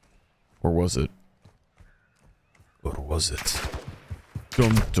 Or was it? Or was it?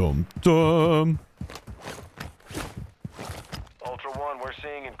 Dum dum dum. Ultra One, we're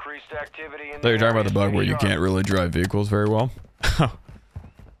seeing increased activity in I thought you were talking about the bug where you can't really drive vehicles very well.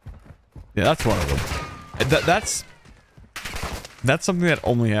 Yeah, that's one of them. That's something that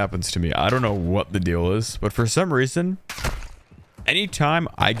only happens to me. I don't know what the deal is, but for some reason, anytime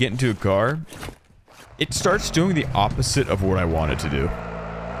I get into a car, it starts doing the opposite of what I want it to do.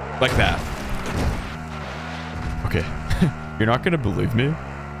 Like that. Okay. You're not going to believe me.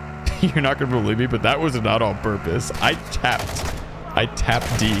 You're not going to believe me, but that was not on purpose. I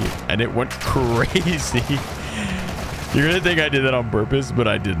tapped D, and it went crazy. You're going to think I did that on purpose, but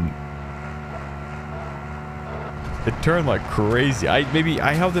I didn't. It turned like crazy. I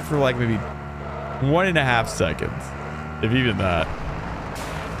held it for like maybe 1.5 seconds. If even that.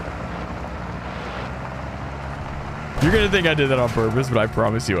 You're gonna think I did that on purpose, but I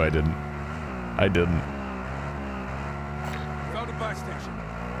promise you I didn't. I didn't.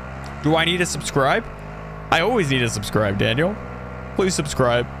 Do I need to subscribe? I always need to subscribe, Daniel. Please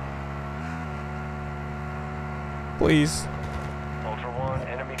subscribe. Please.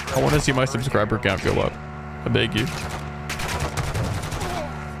 I want to see my subscriber count go up. I beg you.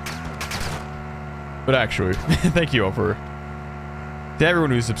 But actually, thank you all to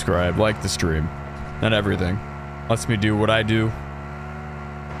everyone who subscribed, like the stream, and everything. Lets me do what I do.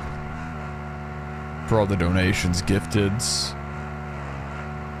 For all the donations, gifteds.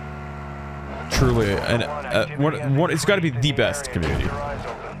 Truly, it's got to be the best community.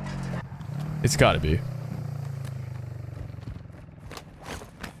 It's got to be.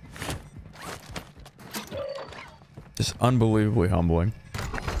 Just unbelievably humbling.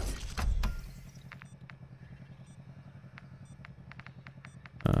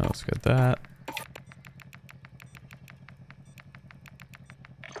 Let's get that.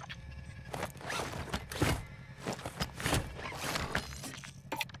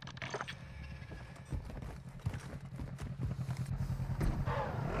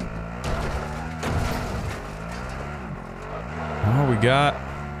 Oh, we got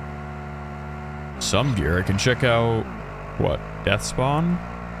some gear. I can check out what? Death Spawn?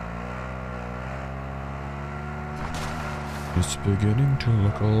 It's beginning to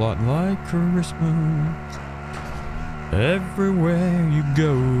look a lot like Christmas everywhere you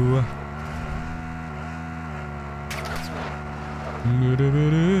go.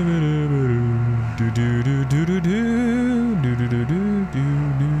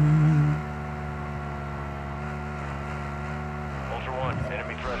 Ultra One,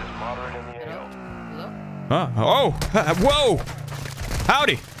 enemy threat is moderate in the AO. Huh? Oh! Whoa!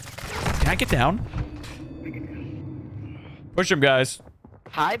 Howdy! Can I get down? Push him, guys.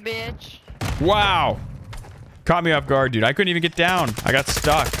 Hi, bitch. Wow! Caught me off guard, dude. I couldn't even get down. I got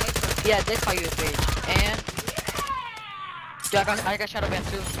stuck. Yeah, they call you a rage. And yeah, I got shadow banned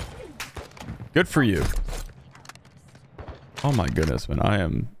too. Good for you. Oh my goodness, man. I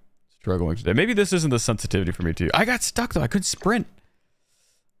am struggling today. Maybe this isn't the sensitivity for me too. I got stuck though. I couldn't sprint.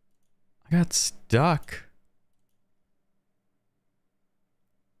 I got stuck.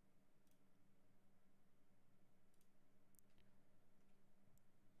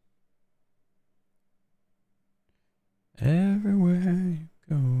 Everywhere you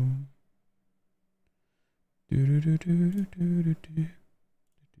go. Do do do do do do do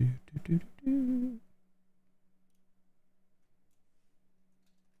do do do do.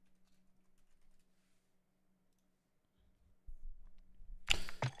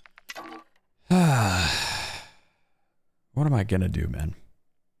 What am I gonna do, man?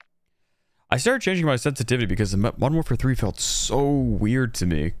 I started changing my sensitivity because the Modern Warfare 3 felt so weird to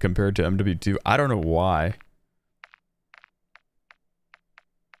me compared to MW2. I don't know why.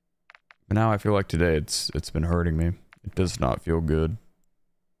 But now I feel like today it's been hurting me. It does not feel good.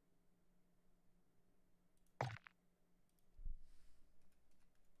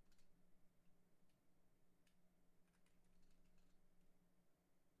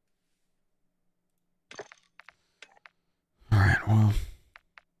 All right, well.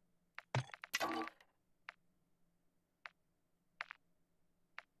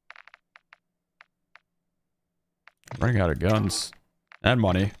 Running out of guns and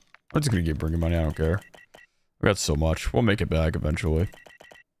money. I'm just gonna keep bringing money. I don't care. We got so much. We'll make it back eventually.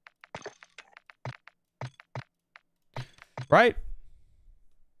 Right?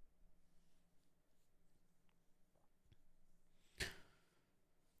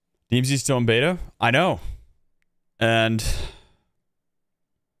 DMZ still in beta? I know. And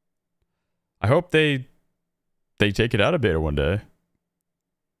I hope they take it out of beta one day.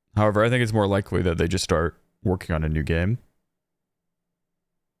 However, I think it's more likely that they just start working on a new game.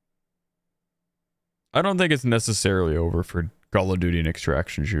 I don't think it's necessarily over for Call of Duty and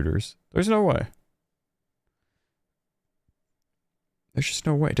extraction shooters. There's no way. There's just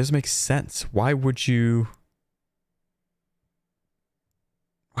no way. It doesn't make sense. Why would you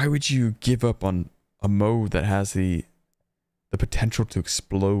give up on a mode that has the potential to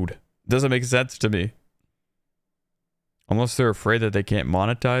explode? It doesn't make sense to me. Unless they're afraid that they can't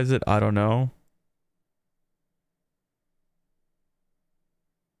monetize it, I don't know.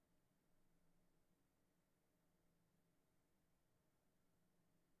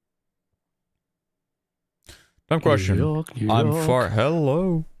 Dumb question. New York, New I'm York. far.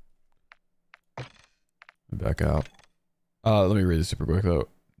 Hello. Back out. Let me read this super quick though.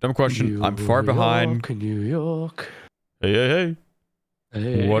 Dumb question. I'm far behind. New York. Hey, hey, hey.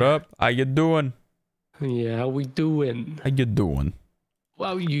 Hey. What up? How you doing? Yeah, how we doing? How you doing?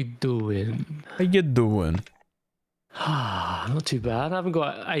 How you doing? How you doing? Not too bad. I haven't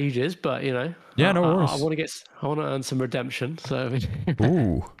got ages, but you know. Yeah, no worries. I want to earn some redemption. So.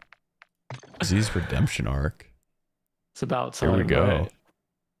 Ooh. Z's redemption arc. It's about time. Here we go. Right?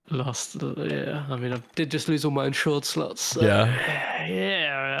 Lost. Yeah. I mean, I did just lose all my insured slots. So, Yeah.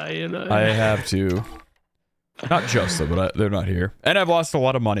 Yeah. You know. I have to. Not just though, but they're not here, and I've lost a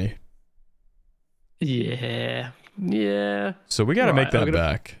lot of money. Yeah. Yeah. So we got to make that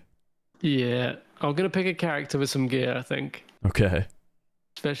back. Yeah. I'm gonna pick a character with some gear, I think. Okay.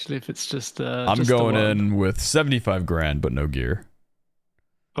 Especially if it's just. I'm just going in with 75 grand, but no gear.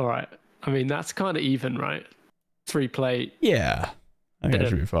 All right. I mean, that's kind of even, right? 3 plate. Yeah. I think that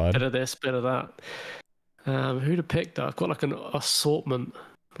should be fine. Bit of this, bit of that. Who to pick though? I've got like an assortment.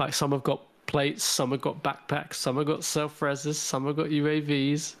 Like some have got plates, some have got backpacks, some have got self-reses, some have got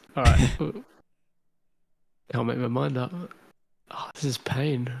UAVs. All right. Can't make my mind up. Oh, this is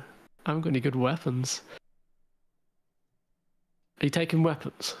pain. I haven't got any good weapons. Are you taking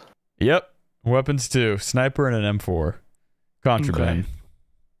weapons? Yep. Weapons too. Sniper and an M4. Contraband. Okay.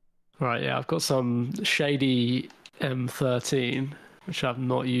 Right, yeah, I've got some shady M13, which I've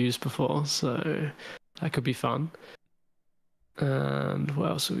not used before, so that could be fun. And what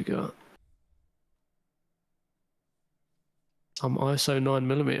else have we got? Some ISO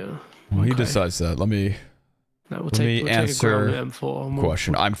 9mm. Well, he decides that. Let me answer M4.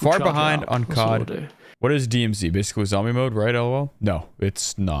 question. I'm far behind on COD. What is DMZ? Basically zombie mode, right, LOL? No,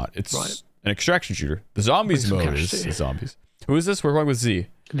 it's not. It's an extraction shooter. The zombies mode is zombies. Who is this? We're going with Z.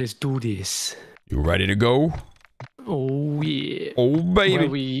 Let's do this. You ready to go? Oh yeah. Oh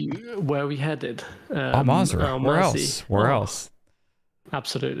baby. Where we headed? Mazra. Where else? Where else?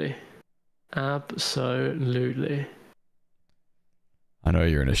 Absolutely. Absolutely. I know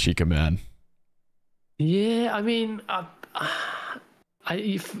you're an Ashika man. Yeah, I mean, I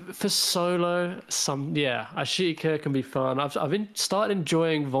For solo, Ashika can be fun. I've started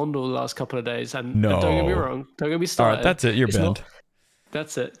enjoying Vondel the last couple of days, and don't get me wrong, don't get me started. All right, that's it. You're banned.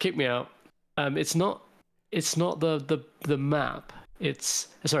 That's it. Kick me out. It's not the map. It's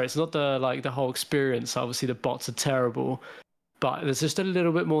not the whole experience. Obviously, the bots are terrible, but there's just a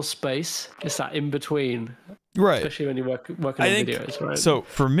little bit more space. It's that in between, right? Especially when you're working on videos, right? So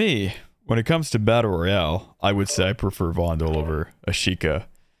for me, when it comes to Battle Royale, I would say I prefer Vondel over Ashika.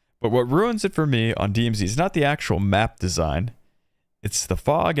 But what ruins it for me on DMZ is not the actual map design. It's the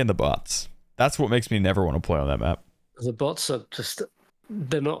fog and the bots. That's what makes me never want to play on that map. The bots are just,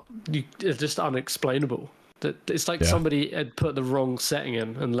 they're just unexplainable. It's like somebody had put the wrong setting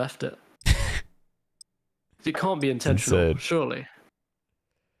in and left it. It can't be intentional, surely.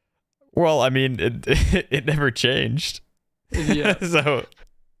 Well, I mean, it never changed. Yeah. So...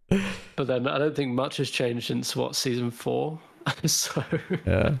 But then I don't think much has changed since season 4. So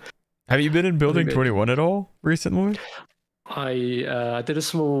yeah. Have you been in Building 21 at all recently? I did a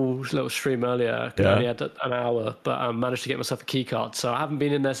small little stream earlier. I only had an hour, but I managed to get myself a key card. So I haven't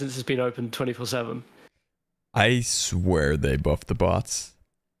been in there since it's been open 24/7. I swear they buffed the bots.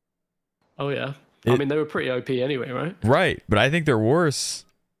 Oh yeah. I mean, they were pretty OP anyway, right? Right, but I think they're worse.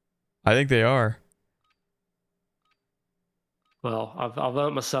 I think they are. Well, I've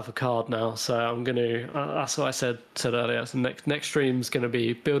earned myself a card now, so I'm gonna. That's what I said earlier. So next stream's gonna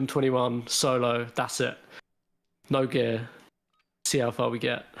be Building 21 solo. That's it. No gear. See how far we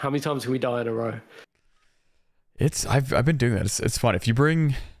get. How many times can we die in a row? I've been doing that. It's fun. If you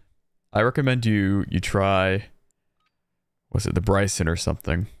bring, I recommend you try. Was it the Bryson or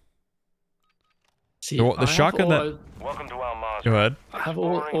something? See, the shotgun that. Welcome to Almaz. Go ahead. I have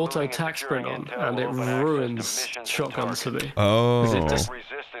auto attack sprint on, and it ruins shotguns for me. Oh.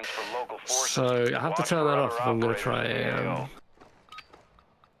 So I have to turn that off if I'm gonna try a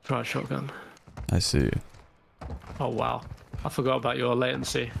shotgun. I see. Oh wow, I forgot about your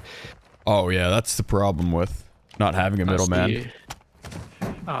latency. Oh yeah, that's the problem with not having a middleman.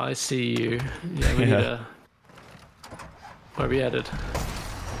 Oh, I see you. Yeah, we need a... Where are we headed?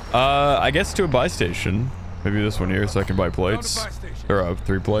 I guess to a buy station. Maybe this one here, so I can buy plates. Or a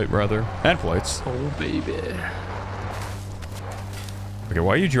 3-plate, rather. And plates. Oh, baby. Okay,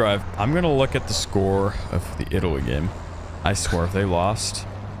 while you drive, I'm going to look at the score of the Italy game. I swear, if they lost,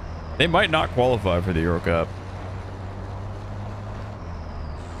 they might not qualify for the Euro Cup.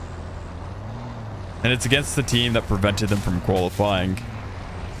 And it's against the team that prevented them from qualifying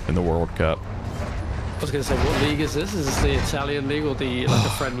in the World Cup. I was going to say, what league is this? Is this the Italian league or the like a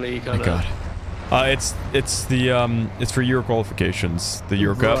friendly kind of? God. It's for Euro qualifications, the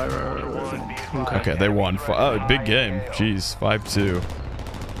Euro Cup. Right. Okay, they won. Big game. Jeez, 5-2.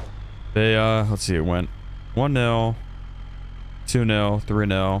 They let's see, it went 1-0, 2-0,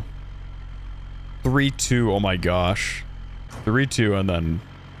 3-0, 3-2. Oh my gosh, 3-2, and then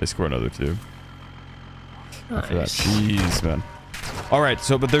they score another 2. After that, jeez, man. All right,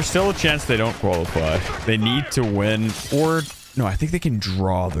 so but there's still a chance they don't qualify. They need to win, or no, I think they can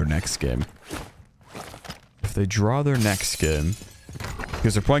draw their next game. If they draw their next game,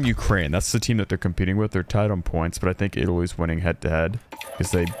 because they're playing Ukraine, that's the team that they're competing with. They're tied on points, but I think Italy's winning head-to-head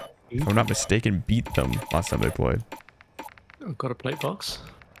because they, if I'm not mistaken, beat them last time they played. I've got a plate box.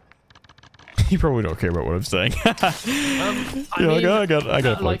 You probably don't care about what I'm saying. I got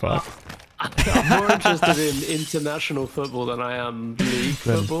a plate box. I'm more interested in international football than I am league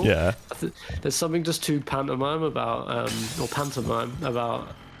football. Yeah. There's something just too pantomime about,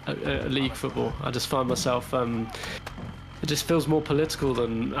 league football. I just find myself, it just feels more political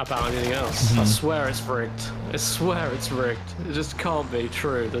than about anything else. I swear it's rigged. I swear it's rigged. It just can't be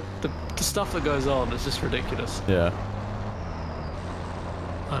true. The stuff that goes on is just ridiculous. Yeah.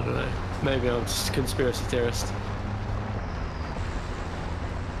 I don't know. Maybe I'm just a conspiracy theorist.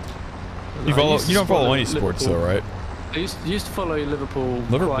 You don't follow any sports though, right? I used to follow Liverpool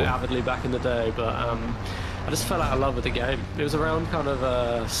quite avidly back in the day, but I just fell out of love with the game. It was around kind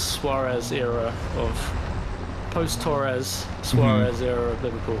of Suarez era of post-Torres, Suarez era of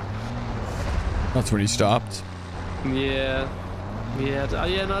Liverpool. That's when he stopped. Yeah. No,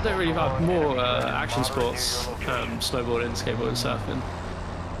 I don't really have more action sports, snowboarding, skateboarding, surfing.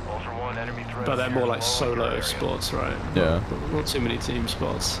 But they're more like solo sports, right? Yeah. Not too many team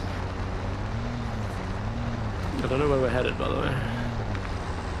sports. I don't know where we're headed, by the way.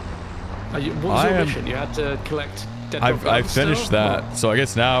 What was your mission? You had to collect dead dog I've finished that, so I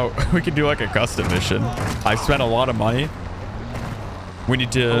guess now we can do like a custom mission. I've spent a lot of money. We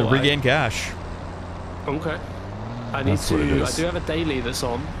need to regain cash. Okay. I do have a daily that's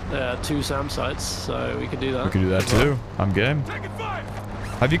on 2 SAM sites, so we could do that. We can do that too. I'm game.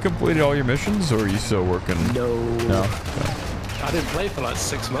 Have you completed all your missions, or are you still working? No. No. I didn't play for like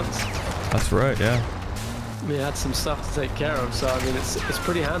 6 months. That's right, yeah. We had some stuff to take care of, so I mean, it's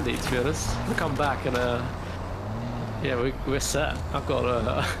pretty handy, to be honest. I come back and yeah, we're set. I've got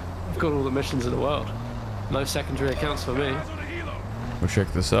I've got all the missions in the world. No secondary accounts for me. We'll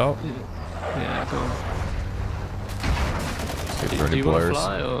check this out. Yeah, go on. See if there are Do any you want to players.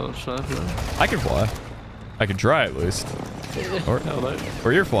 fly or should I fly? I can fly. I can try at least. Or, Hell no.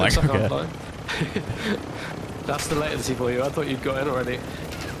 or you're flying. Looks like Okay. I'm flying. That's the latency for you. I thought you'd got in already.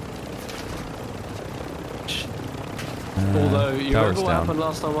 Although, you tower's remember what down. happened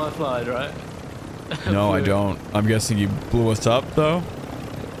last time I flied, right? No, I don't. I'm guessing you blew us up though.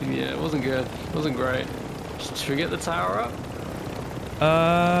 Yeah, it wasn't good. It wasn't great. Should we get the tower up?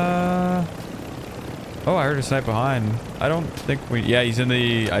 Oh, I heard a snipe behind. I don't think we... Yeah, he's in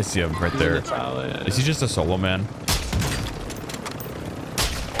the... I see him right He's in there. the tower, yeah, Is he just a solo man?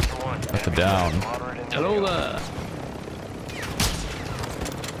 At the down. Hello there.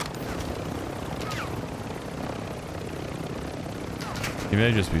 He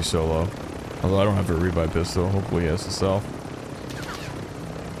may just be solo. Although I don't have a rebuy pistol. Hopefully he has the self.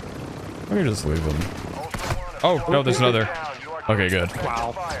 Let me just leave him. Oh, no, there's another. Okay, good.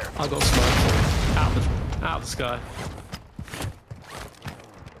 Wow. I got smoked. Out of the sky.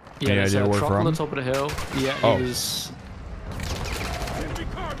 Yeah, Any there's idea a where truck on from? the top of the hill. Yeah, Oh. he was...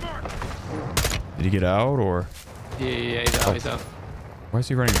 Did he get out or... Yeah, he's out, he's out. Why is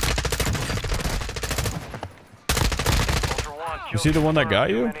he running? You see the one that got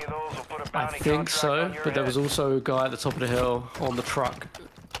you? I think so, but there was also a guy at the top of the hill on the truck.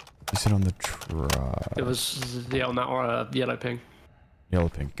 Is it on the truck? It was, yeah, on that yellow ping. Yellow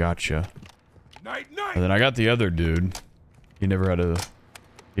pink, gotcha. And then I got the other dude. He never had a...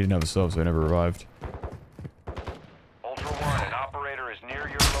 He didn't have a sub, so he never revived. Ultra One, an operator is near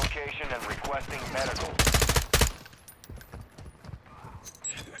your location and requesting medical.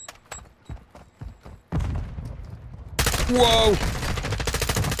 Whoa!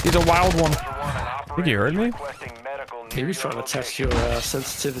 He's a wild one. I think he heard me? He was trying to test your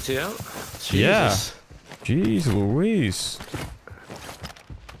sensitivity out. Yeah. Jesus. Jeez Louise.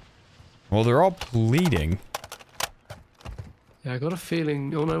 Well, they're all bleeding. Yeah, I got a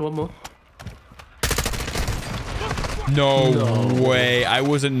feeling... Oh no, one more. No way. I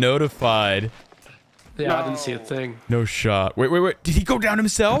wasn't notified. Yeah, I didn't see a thing. No shot. Wait. Did he go down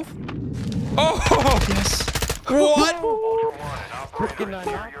himself? Oh! Yes. What?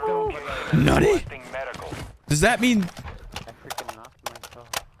 Nutty? Does that mean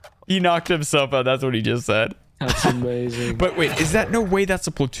he knocked himself out? That's what he just said. That's amazing. But wait, is that no way that's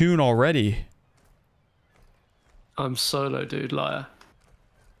a platoon already? I'm solo, dude, liar.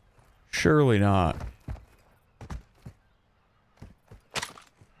 Surely not.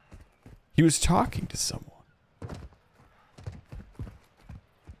 He was talking to someone. And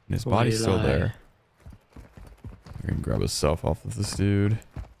his body's still there. I can grab his self off of this dude.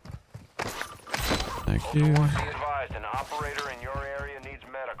 Thank you. Be advised, an operator in your area needs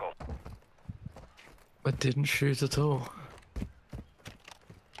medical. I didn't shoot at all.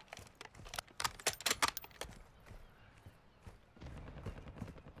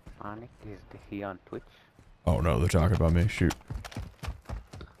 Onyx, is he on Twitch? Oh no, they're talking about me. Shoot.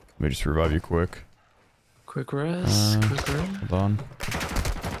 Let me just revive you quick. Quick res. Quick res. Hold on.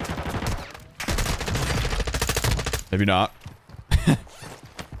 Maybe not.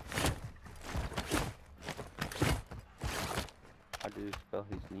 How do you spell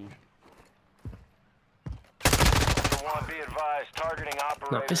his name? One, be advised, targeting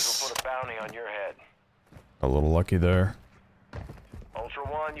operators Nice. will put a bounty on your head. A little lucky there. Ultra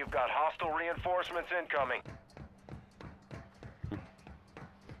One, you've got hostile reinforcements incoming.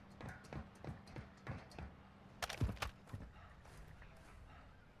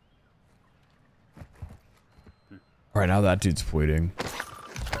 Alright, now that dude's bleeding.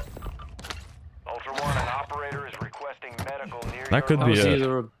 Ultra One, an operator is requesting medical near That could your be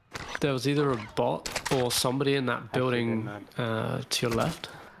location. There was either a bot or somebody in that building to your left.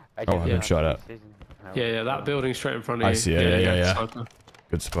 Oh, I've been shot at. Yeah, that building straight in front of you. I see it. Yeah. Sniper.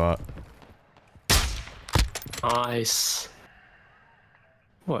 Good spot. Nice.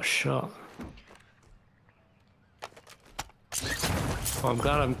 What a shot. Well, I'm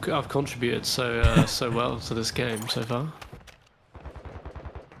glad I've contributed so well to this game so far.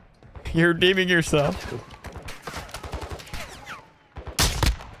 You're redeeming yourself.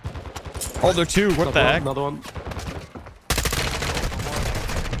 Oh, there are two. What the heck? Another one.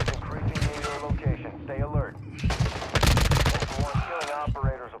 Increasing near your location. Stay alert. Ultra One, killing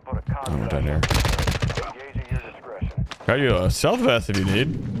operators will put a Oh, contract down here. on your head. Engage at your discretion. Got you a stealth vest if you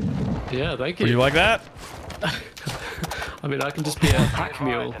need. Yeah, thank you. Would you like that? I mean, I can just be a pack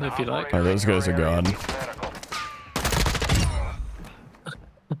mule if you like. Alright, those guys are gone.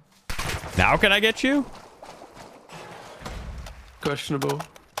 Now can I get you? Questionable.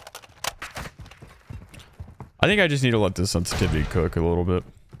 I think I just need to let this sensitivity cook a little bit.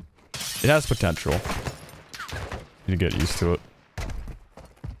 It has potential. Need to get used to it.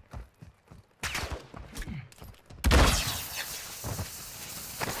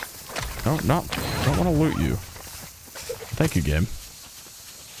 No, don't want to loot you. Thank you, game.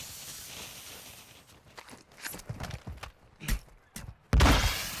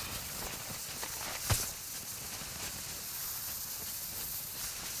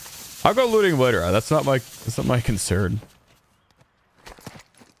 I'll go looting later. That's not my concern.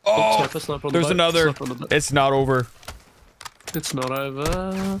 Oh, there's another. It's not over. It's not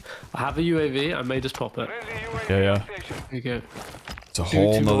over. I have a UAV. I may just pop it. Yeah. There you go. It's a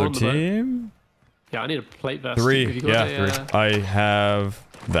whole nother team. Yeah, I need a plate vest. Three. Yeah, three. I have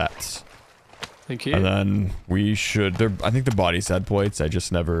that. Thank you. And then we should. I think the bodies had plates. I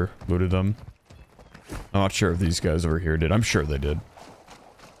just never looted them. I'm not sure if these guys over here did. I'm sure they did.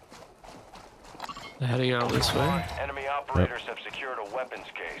 They're heading out this way. Enemy operators have secured a weapons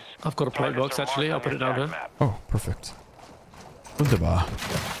case. I've got a plate box actually. I'll put it down here. Oh, perfect. Wunderbar.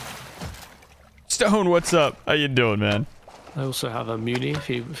 Stone, what's up? How you doing, man? I also have a muni if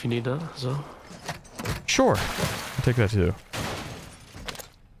you need that as well. Sure. I'll take that too.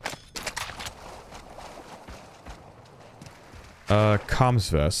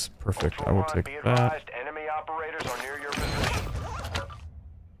 Comms vest. Perfect. I will take that. Enemy operators are near your position.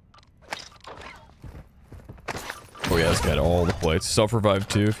 Oh yeah, it's got all the plates. Self-revive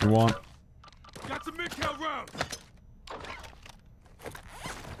too if you want. Got some mid-count rounds.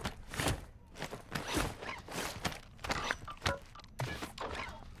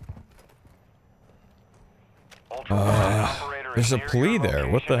 There's a plea there.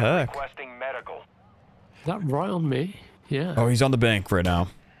 What the heck? Is that right on me? Yeah. Oh, he's on the bank right now.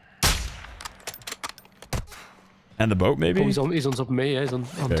 And the boat, maybe? Oh, he's on top of me. Yeah, he's on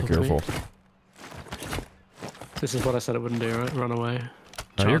top careful. of me. This is what I said I wouldn't do, right? Run away.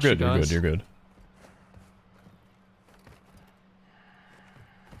 No, you're good. You're good.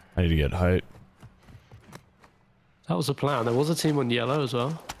 I need to get height. That was the plan. There was a team on yellow as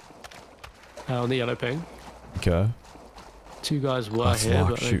well. On the yellow ping. Okay. Two guys were here,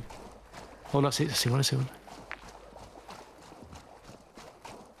 but shoot. Oh, no, I see one.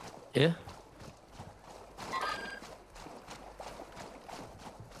 Yeah.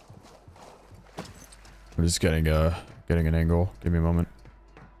 I'm just getting an angle. Give me a moment.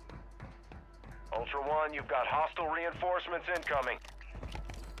 Ultra One, you've got hostile reinforcements incoming.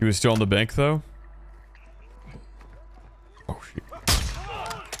 He was still on the bank though. Oh shoot.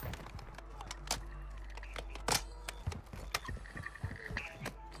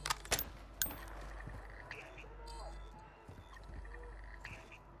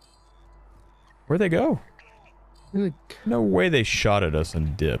 Where'd they go? No way they shot at us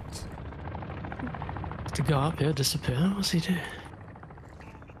and dipped. To go up here, disappear. What's he do?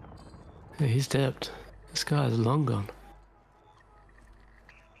 Yeah, he's dipped. This guy is long gone.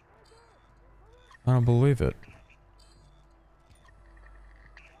 I don't believe it.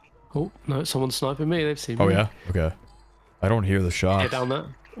 Oh, no, someone's sniping me. They've seen me. Oh yeah? Okay. I don't hear the shots. Yeah, down there.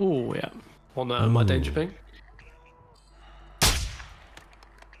 Oh, yeah. On my danger ping.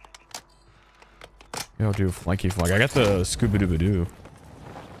 Yeah, I'll do a flanky flank. I got the scuba-dooba-doo.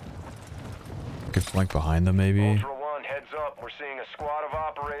 Could flank behind them, maybe. Ultra One, heads up. We're seeing a squad of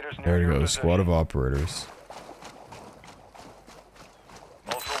operators near There you your go, position. squad of operators.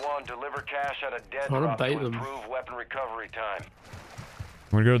 Ultra One, deliver cash at a dead Trying to drop bait to them. improve weapon recovery time.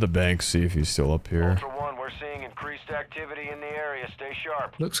 I'm gonna go to the bank, see if he's still up here. Ultra One, we're seeing increased activity in the area. Stay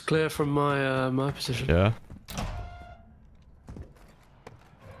sharp. Looks clear from my my position. Yeah?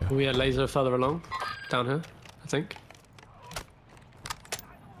 We had laser further along. Down here, I think.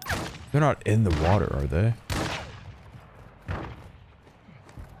 They're not in the water, are they?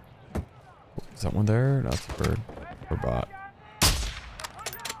 Is that one there? No, that's a bird. Or bot.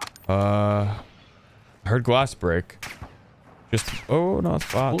 I heard glass break. Just, oh no,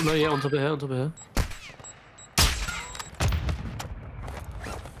 it's bot. Oh no, yeah, on top of here, on top of here.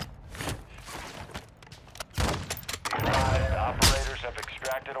 Operators have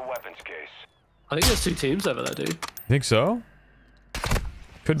extracted a weapons case. I think there's two teams over there, dude. Think so?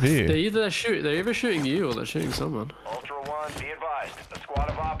 Could be. They're either shooting you or they're shooting someone. Ultra One, be advised. A squad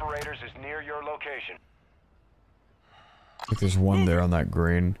of operators is near your location. I think there's one there on that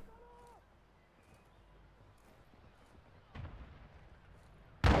green.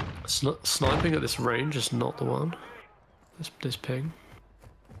 Sniping at this range is not the one. This ping.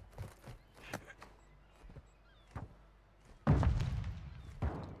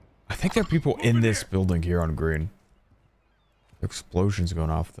 I think there are people in this building here on green. Explosions going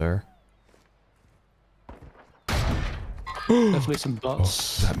off there. Definitely some bots.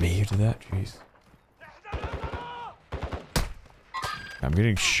 Oh, is that me who did that? Jeez. I'm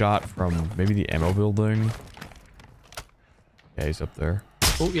getting shot from maybe the ammo building. Yeah, he's up there.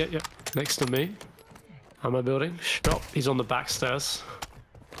 Oh, yeah. Next to me. Ammo building. Shot. He's on the back stairs.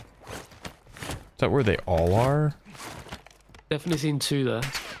 Is that where they all are? Definitely seen 2 there.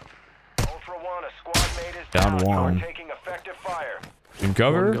 Ultra One, a squad mate is Down down. one. You're taking effective fire. In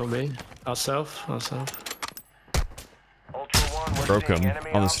cover? Got me. Ourself. Ultra One, we're Broke seeing him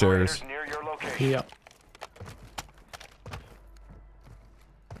enemy on the stairs. operators near your location. Yep.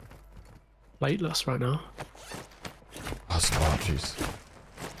 Weightless right now. Oh, squad, jeez.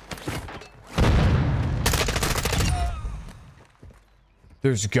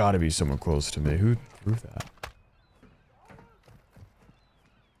 There's gotta be someone close to me. Who threw that?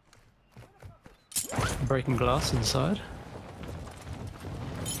 Breaking glass inside.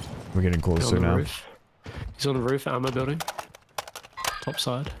 We're getting closer now. Roof. He's on the roof, ammo building. Top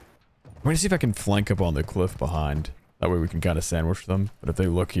side. I'm gonna see if I can flank up on the cliff behind. That way we can kind of sandwich them. But if they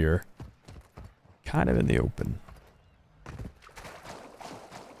look here, kind of in the open.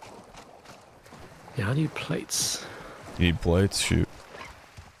 Yeah, I need plates. You need plates? Shoot.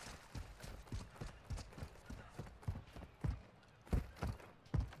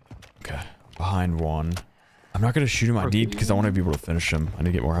 Okay, behind one. I'm not gonna shoot him. I need because I want to be able to finish him. I need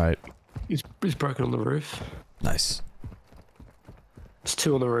to get more height. He's broken on the roof. Nice. There's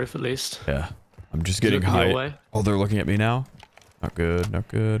 2 on the roof at least. Yeah, I'm just getting height. Oh, they're looking at me now. Not good. Not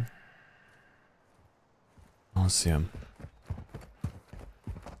good. I don't see him.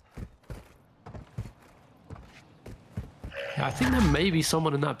 Yeah, I think there may be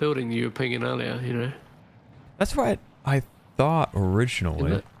someone in that building you were pinging earlier, you know? That's what I thought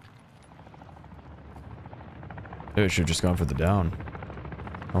originally. Isn't it? Maybe I should have just gone for the down.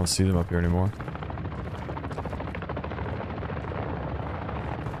 I don't see them up here anymore.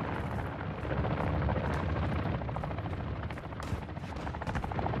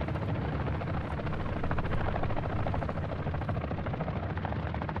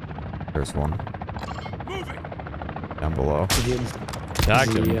 There's one. Down below.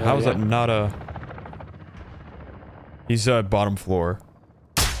 Tagged him. How is that not a... He's bottom floor.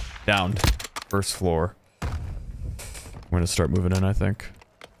 Downed. First floor. I'm gonna start moving in, I think.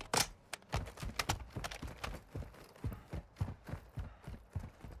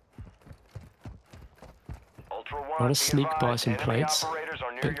 Ultra One, I want to sneak by advised, some enemy plates. operators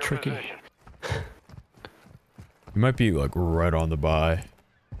are near Bit your tricky. position. You might be like right on the buy.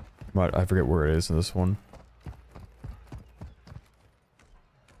 I forget where it is in this one.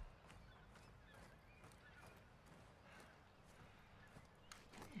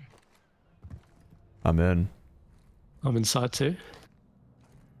 I'm in. I'm inside too.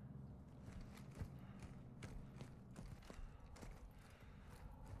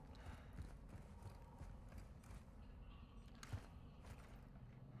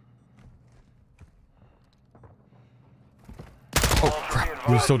 Oh crap,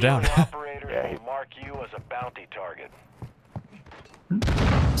 you're still down. Operators will mark you as a bounty target.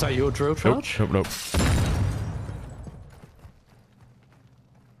 Is that your drill charge? Nope.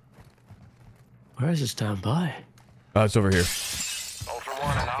 Where is this down by? It's over here. Ultra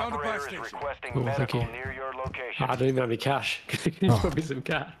One, an operator is requesting Cool, thank medical you. near your location. I don't even have any cash. Can you put me some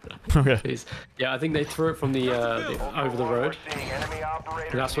cash? Okay. Please. Yeah, I think they threw it from the over the road.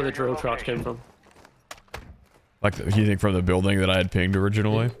 And that's where the drill charge came from. Like, you think from the building that I had pinged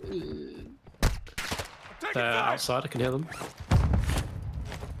originally? They're outside, I can hear them.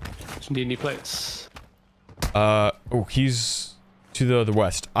 Do you need any plates? Oh, he's to the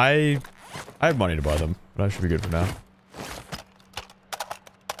west. I have money to buy them, but I should be good for now.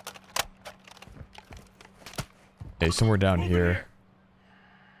 Okay, somewhere down here.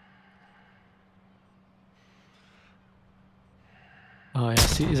 Oh yeah,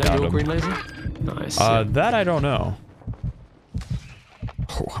 see, is that Found your him. green laser? Nice. Yeah. That I don't know.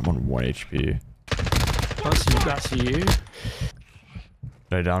 Oh, I'm on 1 HP. That's you. Did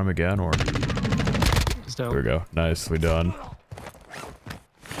I down him again, or? It's down. There we go. Nicely done.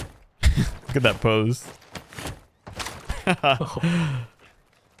 Look at that pose.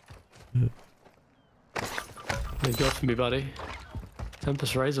 What you got for me, buddy?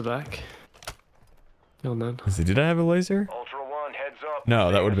 Tempest Razorback. Go on then. Did I have a laser? Ultra One, heads up.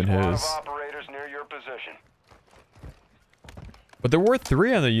 No, that would have been Squad of his. operators near your position. But there were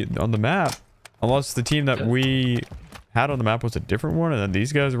 3 on the map. Unless the team that we had on the map was a different one, and then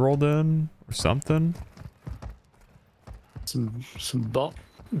these guys rolled in or something. Some bot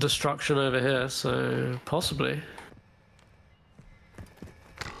destruction over here, so possibly.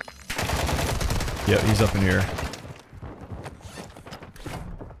 Yeah, he's up in here.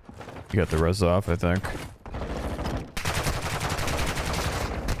 You got the res off, I think.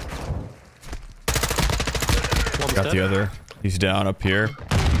 One's Got dead. the other. He's down up here.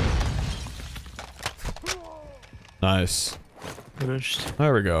 Nice. Finished.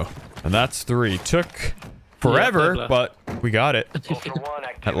 There we go. And that's 3. Took forever, Yeah, but we got it. Ultra One, At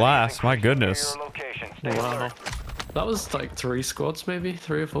activity last, has my increased near goodness. your location. Stay Wow. alert. That was like 3 squads, maybe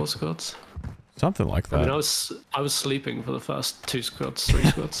 3 or 4 squads. Something like I mean, that. I was sleeping for the first 2 squads, 3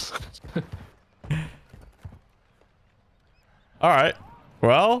 squads. Alright.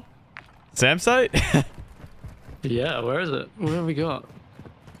 Well, SAM site? Yeah, where is it? Where have we got?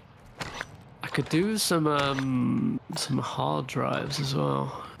 I could do some hard drives as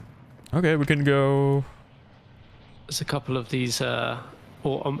well. Okay, we can go... There's a couple of these, or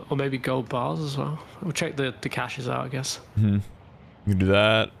maybe gold bars as well. We'll check the caches out, I guess. You can do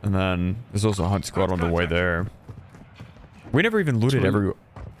that, and then there's also a hunt squad on the way there. We never even looted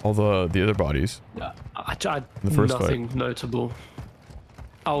all the other bodies. Yeah, The first nothing notable.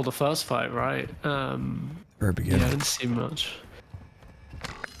 Oh, the first fight, right? Very beginning. Yeah, I didn't see much.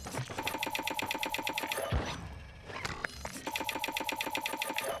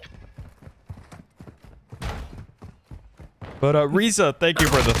 But Riza, thank you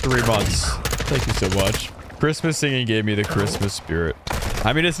for the 3 months. Thank you so much. Christmas singing gave me the Christmas spirit.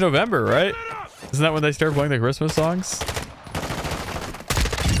 I mean, it's November, right? Isn't that when they start playing the Christmas songs?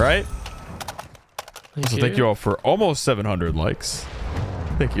 Right? Thank you all for almost 700 likes.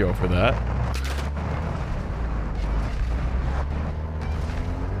 Thank you all for that.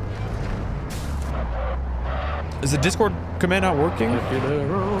 Is the Discord command not working?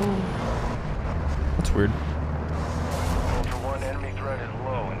 That's weird. Ultra One, enemy threat is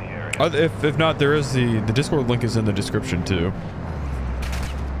low in the area. If not, there is the Discord link is in the description too.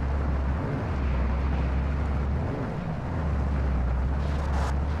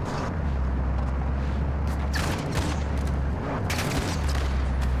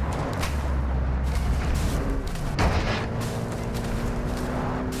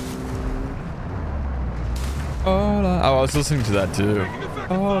 I was listening to that too.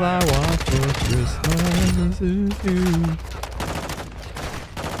 All I want for Christmas is you.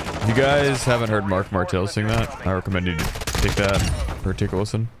 If you guys haven't heard Mark Martel sing that, I recommend you to take that or take a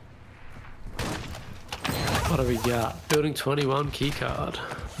listen. What do we got? Building 21 keycard.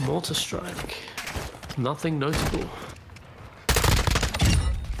 Mortar strike. Nothing notable.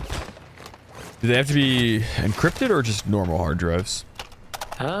 Do they have to be encrypted or just normal hard drives?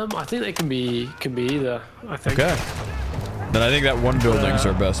 I think they can be either. I think. Okay. Then I think that one building's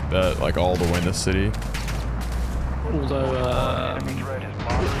our best bet, like all the way in the city. Although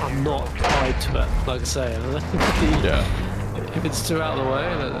I'm not tied to it, like I say. Yeah. If it's too out of the way,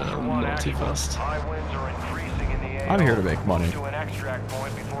 then I'm not too fast. High winds are increasing in the AO. I'm here to make money. To an extract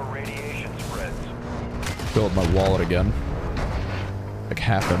point before radiation spreads. Fill up my wallet again. Like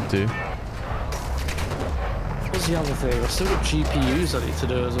half empty. What's the other thing? I've still got GPUs I need to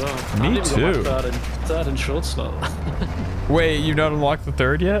do as well. I Me haven't even too. got my third and short slot. Wait, you've not unlocked the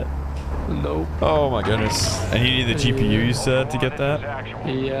 3rd yet? Nope. Oh my goodness. And you need the GPU you said to get that?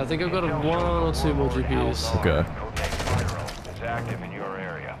 Yeah, I think I've got 1 or 2 more GPUs. Okay. It's active in your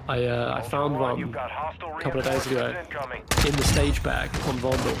area. I found one a couple of days ago in the stage bag on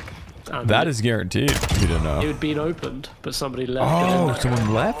Vondel. And That is guaranteed. You didn't know. it had been opened, but somebody left it in Oh, there.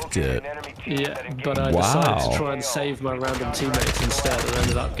 someone left it. Yeah, but I Wow. decided to try and save my random teammates instead, and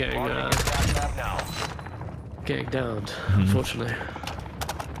ended up getting downed, unfortunately,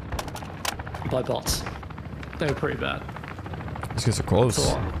 by bots. They were pretty bad. These guys are close.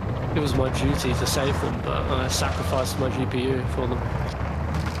 So it was my duty to save them, but I sacrificed my GPU for them.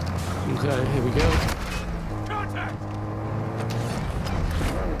 Okay, here we go.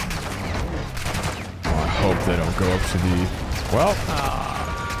 I hope they don't go up to the... Well,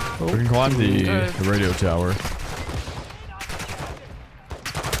 we can climb the radio tower.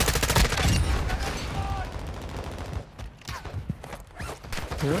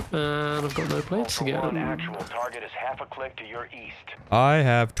 Yep, and I've got no plates to get. Actual target is half a click to your east. I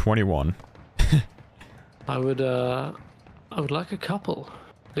have 21. I would like a couple,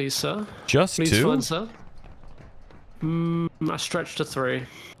 please, sir. Just please 2? Fine, sir. I stretched to 3.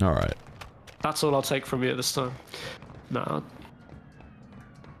 All right. That's all I'll take from you this time. Nah.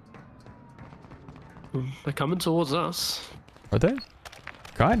 They're coming towards us. Are they?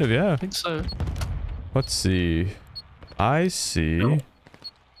 Kind of, yeah. I think so. Let's see. I see.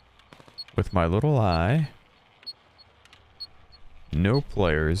 With my little eye. No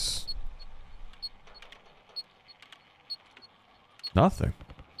players. Nothing.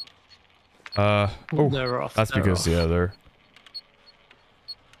 Oh, They're off. that's because, yeah, they're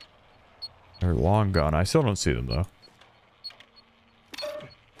long gone. I still don't see them, though.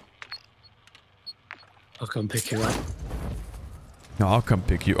 I'll come pick you up. No, I'll come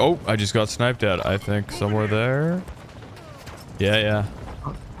pick you. Oh, I just got sniped at, I think. Somewhere there. Yeah.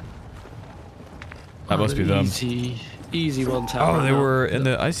 That must be them. Easy one tower. Oh, they were in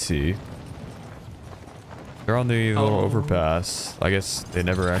the... I see. They're on the little overpass. I guess they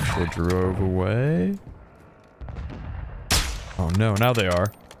never actually drove away. Oh no, now they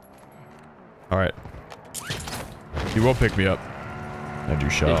are. Alright. You will pick me up. I do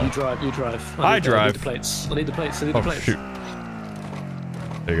shot. Yeah, you drive. I drive. I need the plates. I need the plates. Shoot.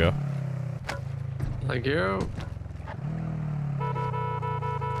 There you go. Thank you.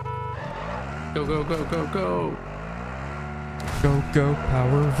 Go, go, go, go, go. Go, go,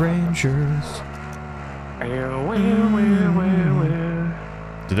 Power Rangers.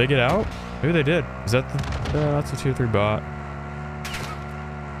 Did they get out? Maybe they did. Is that the... that's a tier 3 bot.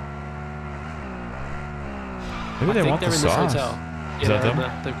 Maybe they want the sauce. Is that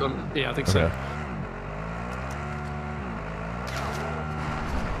them? They've gone... Yeah, I think so.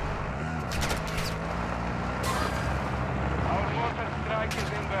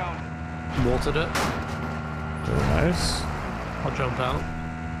 Mortared it. Very nice. I'll jump out.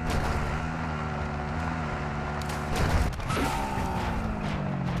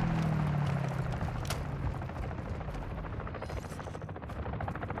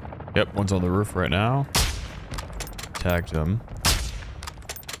 Yep, one's on the roof right now. Tagged him.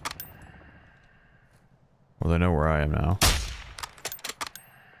 Well, they know where I am now.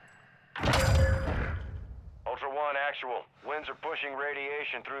 Ultra One, actual. Winds are pushing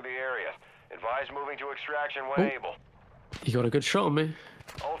radiation through the area. Advise moving to extraction when able. You got a good shot on me.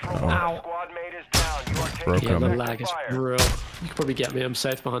 Ultra One, squad mate is down. You are taking Yeah, the effective lag is fire. real. You can probably get me. I'm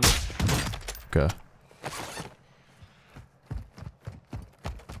safe behind it. Okay.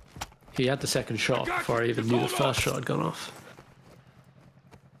 He had the second shot before I even knew the first shot had gone off.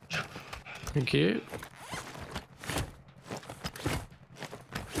 Thank you.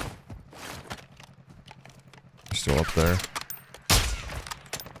 Still up there.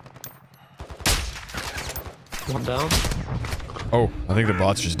 One down. Oh, I think the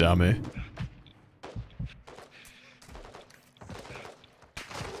bot's just down me.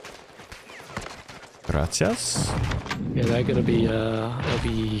 Gracias. Yeah, they're gonna be, they'll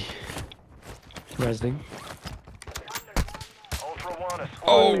be resing.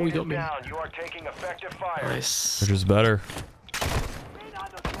 Oh, we got me. You are taking effective fire. Nice. Which is better.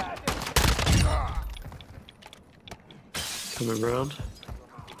 Coming around.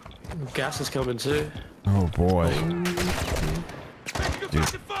 Gas is coming too. Oh boy. Dude,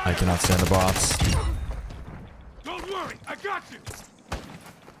 I cannot stand the bots. Don't worry, I got you.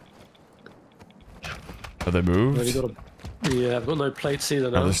 Have they moved? Yeah, I've got no plates either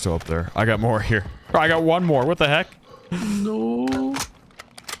Oh, now. they're still up there. I got more here. Oh, I got one more. What the heck? No. Oh,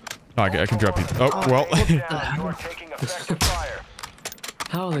 I can drop you. Oh, well. You are taking effective fire.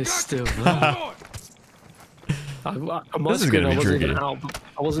 How are they still there? I This is gonna be tricky. I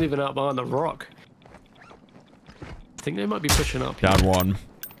wasn't even out behind the rock. I think they might be pushing up. Down one.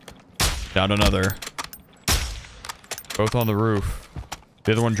 Down another. Both on the roof.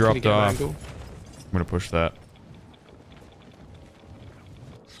 The other one dropped off. I'm gonna push that.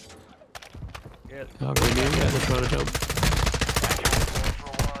 Oh, really? Yeah, they're trying to jump.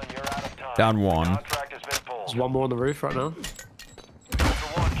 Down one. There's one more on the roof right now.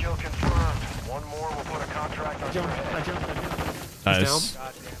 One more will put a contract on your head. I jumped. Nice.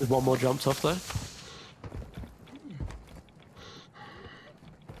 Down. There's one more jumps off there.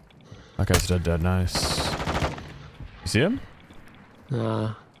 That guy's dead. Nice. You see him?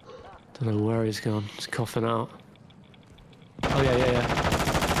 Nah. Don't know where he's gone. He's coughing out. Oh, yeah.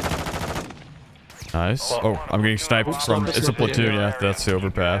 Nice. Oh, I'm getting sniped from... It's a platoon, yeah. That's the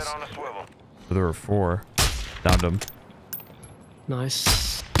overpass. So there were 4. Downed him.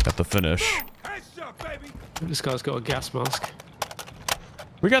 Nice. Got the finish. This guy's got a gas mask.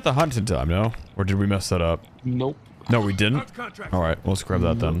 We got the hunt in time, no? Or did we mess that up? Nope. No, we didn't? Alright, let's grab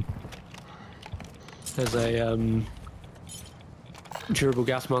that then. There's a durable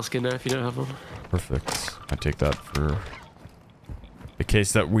gas mask in there if you don't have one. Perfect. I take that for the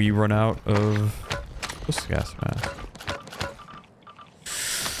case that we run out of... What's the gas mask?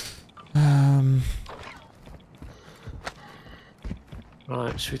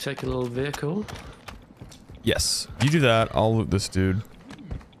 Right, should we take a little vehicle? Yes. You do that. I'll loot this dude.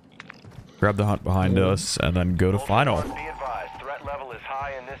 Grab the hunt behind us, and then go to final. Be advised, threat level is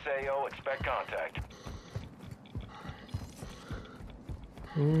high in this AO. Expect contact.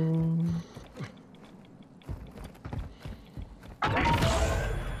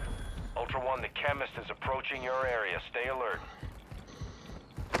 Ultra One, the chemist is approaching your area. Stay alert.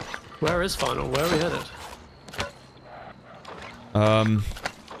 Where is final? Where are we headed?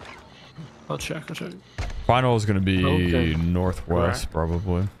 I'll check. Final is going to be Okay. northwest, Right.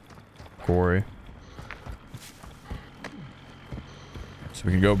 probably. Quarry. So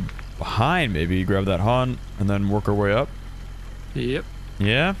we can go behind, maybe grab that hunt, and then work our way up. Yep.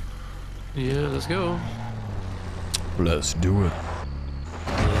 Yeah? Yeah, let's go. Let's do it.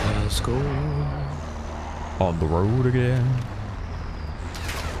 Let's go. On the road again.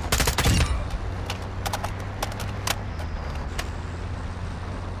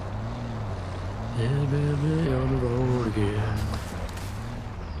 Yeah, baby, on the road again.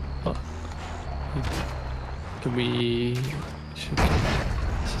 Oh. Can we...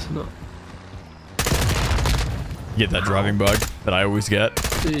 This is not... Get that driving bug that I always get.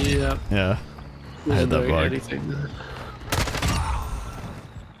 Yeah. Yeah. I had that bug. Anything there.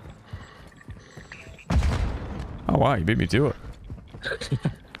 Oh wow, you beat me to it.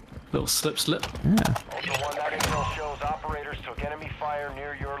 Little slip. Yeah. Ultra One, that intel shows operators took enemy fire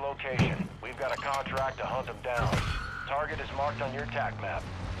near your location. We've got a contract to hunt them down. Target is marked on your TAC map.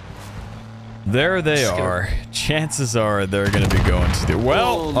 There they are. Chances are they're going to be going to the...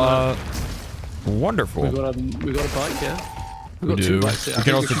 Well, wonderful. We got a bike here. We got do. two bikes here. We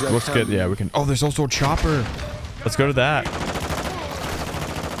can also... Let's get... Yeah, we can... Oh, there's also a chopper. Let's go to that. I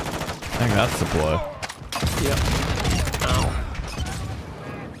think that's the play. Yep. Ow.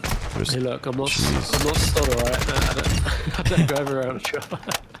 Just, hey, look, I'm not stutter, alright? I don't drive around a chopper.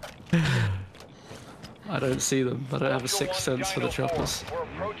 I don't see them. I don't have a sixth sense for the choppers. We're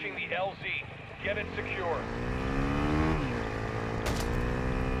approaching the LZ. Get it secure.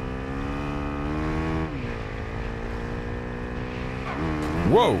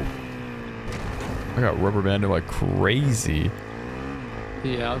 Whoa! I got rubber banded like crazy.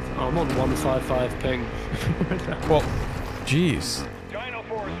 Yeah, I'm on 155 ping. Well, jeez.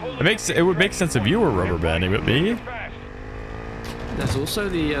 It would make sense if you were rubber banding, but me? There's also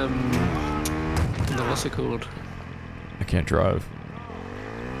the what's it called? I can't drive.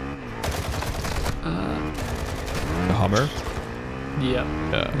 The Hummer? Yeah.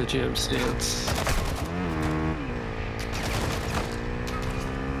 Yeah. The GM Sens.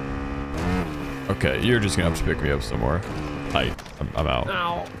 Okay, you're just gonna have to pick me up somewhere. I'm out.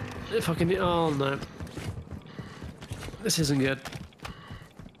 Ow! If I can. Oh no. This isn't good.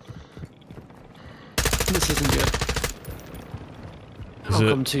 This isn't good. I'll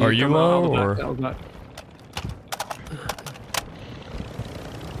come to you. Are you low or?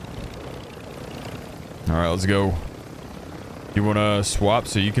 All right, let's go. You want to swap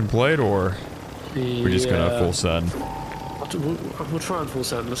so you can play it, or we're just gonna full send? We'll try and full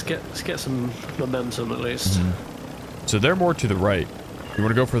send. Let's get some momentum at least. So they're more to the right. You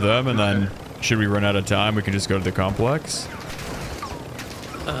want to go for them, and then should we run out of time, we can just go to the complex.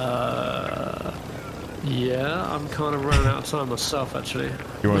 Yeah, I'm kind of running out of time myself actually.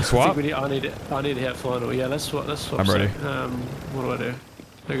 You want to swap? I need to hit final. Yeah, let's swap. I'm ready. What do I do?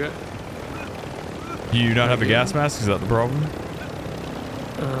 There you go. Do you not have a gas mask? Is that the problem?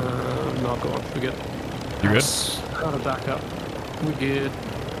 No, go on. We're good. You good? Gotta back up. We're good.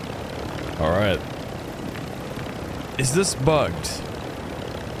 All right. Is this bugged?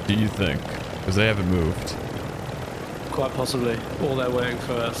 Do you think? Because they haven't moved. Quite possibly. Or they're waiting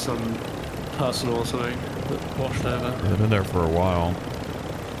for some personal or something that washed over. They've been there for a while.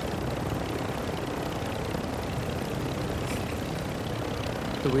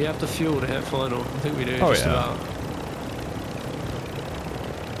 Do we have the fuel to hit final? I think we do. Oh, just yeah. about.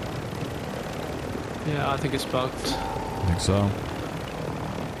 Yeah, I think it's bugged. I think so.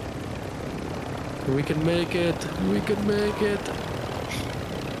 We can make it. We can make it.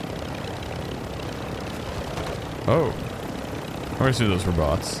 Oh. I'm gonna see those for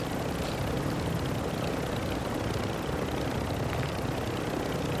bots.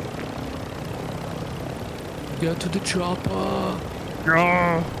 Get to the chopper.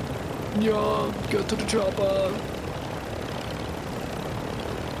 Yeah. Yeah, get to the chopper.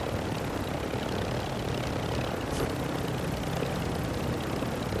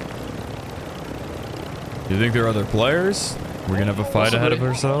 Do you think there are other players? We're gonna have a fight ahead of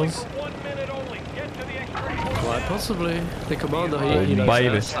ourselves? Quite possibly. The commander, Oh, he knows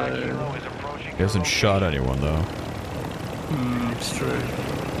baby. that, so... He hasn't shot anyone though. It's true.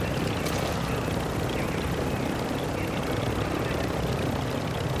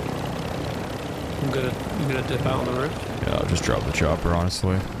 I'm gonna dip out on the roof. Yeah, I'll just drop the chopper,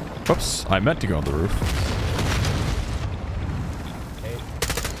 honestly. Oops, I meant to go on the roof.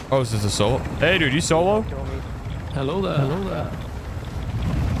 Oh, is this a solo? Hey, dude, you solo? Hello there. Hello there.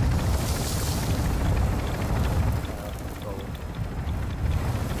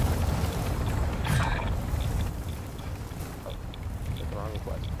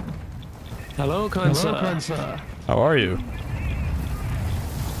 Hello, kind sir. How are you?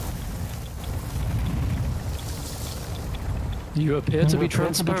 You appear to be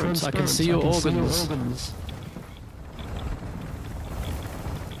transparent. I can see your organs.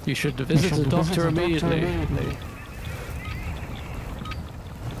 You should visit the doctor immediately.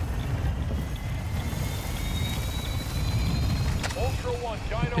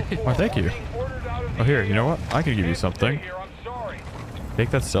 Oh, thank you. Oh, here, you know what? I can give you something.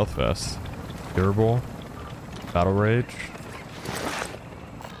 Take that stealth vest. Durable. Battle rage.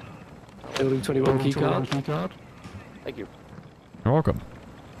 Building 21 keycard. Thank you. You're welcome.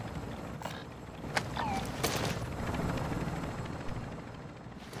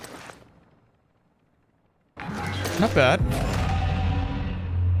 Not bad.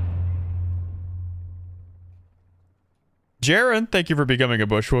 Jaren, thank you for becoming a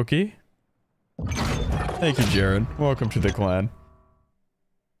bush Wookie. Thank you, Jaren. Welcome to the clan.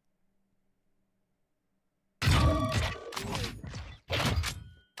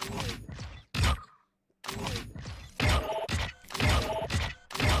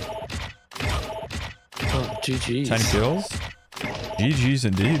 Oh, GG's. 10 kills? GG's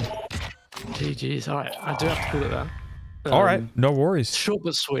indeed. GG's. Alright, I do have to call it that. Alright, no worries. Short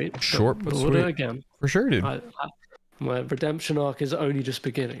but sweet. Short but we'll sweet. do it again. For sure, dude. My redemption arc is only just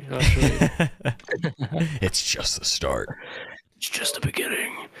beginning, actually. It's just the start. It's just the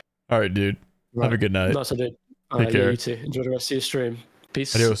beginning. Alright, dude. Right. Have a good night. Nice, I did. Take care. You too. Enjoy the rest of your stream.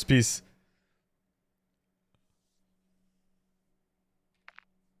 Peace. Adios. Peace.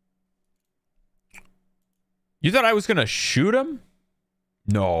 You thought I was gonna shoot him?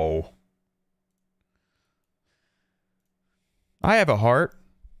 No. I have a heart.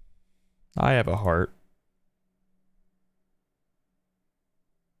 I have a heart.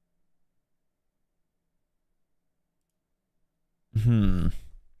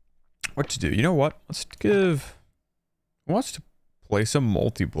 What to do? You know what? Let's give... Who wants to play some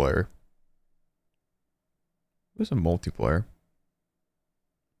multiplayer? Who's a multiplayer?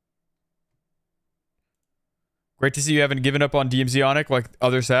 Great to see you haven't given up on DMZ Onic like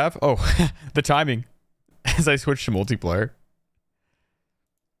others have. Oh, the timing. As I switch to multiplayer.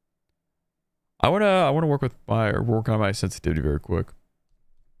 I wanna work on my sensitivity very quick.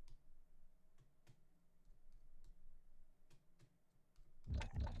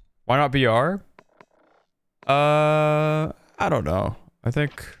 Why not BR? I don't know. I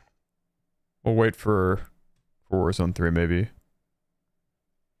think we'll wait for Warzone 3 maybe.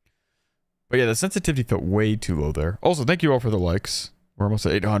 But yeah, the sensitivity felt way too low there. Also, thank you all for the likes. We're almost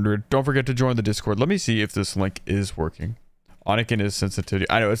at 800. Don't forget to join the Discord. Let me see if this link is working. Anakin is sensitivity.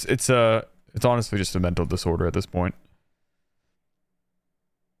 I know it's honestly just a mental disorder at this point.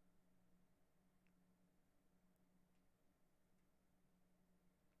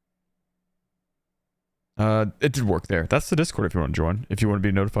 It did work there. That's the Discord if you want to join. If you want to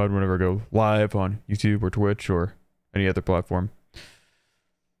be notified whenever I go live on YouTube or Twitch or any other platform.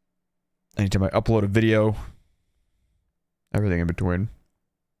 Anytime I upload a video. Everything in between.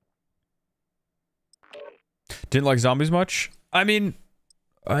 Didn't like zombies much? I mean,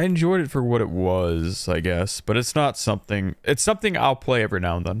 I enjoyed it for what it was, I guess. But it's not something... It's something I'll play every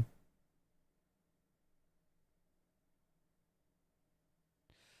now and then.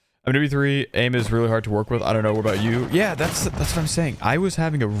 MW3 aim is really hard to work with. I don't know. What about you? Yeah, that's what I'm saying. I was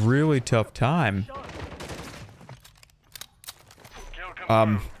having a really tough time.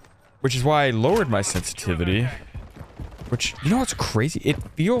 Which is why I lowered my sensitivity. Which, you know what's crazy? It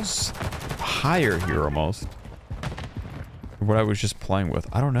feels higher here almost. What I was just playing with.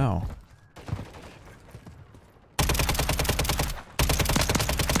 I don't know.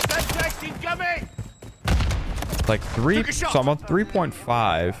 Like 3, so I'm on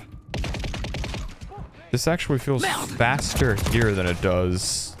 3.5. This actually feels faster here than it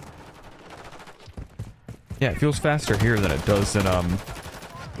does. Yeah, it feels faster here than it does in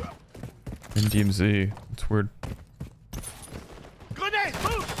DMZ. It's weird.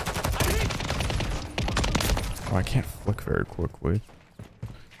 Oh, I can't flick very quickly.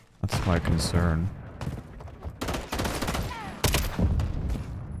 That's my concern.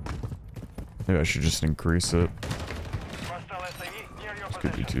 Maybe I should just increase it.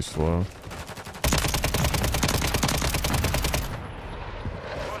 could be too slow.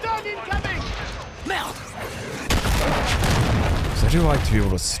 So I do like to be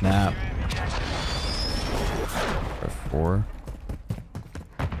able to snap. F4.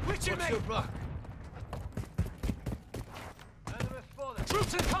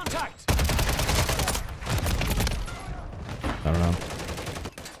 Troops in contact. I don't know.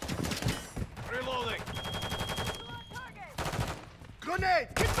 Reloading. Grenade!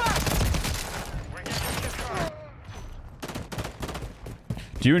 Get back!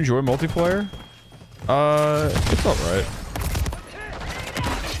 Do you enjoy multiplayer? It's alright.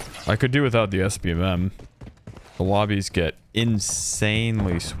 I could do without the SBMM. The lobbies get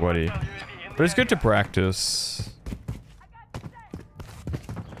insanely sweaty. But it's good to practice.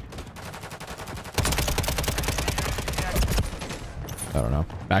 I don't know.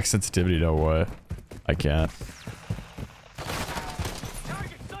 Max sensitivity, no way. I can't.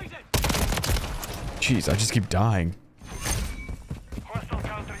 Jeez, I just keep dying.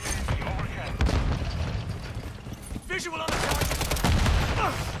 Visual on the target.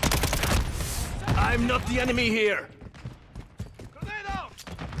 I'm not the enemy here.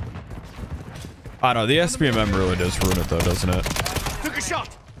 I don't know, the SBMM really does ruin it though, doesn't it? Took a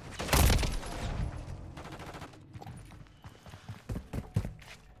shot.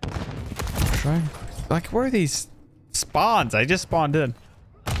 Trying, like, where are these spawns? I just spawned in.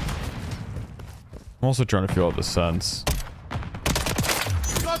 I'm also trying to feel out the sense.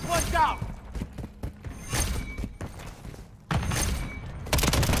 Got one down.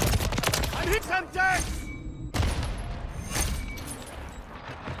 I hit some tanks.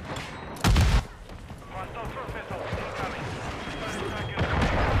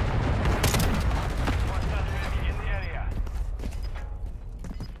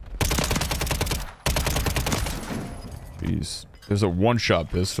 Jeez. There's a one-shot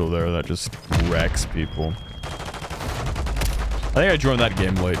pistol there that just wrecks people. I think I joined that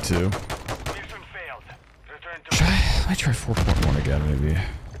game late too. I might try 4.1 again maybe.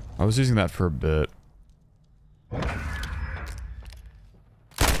 I was using that for a bit.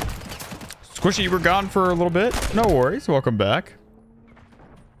 Squishy, you were gone for a little bit. No worries. Welcome back.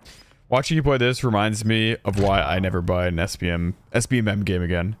 Watching you play this reminds me of why I never buy an SBMM game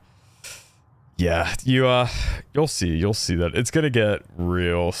again. Yeah, you'll see that it's gonna get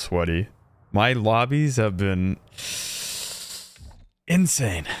real sweaty. My lobbies have been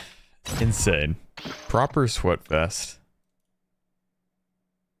insane. Proper sweat fest.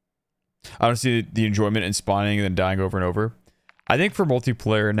 I don't see the enjoyment in spawning and then dying over and over. I think for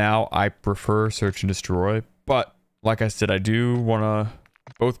multiplayer now, I prefer search and destroy, but like I said, I do want to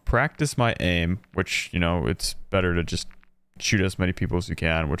both practice my aim, which, you know, it's better to just shoot as many people as you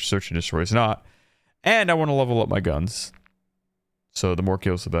can, which search and destroy is not. And I want to level up my guns. So the more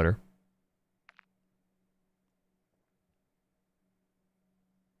kills, the better.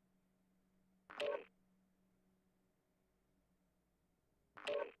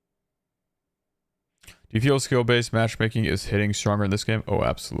 Do you feel skill-based matchmaking is hitting stronger in this game? Oh,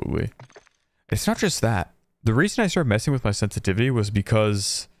 absolutely. It's not just that. The reason I started messing with my sensitivity was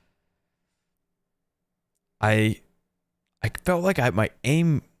because I felt like my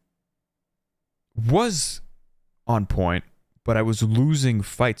aim was on point, but I was losing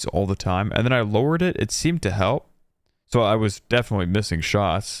fights all the time. And then I lowered it. It seemed to help. So I was definitely missing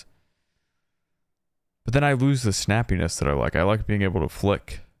shots. But then I lose the snappiness that I like. I like being able to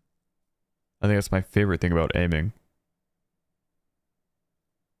flick. I think that's my favorite thing about aiming.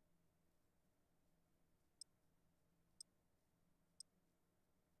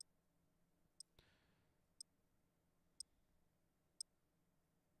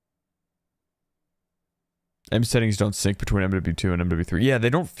 Aim settings don't sync between MW2 and MW3. Yeah, they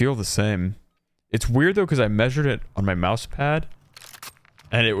don't feel the same. It's weird though, because I measured it on my mouse pad,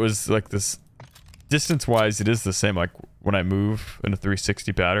 and it was like this, distance-wise, it is the same, like when I move in a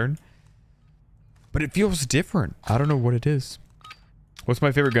 360 pattern. But it feels different. I don't know what it is. What's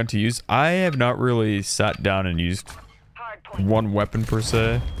my favorite gun to use? I have not really sat down and used one weapon per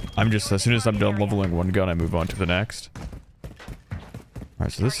se. I'm just, as soon as I'm done leveling one gun, I move on to the next.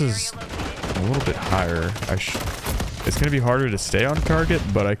 Alright, so this is a little bit higher. It's going to be harder to stay on target,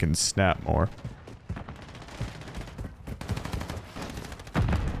 but I can snap more.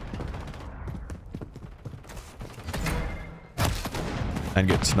 And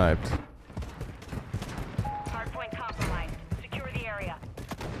get sniped. Hardpoint compromised. Secure the area.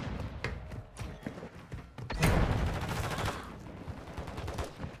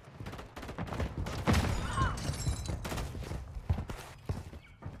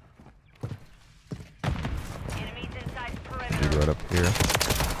 Right up here.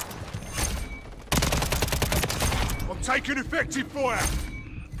 I'm taking effective fire.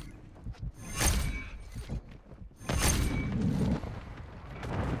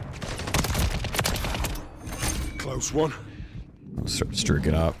 Close one. I'll start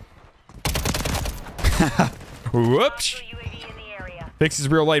streaking up. Whoops. Fix is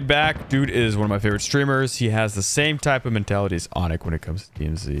real laid back. Dude is one of my favorite streamers. He has the same type of mentality as Onic when it comes to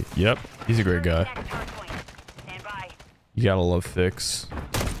DMZ. Yep, he's a great guy. You gotta love Fix.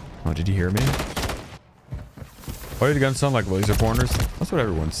 Oh, did you hear me? Why do the guns sound like laser pointers? That's what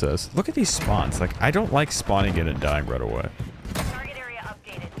everyone says. Look at these spawns. Like, I don't like spawning in and dying right away.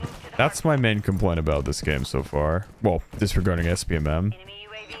 That's my main complaint about this game so far. Well, disregarding SPMM.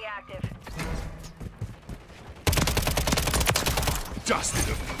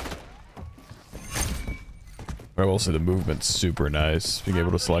 I will say the movement's super nice. Being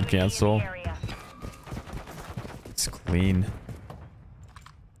able to slide cancel. It's clean.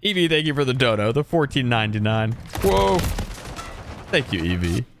 Evie, thank you for the dono. The $14.99. Whoa. Thank you,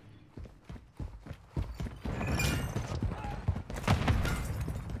 Evie.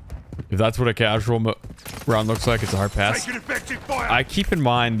 If that's what a casual round looks like, it's a hard pass. I keep in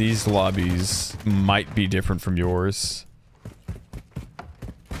mind these lobbies might be different from yours.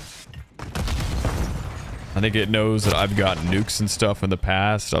 I think it knows that I've gotten nukes and stuff in the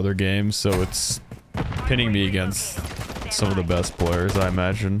past, other games, so it's pinning me against some of the best players, I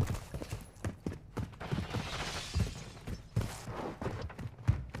imagine.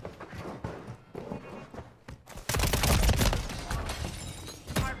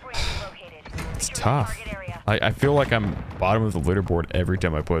 It's tough. I feel like I'm bottom of the leaderboard every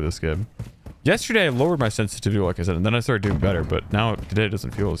time I play this game. Yesterday I lowered my sensitivity, like I said, and then I started doing better, but now today it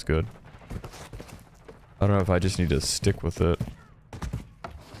doesn't feel as good. I don't know if I just need to stick with it.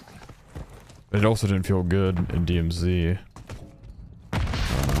 But it also didn't feel good in DMZ.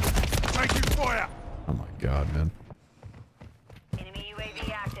 Taking fire. Oh my god, man. Enemy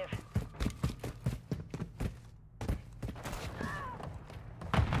UAV active.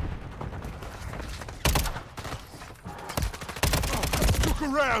 Look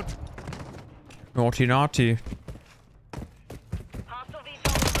around. Naughty, naughty.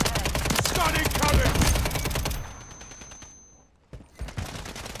 Stun incoming.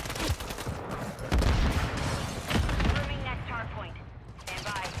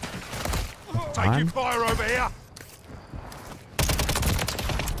 Taking fire over here.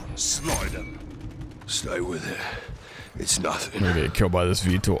 Slide them. Stay with it. It's nothing. I'm gonna get killed by this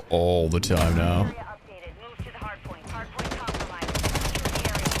VTOL all the time now.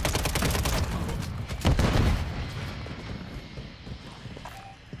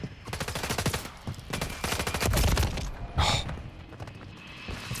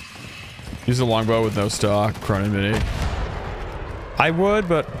 Use a longbow with no stock, Cronin Mini. I would,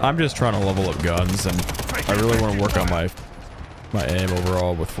 but I'm just trying to level up guns, and I really want to work on my aim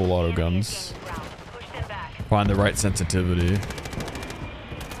overall with full auto guns. Find the right sensitivity.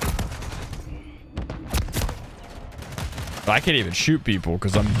 I can't even shoot people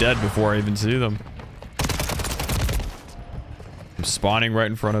because I'm dead before I even see them. I'm spawning right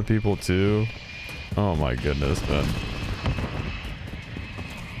in front of people too. Oh my goodness, man.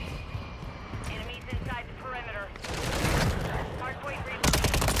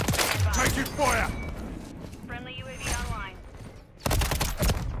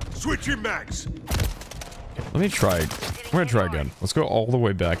 Switching mags. Let me try. I'm gonna try again. Let's go all the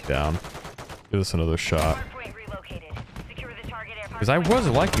way back down. Give this another shot. Because I was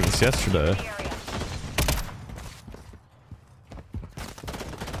liking this yesterday.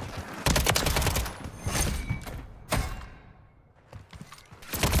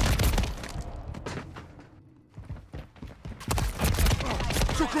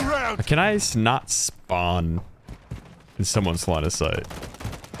 Look around. Can I not spawn in someone's line of sight?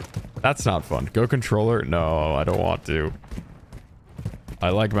 That's not fun. Go controller? No, I don't want to. I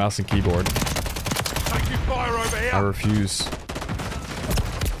like mouse and keyboard. Taking fire over here. I refuse.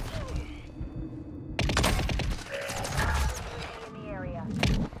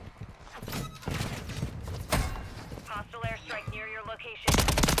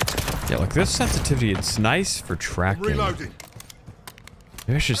 Yeah, like this sensitivity, it's nice for tracking. Reloading.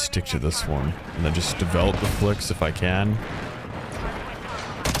 Maybe I should stick to this one and then just develop the flicks if I can.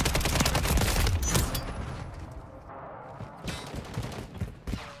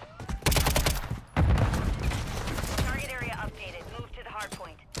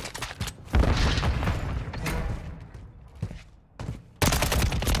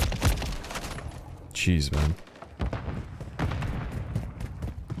 Jeez, man.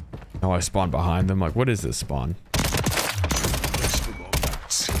 Oh, I spawned behind them. Like, what is this spawn?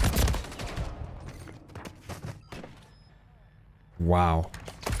 Wow.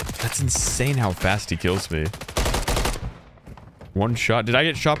 That's insane how fast he kills me. One shot. Did I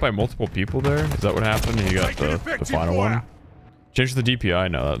get shot by multiple people there? Is that what happened? You got the final one? Change the DPI?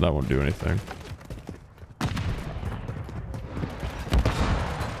 No, that won't do anything.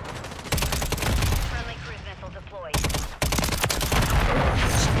 Friendly cruise missile deployed.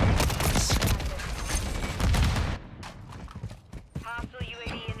 Hostile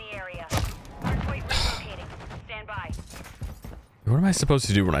UAV in the area. Hardpoint relocating. Stand by. What am I supposed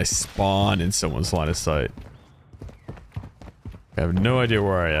to do when I spawn in someone's line of sight? I have no idea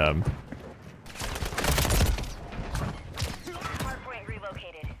where I am. Hardpoint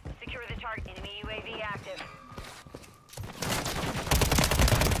relocated. Secure the target. Enemy UAV active.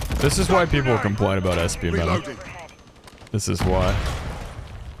 This is why people complain about SP meta. This is why.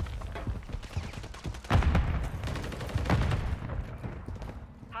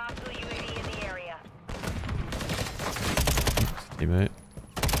 Hostile UAV in the area. Teammate.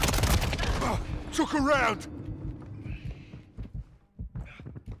 Took a round.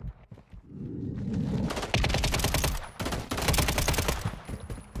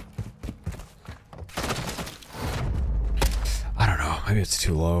 I don't know. Maybe it's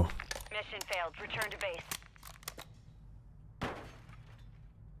too low. Mission failed. Return to base.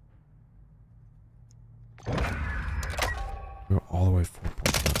 Go all the way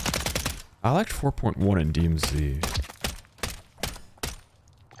 4.1. I liked 4.1 in DMZ.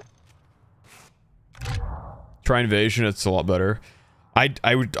 Try Invasion, it's a lot better. I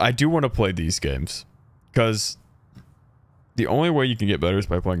do want to play these games because the only way you can get better is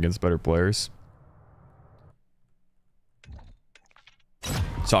by playing against better players.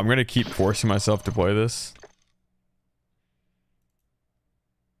 So I'm gonna keep forcing myself to play this.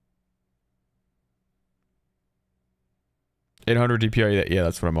 $800 DPI, yeah,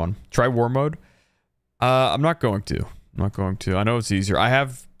 that's what I'm on. Try War Mode. I'm not going to. I know it's easier. I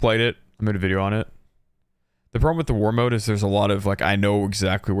have played it. I made a video on it. The problem with the War Mode is there's a lot of, like, I know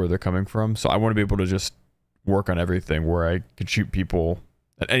exactly where they're coming from. So I want to be able to just work on everything where I can shoot people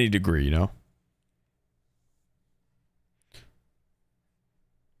at any degree, you know?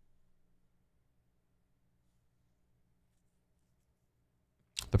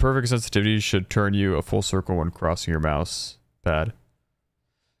 The perfect sensitivity should turn you a full circle when crossing your mouse pad.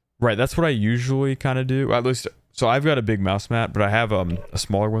 Right, that's what I usually kind of do. At least, so I've got a big mouse mat, but I have a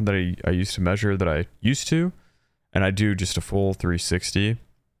smaller one that I used to measure that I used to. And I do just a full 360.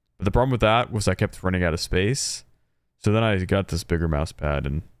 But the problem with that was I kept running out of space. So then I got this bigger mouse pad,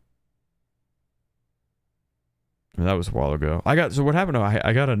 and that was a while ago. So what happened?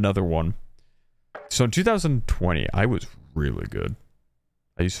 I got another one. So in 2020, I was really good.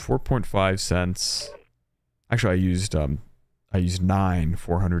 I used 4.5 cents. Actually, I used 9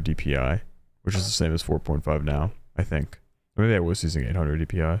 400 DPI, which is the same as 4.5 now, I think. Maybe I was using 800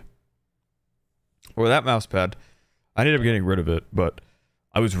 DPI. Well, that mouse pad, I ended up getting rid of it, but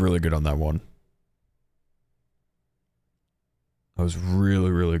I was really good on that one. I was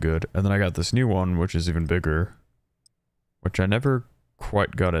really, really good. And then I got this new one, which is even bigger, which I never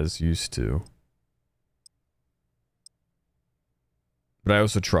quite got as used to. But I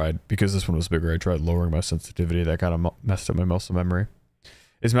also tried, because this one was bigger, I tried lowering my sensitivity. That kind of messed up my muscle memory.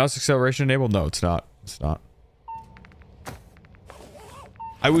 Is mouse acceleration enabled? No, it's not. It's not.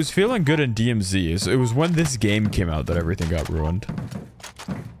 I was feeling good in DMZ. It was when this game came out that everything got ruined.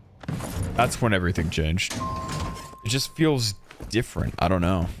 That's when everything changed. It just feels different. I don't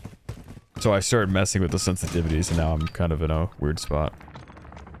know. So I started messing with the sensitivities, and now I'm kind of in a weird spot.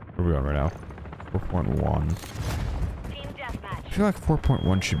 Where are we on right now? 4.1. I feel like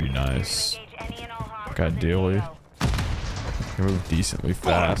 4.1 should be nice. Like ideally. Can move decently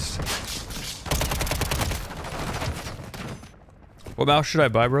fast. What mouse should I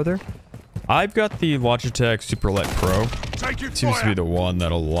buy, brother? I've got the Logitech Superlight Pro. It seems to be the one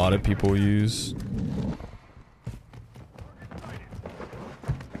that a lot of people use.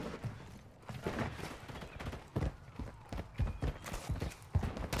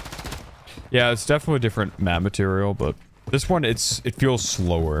 Yeah, it's definitely a different mat material, but this one, it feels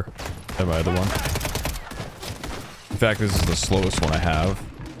slower than my other one. In fact, this is the slowest one I have.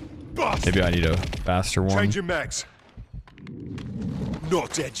 Maybe I need a faster one. Change your mags.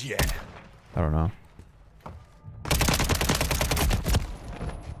 Not dead yet. I don't know.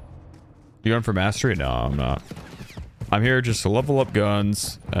 You going for mastery? No, I'm not. I'm here just to level up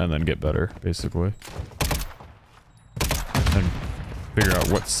guns and then get better, basically. And figure out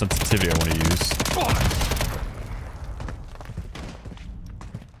what sensitivity I want to use.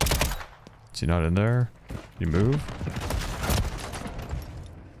 Is he not in there? You move?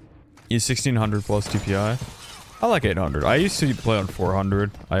 Use 1600 plus DPI. I like 800. I used to play on 400.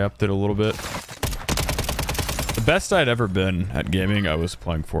 I upped it a little bit. The best I'd ever been at gaming, I was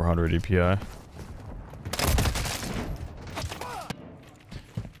playing 400 DPI.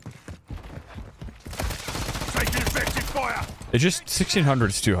 Taking effective fire. It's just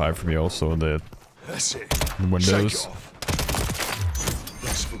 1600 is too high for me also in the That's it. Windows. Shake off.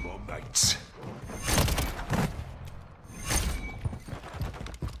 That's for my mates.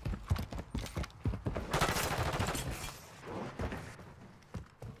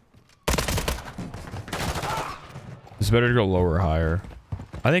 It's better to go lower or higher.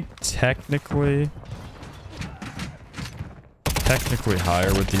 I think technically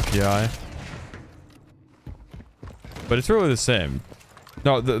higher with DPI. But it's really the same.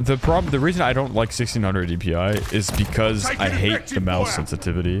 No, the reason I don't like 1600 DPI is because I hate the mouse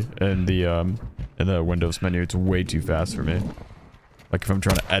sensitivity and in the Windows menu. It's way too fast for me. Like if I'm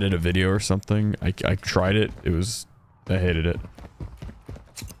trying to edit a video or something, I tried it. I hated it.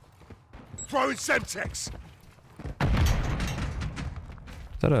 Throwing Semtex.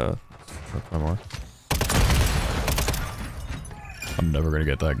 Is that a... One more. I'm never gonna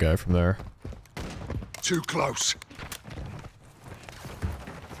get that guy from there. Too close.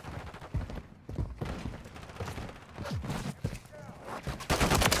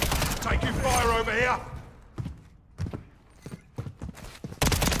 Taking fire over here.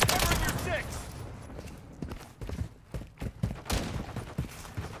 Covering your six.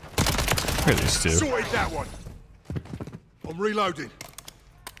 Look at these two. Sorted that one. I'm reloading.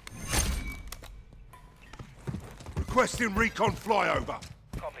 Requesting recon flyover.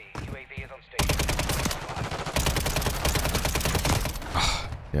 Copy. UAV is on station.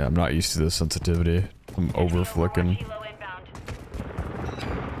 Yeah, I'm not used to this sensitivity. I'm over flicking. Kilo inbound.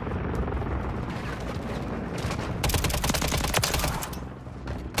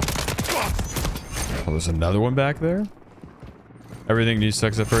 Oh, there's another one back there? Everything needs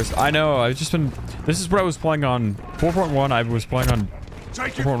sex at first. I know, I've just been... This is what I was playing on 4.1. I was playing on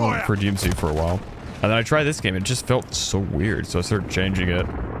 4.1 for DMZ for a while. And then I tried this game. It just felt so weird. So I started changing it.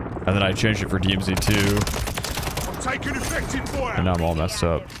 And then I changed it for DMZ 2. I'm taking effective fire. And now I'm all messed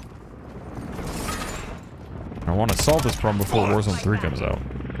up. I want to solve this problem before Warzone 3 comes out.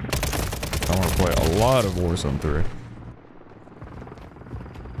 I want to play a lot of Warzone 3.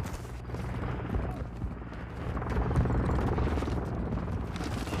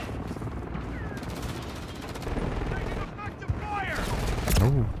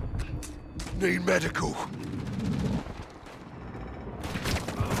 Oh. Need medical.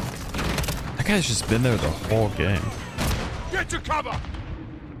 That guy's just been there the whole game. Get to cover.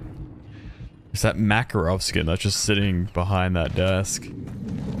 It's that Makarov skin that's just sitting behind that desk.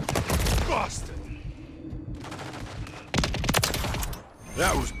 Bastard.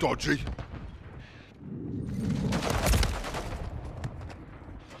 That was dodgy.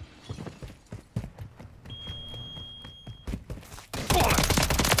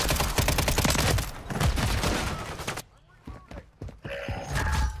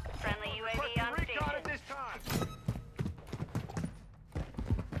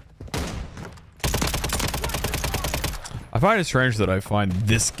 I find it strange that I find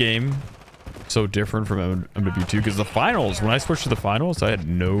this game so different from MW2 because the finals, when I switched to the finals, I had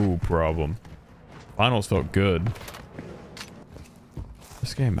no problem. Finals felt good.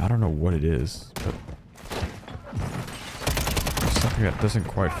 This game, I don't know what it is, but there's something that doesn't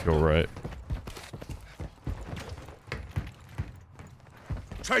quite feel right.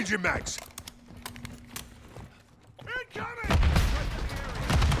 Changing mags.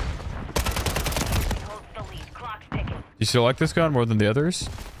 You still like this gun more than the others?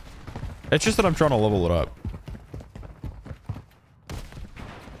 It's just that I'm trying to level it up.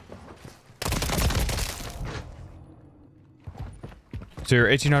 So you're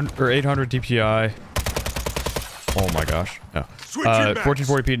 1800 or 800 DPI. Oh my gosh. No.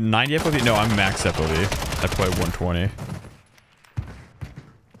 1440p, 90 FOV. No, I'm max FOV. I play 120.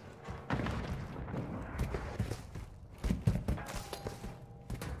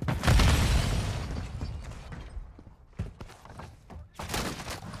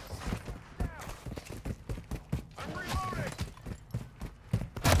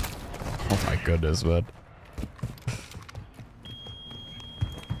 Goodness, man.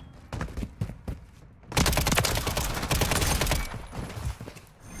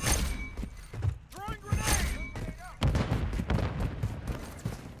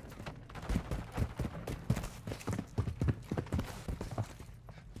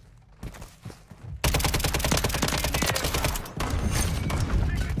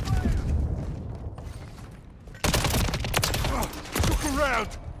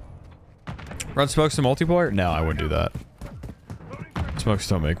 Run smokes in multiplayer? No, I wouldn't do that. Smokes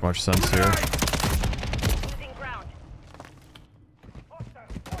don't make much sense here. Losing ground.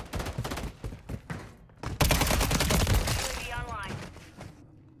 UAV online.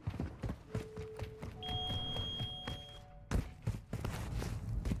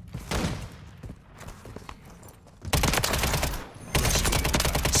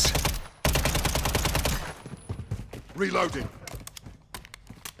 Reloading.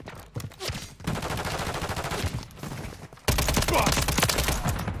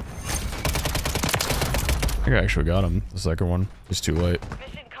 I think I actually got him. The second one. It's too late.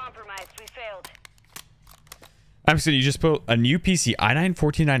 Mission compromised. We failed. I'm saying you just put a new PC i9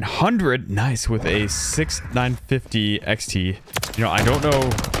 14900. Nice, with a 6950 XT. You know, I don't know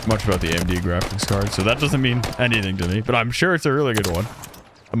much about the AMD graphics card, so that doesn't mean anything to me, but I'm sure it's a really good one.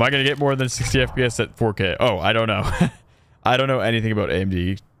 Am I going to get more than 60 FPS at 4K? Oh, I don't know. I don't know anything about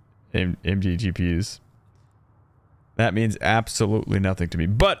AMD GPUs. That means absolutely nothing to me.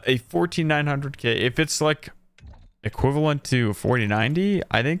 But a 14900K, if it's like equivalent to a 4090,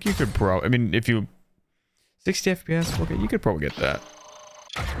 I think you could I mean, if you 60 FPS, okay, you could probably get that.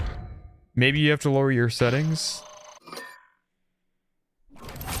 Maybe you have to lower your settings.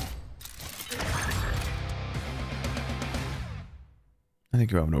 I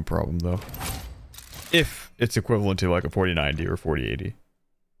think you have no problem though. If it's equivalent to like a 4090 or 4080.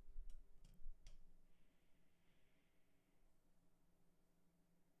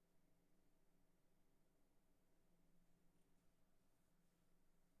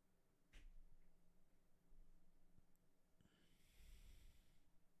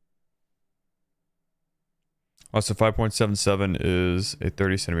 Also, 5.77 is a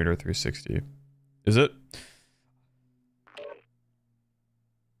 30 centimeter 360. Is it?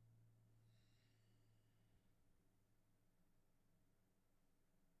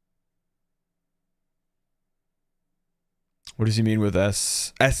 What does he mean with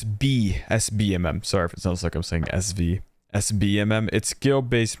SBMM? Sorry if it sounds like I'm saying SV. SBMM. It's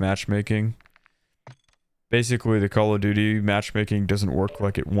skill-based matchmaking. Basically, the Call of Duty matchmaking doesn't work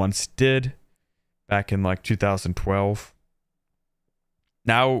like it once did. Back in like 2012.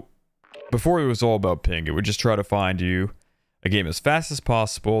 Now, before it was all about ping, it would just try to find you a game as fast as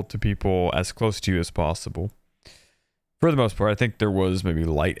possible to people as close to you as possible. For the most part, I think there was maybe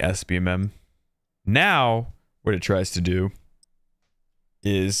light SBMM. Now, what it tries to do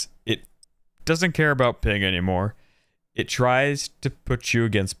is it doesn't care about ping anymore. It tries to put you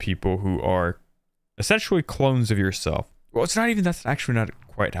against people who are essentially clones of yourself. Well, it's not even, that's actually not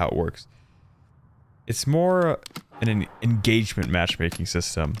quite how it works. It's more an engagement matchmaking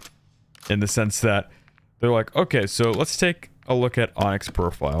system in the sense that they're like, okay, so let's take a look at Onyx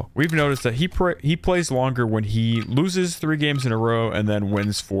profile. We've noticed that he plays longer when he loses 3 games in a row and then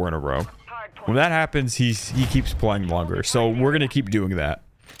wins 4 in a row. When that happens, he keeps playing longer. So we're going to keep doing that.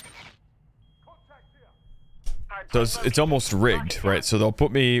 So it's almost rigged, right? So they'll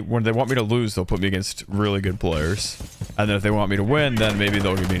put me, when they want me to lose, they'll put me against really good players. And then if they want me to win, then maybe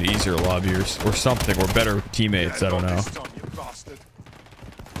they'll give me an easier lobby or something, or better teammates, I don't know.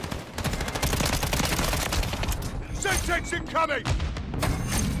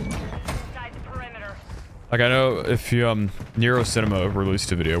 Like, I know if you, Nero Cinema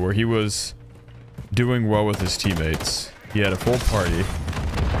released a video where he was doing well with his teammates. He had a full party.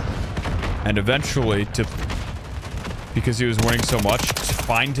 And eventually, because he was winning so much, to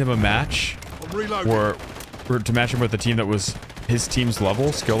find him a match or to match him with a team that was his team's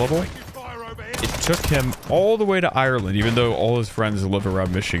level, skill level, it took him all the way to Ireland, even though all his friends live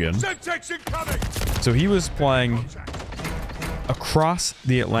around Michigan. So he was playing across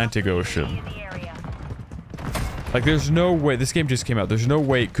the Atlantic Ocean. Like, there's no way, this game just came out, there's no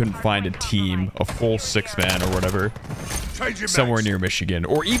way it couldn't find a team, a full 6-man or whatever, somewhere near Michigan,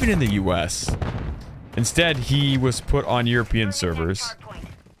 or even in the US. Instead, he was put on European servers.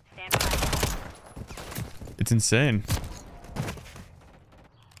 It's insane.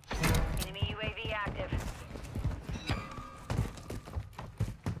 Enemy UAV active.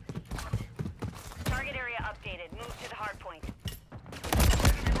 Target area updated. Move to the hard point.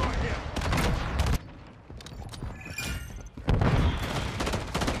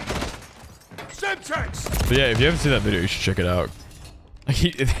 But yeah, if you haven't seen that video, you should check it out.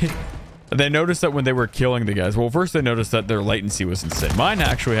 They noticed that when they were killing the guys, well, first they noticed that their latency was insane. Mine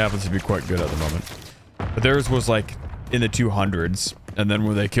actually happens to be quite good at the moment. But theirs was like in the 200s. And then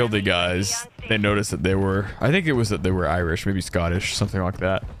when they killed the guys, they noticed that they were, I think it was that they were Irish, maybe Scottish, something like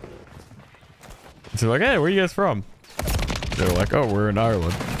that. And so they're like, hey, where are you guys from? They were like, oh, we're in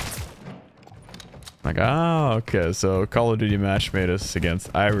Ireland. Like, oh, okay, so Call of Duty match made us against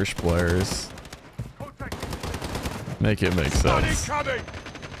Irish players. Make it make sense. Incoming!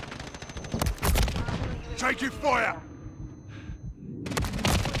 Taking fire!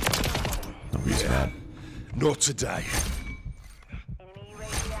 Oh, he's mad. Not today.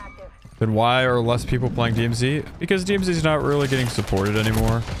 Then why are less people playing DMZ? Because DMZ is not really getting supported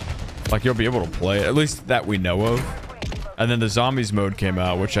anymore. Like, you'll be able to play it, at least that we know of. And then the zombies mode came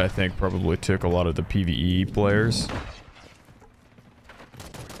out, which I think probably took a lot of the PvE players.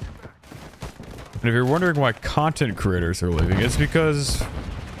 And if you're wondering why content creators are leaving, it's because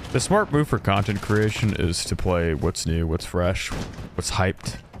the smart move for content creation is to play what's new, what's fresh, what's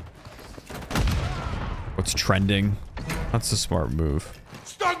hyped, what's trending. That's the smart move.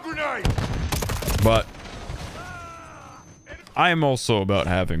 Stun grenade! But I am also about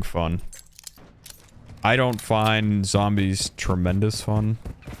having fun. I don't find zombies tremendous fun.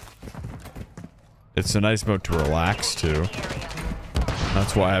 It's a nice mode to relax too.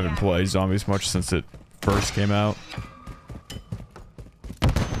 That's why I haven't played zombies much since it first came out.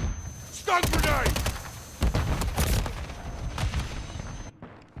 Stun grenade!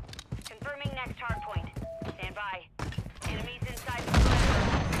 Confirming next hard point. Stand by. Enemies inside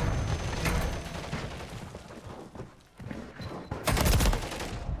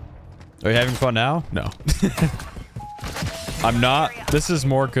the Are you having fun now? No. I'm not. This is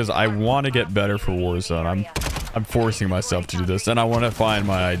more because I want to get better for Warzone. I'm forcing myself to do this, and I want to find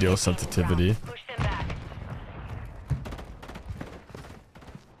my ideal sensitivity.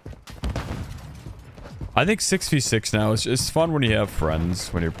 I think 6v6 now is just fun when you have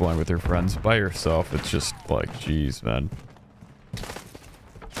friends, when you're playing with your friends. By yourself, it's just like, geez, man.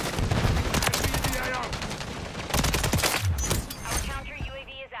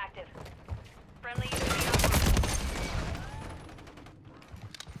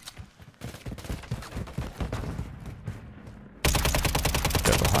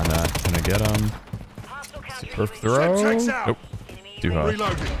 Get him. Perf throw. Nope. Too high.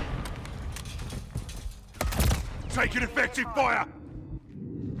 Reloading. Taking effective fire.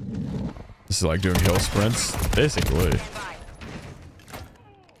 This is like doing hill sprints, basically.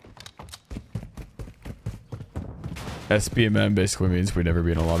 SBMM basically means we never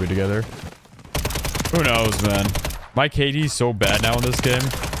be in a lobby together. Who knows, man? My KD's so bad now in this game.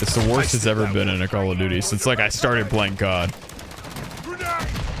 It's the worst it's ever been in a Call of Duty since like I started playing COD.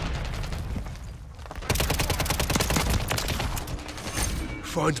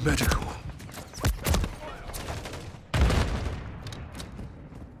 Find medical.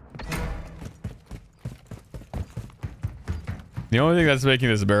 The only thing that's making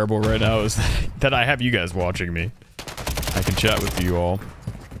this bearable right now is that I have you guys watching me. I can chat with you all.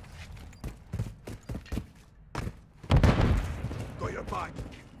 Got your back.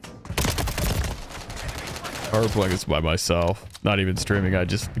 If I were playing this by myself, not even streaming, I'd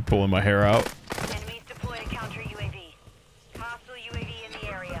just be pulling my hair out. Enemies deployed a counter UAV. Hostile UAV in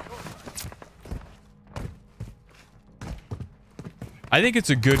the area. I think it's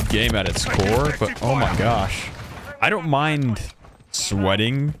a good game at its core, but oh my gosh. I don't mind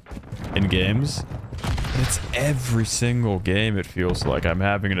sweating in games. It's every single game it feels like I'm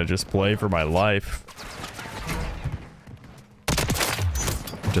having to just play for my life.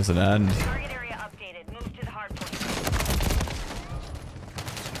 It doesn't end.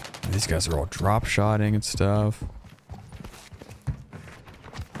 These guys are all drop shotting and stuff.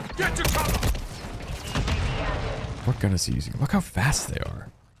 Get to cover. What gun is he using? Look how fast they are.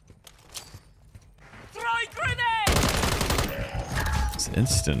 It's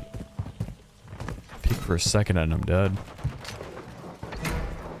instant. Peek for a second and I'm dead.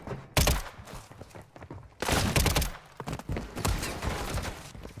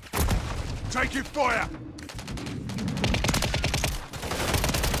 Taking fire.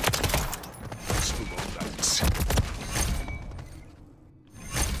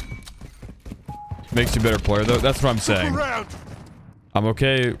 Makes you a better player though. That's what I'm saying. I'm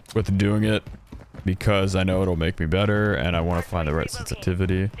okay with doing it because I know it'll make me better and I want to find the right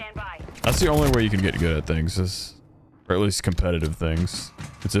sensitivity. That's the only way you can get good at things, is, or at least competitive things.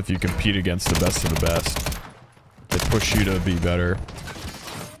 It's if you compete against the best of the best. They push you to be better.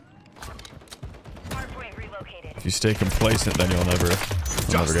 If you stay complacent, then you'll never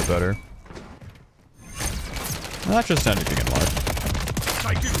get better. Not just anything in life.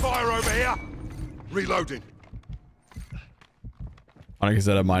 Taking fire over here. Reloading. Onyx is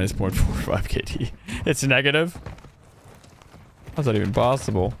at a minus 0.45 KD. It's negative? How's that even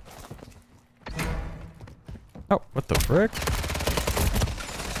possible? Oh, what the frick?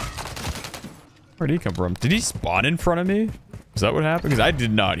 Where'd he come from? Did he spawn in front of me? Is that what happened? Because I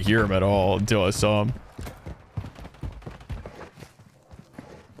did not hear him at all until I saw him.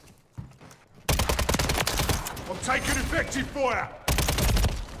 I'm taking Effective fire!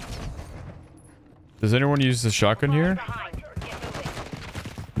 Does anyone use the shotgun here?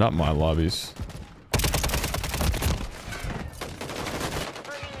 Not my lobbies.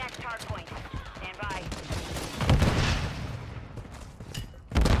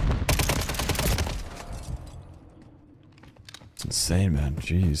 It's insane, man.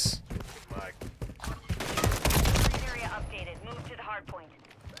 Jeez. Area updated. Move to the hard point.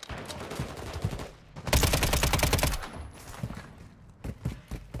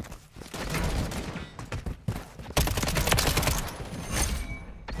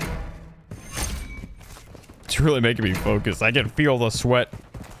 It's really making me focus. I can feel the sweat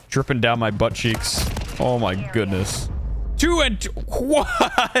dripping down my butt cheeks. Oh my goodness. 2 and 2.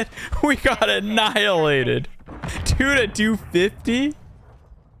 What? We got annihilated. 2 to 250?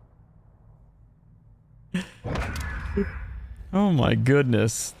 Oh my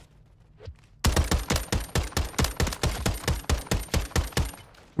goodness.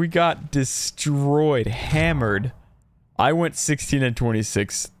 We got destroyed, hammered. I went 16 and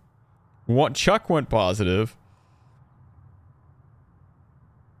 26. Chuck went positive.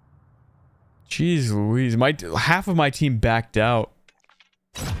 Jeez Louise, half of my team backed out.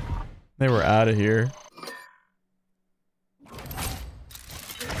 They were out of here.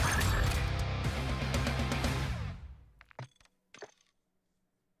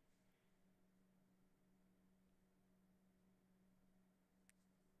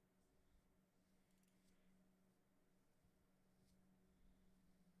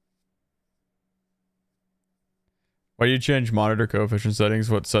 Why do you change monitor coefficient settings?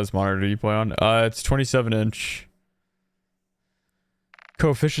 What size monitor do you play on? It's 27-inch.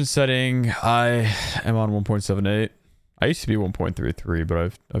 Coefficient setting, I am on 1.78. I used to be 1.33,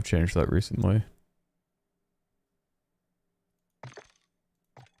 but I've changed that recently.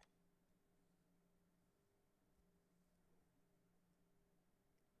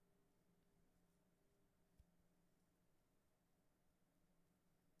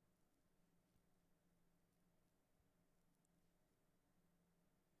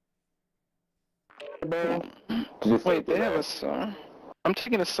 Bro. Wait, they have a SAR? I'm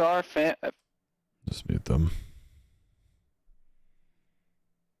taking a SAR fan. Just mute them.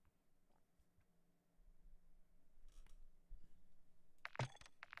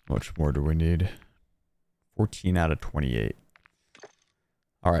 How much more do we need? 14 out of 28.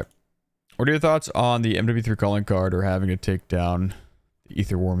 Alright. What are your thoughts on the MW3 calling card or having to take down the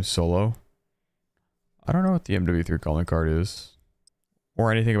Etherworm solo? I don't know what the MW3 calling card is.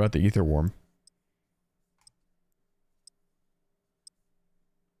 Or anything about the Etherworm.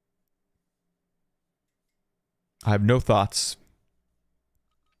 I have no thoughts.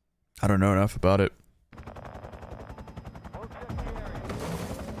 I don't know enough about it.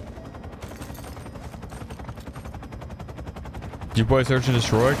 Do you play Search and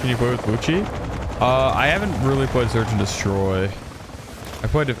Destroy? Can you play with Lucci? I haven't really played Search and Destroy.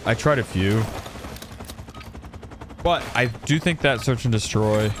 I tried a few. But I do think that Search and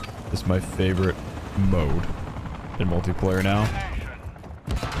Destroy is my favorite mode in multiplayer now.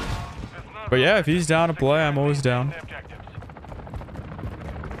 But yeah, if he's down to play, I'm always down.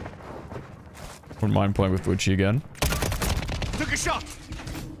 Wouldn't mind playing with Lucci again. Took a shot.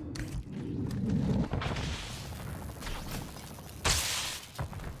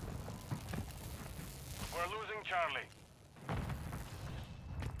 We're losing Charlie.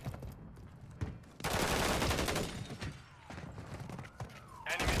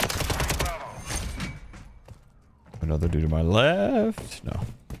 Enemy Bravo. Another dude to my left. No.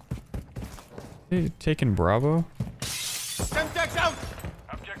 Hey, taking Bravo. Semtex out.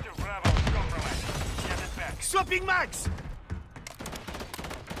 Objective Bravo is compromised. Get it back. Swapping mags.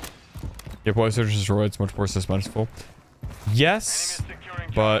 Yeah, play Search and Destroy, it's much more suspenseful. Yes,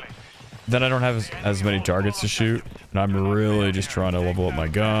 but then I don't have as many targets to shoot, and I'm really just trying to level up my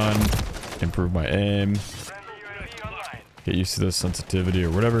gun, improve my aim, get used to the sensitivity or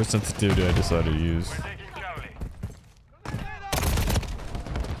whatever sensitivity I decide to use.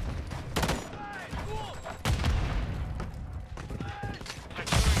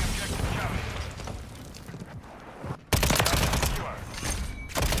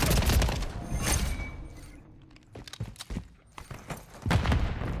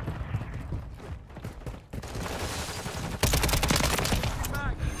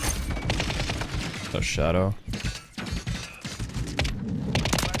 Shadow.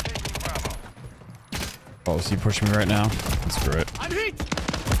 Oh, is he pushing me right now? That's great.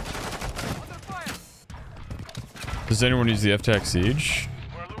 Does anyone use the F-Tac Siege?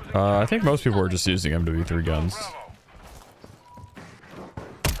 I think most people are just using MW3 guns.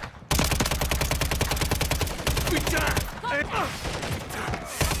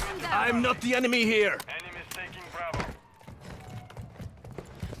 I'm not the enemy here. Enemies taking Bravo.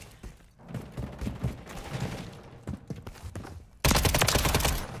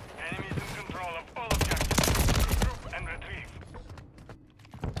 Enemies in control of all objectives. Group and retrieve.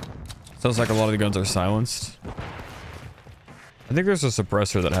 Sounds like a lot of the guns are silenced. I think there's a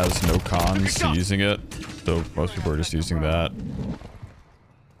suppressor that has no cons to using it, so most people are just using that.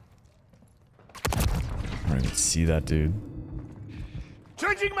 I don't even see that dude.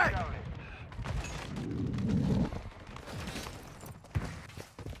 Changing mag.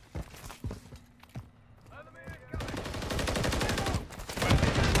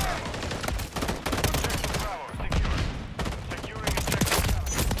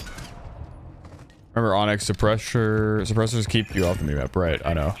 Remember, Onyx suppressors keep you off the map, right?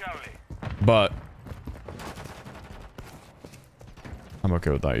 I know, but I'm okay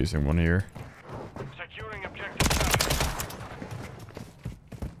with not using one here. Securing objective.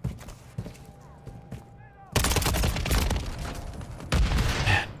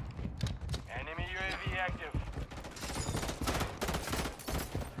 Enemy UAV active.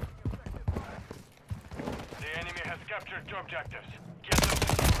 The enemy has captured two objectives. Get them.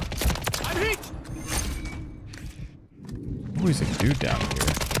 I'm hit. Always a dude down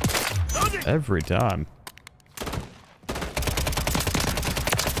here. Every time.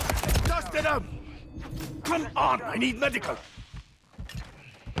 Dust it out. Come on, I need medical.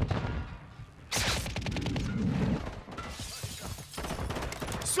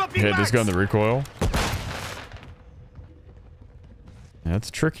 Swapping Hit this mags. gun the recoil. Yeah,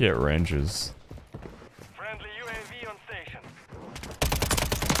 it's tricky at ranges. Friendly UAV on station.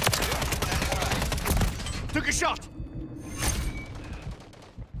 Took a shot.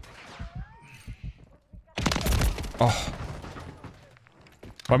 Oh.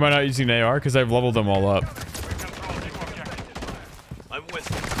 Why am I not using an AR? Because I've leveled them all up. I'm with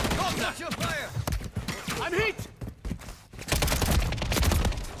you. Contact your fire. I'm hit.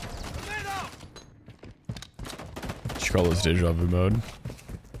 Should call this deja vu mode.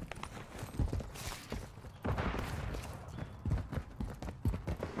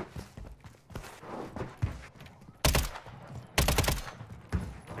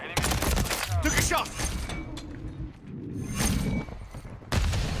 Took a shot.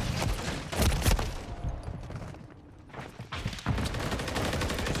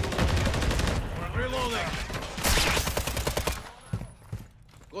 Reloading.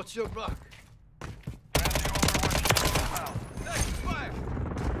 What's your back?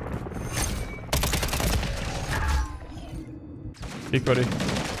 Peek, buddy.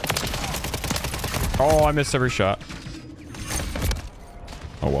 Oh, I missed every shot.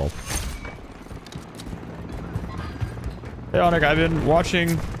 Oh well. Hey Onik, I've been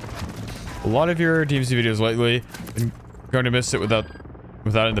watching a lot of your DMZ videos lately. Been going to miss it without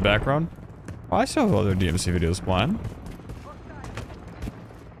it in the background. Oh, I still have other DMZ videos planned.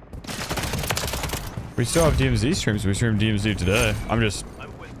 We still have DMZ streams. We streamed DMZ today.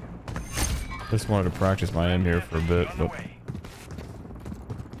 Just wanted to practice my aim here for a bit, but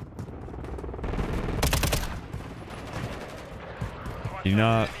you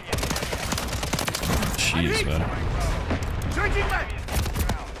not. Jeez, man. Changing back.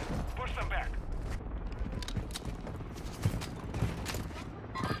 Push them back.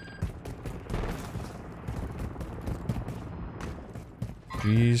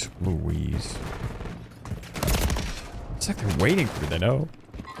 Jeez Louise. It's like they're waiting for me, they know.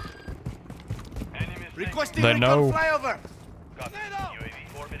 Requesting They know. recon flyover.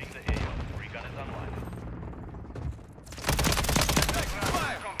 UAV orbiting the AO. Recon is online.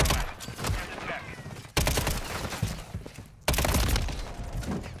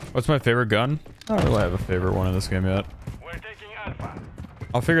 What's my favorite gun? I don't really have a favorite one in this game yet. We're taking Alpha.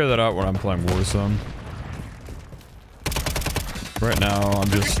 I'll figure that out when I'm playing Warzone. Right now, I'm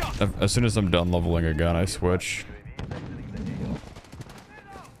just... As soon as I'm done leveling a gun, I switch.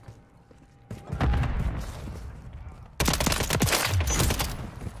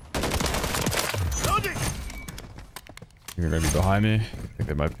 You're gonna be behind me? I think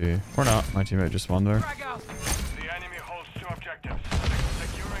they might be. Or not. My teammate just won there. The enemy holds two objectives.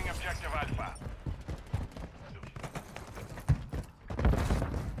 Securing objective Alpha.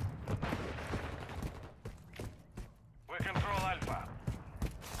 We control Alpha.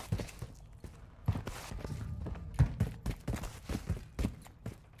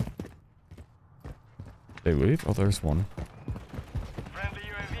 They leave? Oh, there's one. Friendly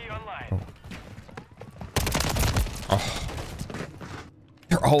UAV online. Oh.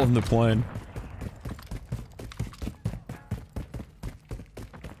 They're all in the plane.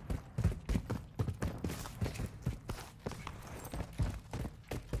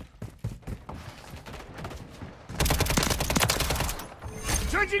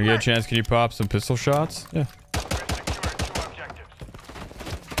 Changing You get a chance, can you pop some pistol shots? Yeah.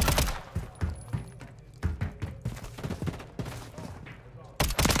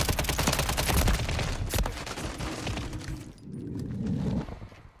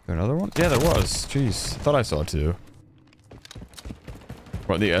 Another one? Yeah, there was. Jeez, thought I saw two.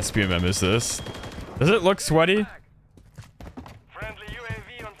 What the SPMM is this? Does it look sweaty?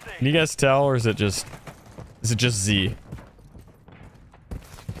 Can you guys tell, or is it just Z?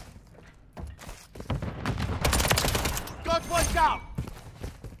 Got one down.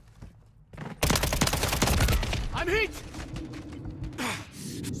 I'm hit.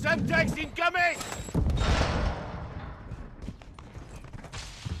 Semtex incoming.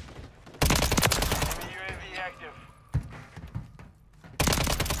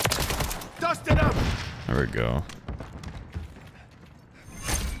 Dusted up. There we go.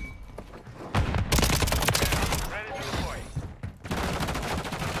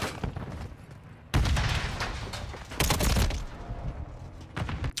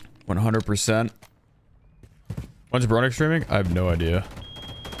 %. When's Bronick streaming? I have no idea.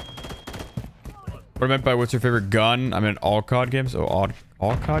 What I meant by what's your favorite gun? I meant all COD games. Oh,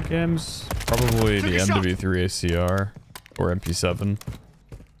 all COD games? Probably the MW3 ACR or MP7.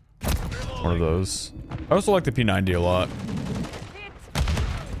 One of those. I also like the P90 a lot.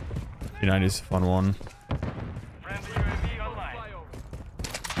 P90 is a fun one.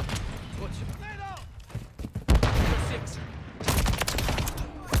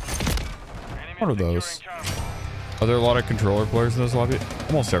 One of those. Are there a lot of controller players in this lobby?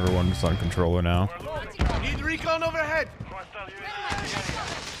 Almost everyone's on controller now. Need recon overhead.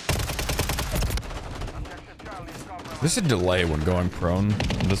 There's a delay when going prone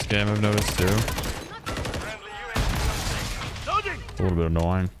in this game, I've noticed too. It's a little bit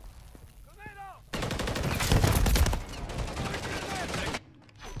annoying.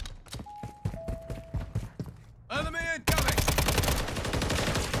 Enemy incoming.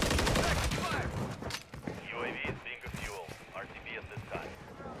 UAV is being a fuel. RTB at this time.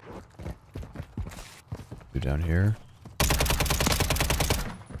 Do down here.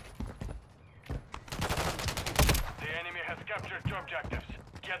 Captured two objectives.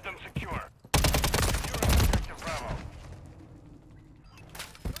 Get them secure. Secure objective Bravo.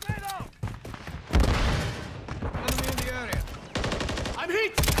 Enemy in the area. I'm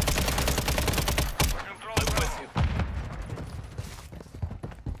hit. Control with you.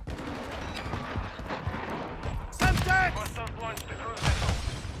 Semtex. Hostiles launched the cruise missile.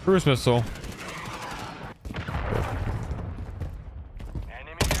 Cruise missile.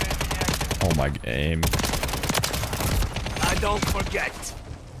 Enemy UAV active. Oh my aim. Don't forget.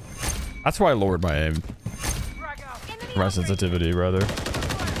 That's why I lowered my aim. My sensitivity, rather.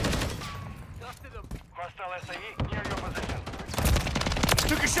 Hostile SAE near your position.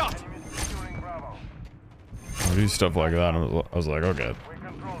 Took a shot. I do stuff like that. I was like, okay. We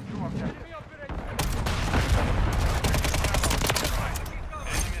control two objectives.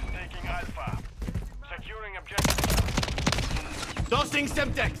 Enemy is taking Alpha. Securing objective. Dosing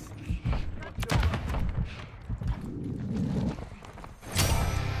Semtex.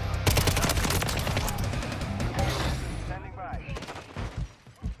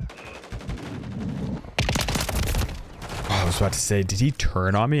 I was about to say, did he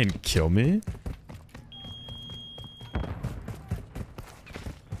turn on me and kill me?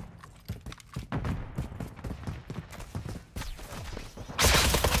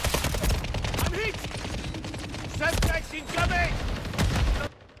 I'm hit. Semtex incoming.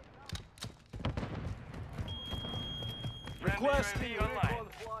 Request online.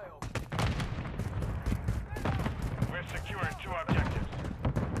 We've secured two objectives.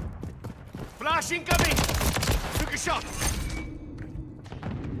 Flash incoming. Took a shot.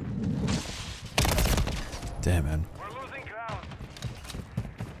 Damn, man. We're losing ground.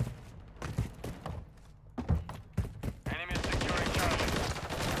 Enemy is securing Charlie.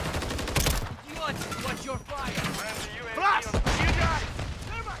 Watch your fire. Friendly UAV Flash. on the You guys.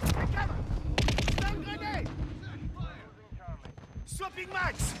 Thermite. Cover. Stun grenade. Swapping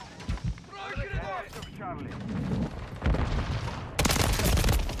mags. of Charlie.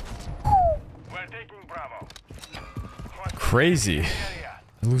 We're taking Bravo. Crazy.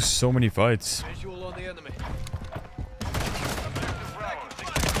 I lose so many fights. Visual on the enemy.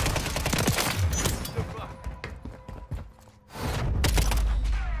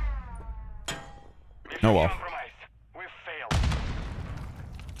 Oh well. We failed.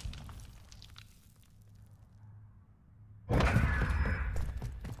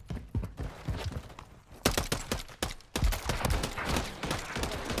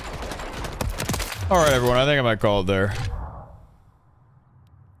 Alright everyone, I think I might call it there.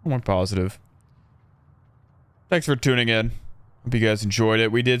 I went positive. Thanks for tuning in. Hope you guys enjoyed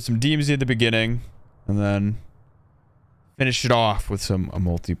it. We did some DMZ at the beginning, and then finished it off with a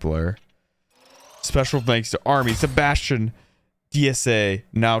multiplayer. Special thanks to Army, Sebastian, DSA,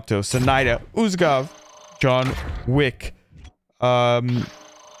 Naoto, Sanaida, Uzgov, John Wick,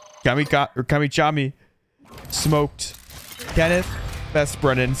 Kamichami, Smoked, Kenneth, Best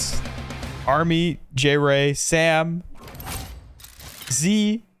Brennans, Army, J-Ray, Sam,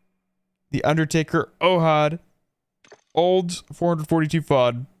 Z, The Undertaker, Ohad, Old 442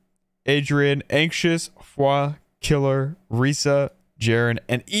 Fod, Adrian, Anxious, Foi, Killer, Risa, Jaren,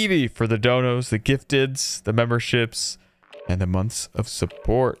 and Evie for the donos, the gifteds, the memberships, and the months of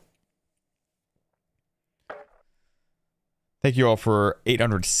support. Thank you all for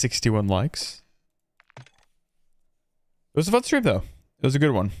 861 likes. It was a fun stream, though. It was a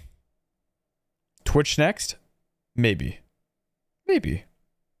good one. Twitch next? Maybe. Maybe.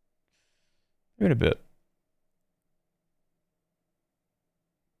 In a bit.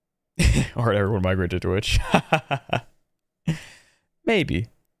 Alright, everyone migrate to Twitch. Maybe.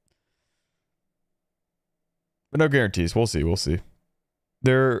 But no guarantees. We'll see. We'll see.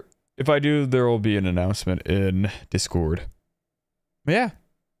 If I do, there will be an announcement in Discord. But yeah.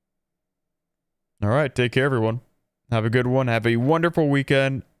 Alright, take care, everyone. Have a good one. Have a wonderful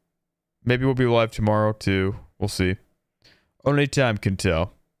weekend. Maybe we'll be live tomorrow, too. We'll see. Only time can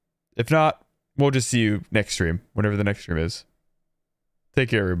tell. If not, we'll just see you next stream, whenever the next stream is. Take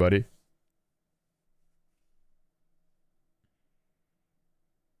care, everybody.